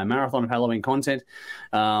 followed by a marathon of Halloween content,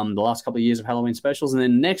 the last couple of years of Halloween specials. And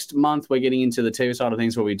then next month, we're getting into the TV side of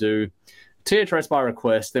things where we do THRS by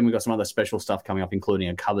request. Then we've got some other special stuff coming up, including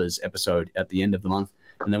a covers episode at the end of the month.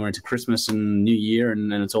 And then we're into Christmas and New Year,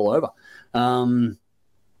 and then it's all over.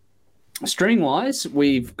 Streaming-wise,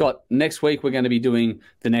 we've got next week, we're going to be doing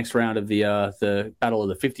the next round of the Battle of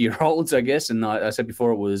the 50-year-olds, I guess. And I said before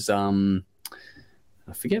it was...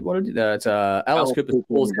 I forget what it is. It's Alice Cooper's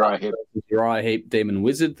Uriah Heep, Demon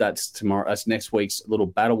Wizard. That's tomorrow. That's next week's little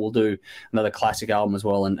battle. We'll do another classic album as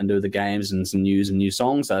well, and do the games and some news and new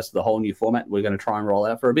songs. That's the whole new format we're going to try and roll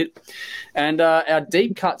out for a bit. And our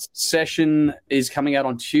Deep Cuts session is coming out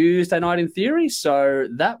on Tuesday night in theory. So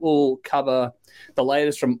that will cover the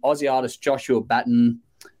latest from Aussie artist Joshua Batten.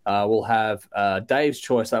 We'll have Dave's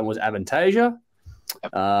choice. That was Avantasia.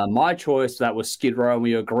 My choice, that was Skid Row, and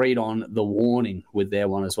we agreed on The Warning with their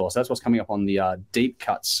one as well. So that's what's coming up on the Deep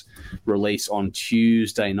Cuts release on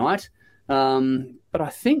Tuesday night. But I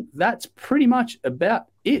think that's pretty much about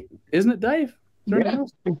it, isn't it, Dave? Yeah, I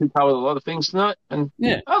think we covered a lot of things tonight. And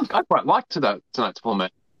yeah, I quite liked tonight's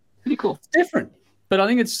format. Pretty cool. It's different, but I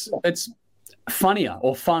think it's funnier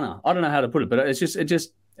or funner. I don't know how to put it, but it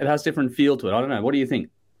has different feel to it. I don't know. What do you think?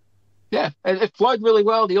 Yeah, it flowed really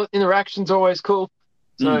well. The interaction's always cool.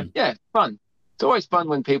 So, yeah, fun. It's always fun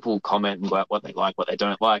when people comment about what they like, what they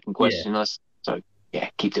don't like, and question us. So, yeah,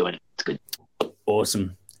 keep doing it. It's good.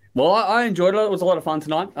 Awesome. Well, I enjoyed it. It was a lot of fun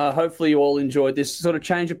tonight. Hopefully you all enjoyed this sort of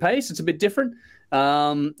change of pace. It's a bit different.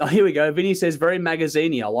 Here we go. Vinny says, very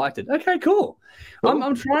magazine-y. I liked it. Okay, cool.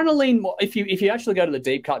 I'm trying to lean more. If you actually go to the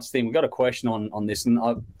Deep Cuts thing, we've got a question on this. And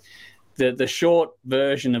the short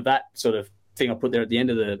version of that sort of thing I put there at the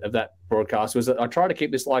end of that broadcast was that I try to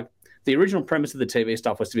keep this like the original premise of the TV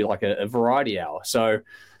stuff was to be like a variety hour. So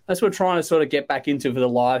that's what we're trying to sort of get back into for the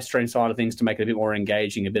live stream side of things to make it a bit more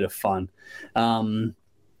engaging, a bit of fun.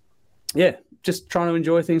 Yeah, just trying to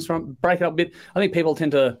enjoy things, break it up a bit. I think people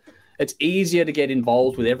it's easier to get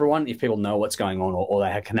involved with everyone if people know what's going on or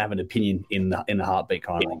they can have an opinion in the heartbeat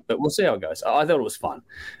kind of thing. But we'll see how it goes. I thought it was fun.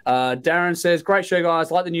 Darren says, great show, guys.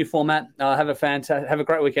 Like the new format. Have a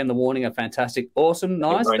great weekend. The Warning are fantastic. Awesome.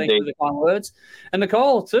 Nice. Thank you for the kind words. And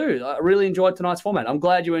Nicole, too. I really enjoyed tonight's format. I'm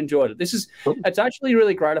glad you enjoyed it. It's actually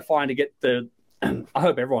really gratifying to get I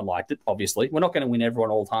hope everyone liked it, obviously. We're not going to win everyone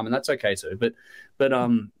all the time, and that's okay, too. But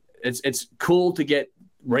it's cool to get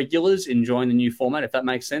regulars enjoying the new format, if that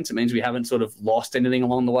makes sense. It means we haven't sort of lost anything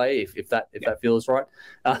along the way, if that feels right.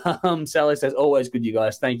 Sally says, always good, you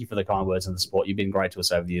guys. Thank you for the kind words and the support. You've been great to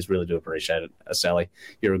us over the years. Really do appreciate it, Sally.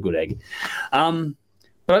 You're a good egg. But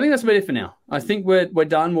I think that's about it for now. I think we're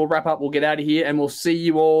done. We'll wrap up. We'll get out of here, and we'll see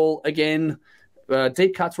you all again.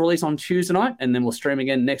 Deep Cuts release on Tuesday night, and then we'll stream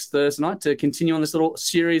again next Thursday night to continue on this little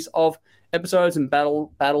series of episodes and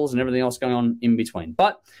battles and everything else going on in between.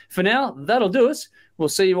 But for now, that'll do us. We'll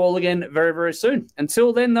see you all again very, very soon.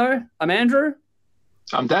 Until then, though, I'm Andrew.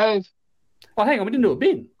 I'm Dave. Oh, hang on. We didn't do a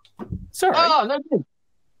bin. Sorry. Oh, no bin.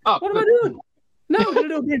 Oh, what am I doing? No, we're going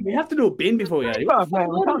to do a bin. We have to do a bin before we go. Oh, man,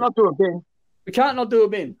 we can't not do a bin. We can't not do a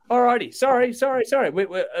bin. All righty. Sorry.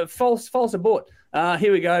 We're false abort.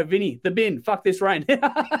 Here we go. Vinny, the bin. Fuck this rain.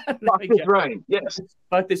 Fuck this rain. Yes.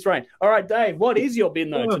 Fuck this rain. All right, Dave, what is your bin,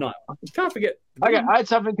 though, tonight? Can't forget. Okay, I had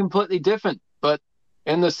something completely different, but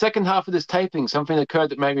in the second half of this taping, something occurred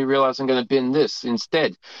that made me realize I'm going to bin this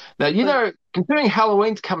instead. Now, considering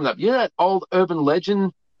Halloween's coming up, that old urban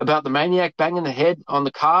legend about the maniac banging the head on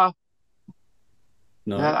the car?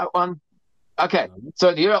 No. That one? Okay,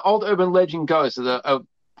 so the old urban legend goes that a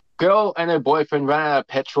girl and her boyfriend ran out of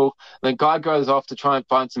petrol. The guy goes off to try and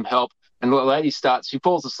find some help, and the lady she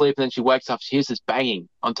falls asleep, and then she wakes up. She hears this banging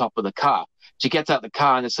on top of the car. She gets out the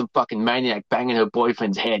car, and there's some fucking maniac banging her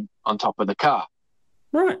boyfriend's head on top of the car.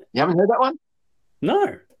 Right. You haven't heard that one?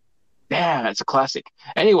 No. Yeah, it's a classic.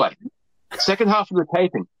 Anyway, second half of the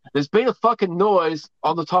taping. There's been a fucking noise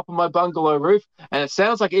on the top of my bungalow roof, and it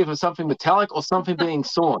sounds like either something metallic or something being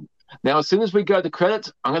sawn. Now, as soon as we go to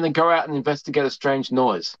credits, I'm going to go out and investigate a strange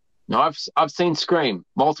noise. Now, I've seen Scream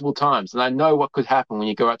multiple times, and I know what could happen when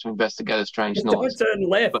you go out to investigate a strange noise. Don't turn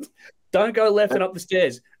left. But don't go left and up the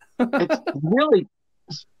stairs. It's really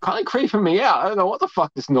kind of creeping me out. I don't know what the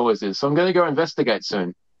fuck this noise is, so I'm going to go investigate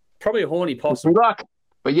soon. Probably a horny possum. Good luck.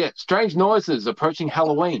 But yeah, strange noises approaching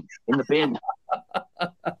Halloween in the bin.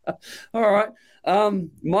 All right.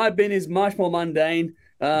 My bin is much more mundane.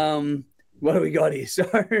 What do we got here? So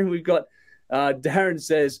we've got Darren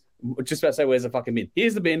says, just about to say, where's the fucking bin?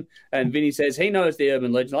 Here's the bin. And Vinny says he knows the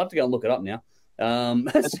urban legend. I'll have to go and look it up now.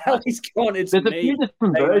 Sally's gone. There's a few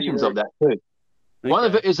different versions of that too. Okay. One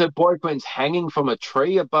of it is her boyfriend's hanging from a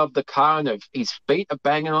tree above the car and his feet are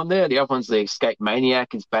banging on there. The other one's the escape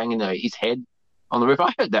maniac is banging his head on the roof.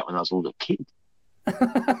 I heard that when I was a little kid. That's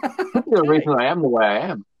the reason I am the way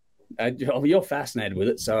I am. You're fascinated with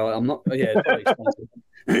it, so I'm not. Yeah,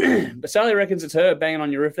 but Sally reckons it's her banging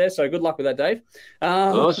on your roof there. So good luck with that, Dave.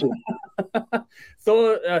 Awesome.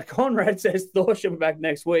 Conrad says Thor should be back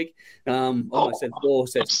next week. I said Thor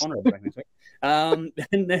says Conrad will be back next week. And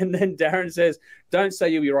then Darren says, "Don't say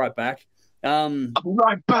you'll be right back." I'll be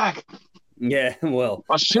right back. Yeah, well,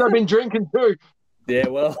 I should have been drinking too. Yeah,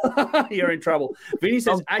 well, you're in trouble. Vinny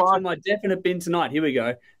says, actually, my definite bin tonight. Here we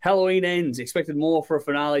go. Halloween ends. Expected more for a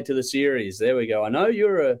finale to the series. There we go. I know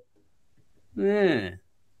you're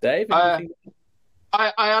Dave? I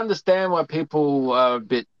understand why people are a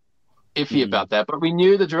bit iffy about that, but we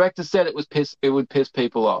knew the director said it would piss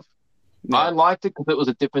people off. Yeah. I liked it because it was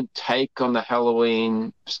a different take on the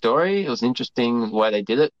Halloween story. It was interesting the way they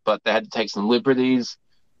did it, but they had to take some liberties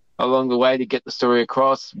along the way to get the story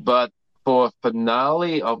across. But for a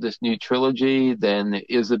finale of this new trilogy, then it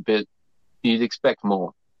is a bit, you'd expect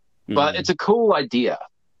more. But it's a cool idea.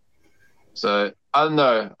 So, I don't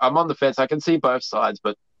know. I'm on the fence. I can see both sides,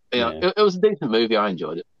 but it was a decent movie. I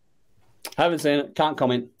enjoyed it. Haven't seen it. Can't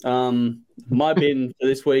comment. My bin for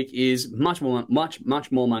this week is much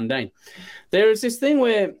more mundane. There is this thing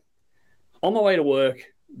where on my way to work,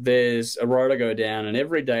 there's a road I go down, and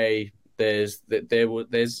every day there's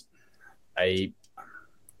a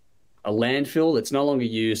landfill that's no longer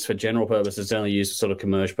used for general purposes. It's only used for sort of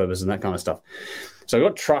commercial purposes and that kind of stuff. So I've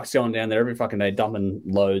got trucks going down there every fucking day, dumping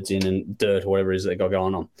loads in and dirt or whatever it is they got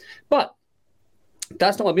going on. But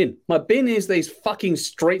that's not my bin. My bin is these fucking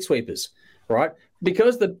street sweepers, right?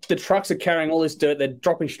 Because the trucks are carrying all this dirt, they're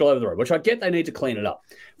dropping shit all over the road, which I get they need to clean it up.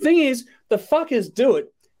 Thing is, the fuckers do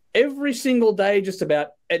it every single day just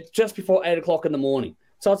before 8 o'clock in the morning.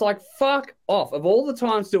 So it's like, fuck off. Of all the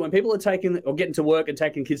times to do when people are taking or getting to work and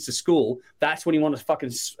taking kids to school, that's when you want to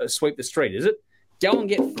fucking sweep the street, is it? Go and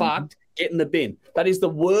get fucked, get in the bin. That is the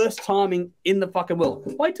worst timing in the fucking world.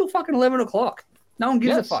 Wait till fucking 11 o'clock. No one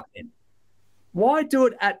gives a fuck then. Why do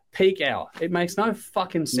it at peak hour? It makes no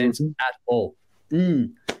fucking sense at all.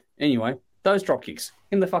 Anyway, those drop kicks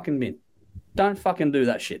in the fucking bin. Don't fucking do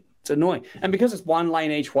that shit. It's annoying. And because it's one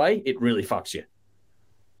lane each way, it really fucks you.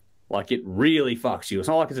 Like, it really fucks you. It's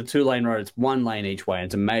not like it's a 2-lane road. It's 1 lane each way. And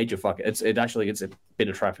it's a major fuck. It actually gets a bit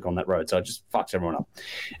of traffic on that road. So it just fucks everyone up.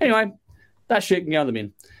 Anyway, that shit can go in the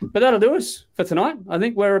bin. But that'll do us for tonight. I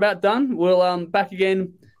think we're about done. We'll back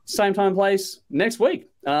again, same time, place, next week.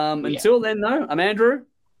 Until then, though, I'm Andrew.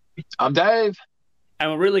 I'm Dave.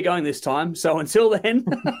 And we're really going this time. So until then,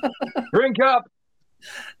 drink up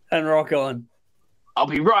and rock on. I'll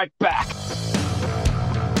be right back.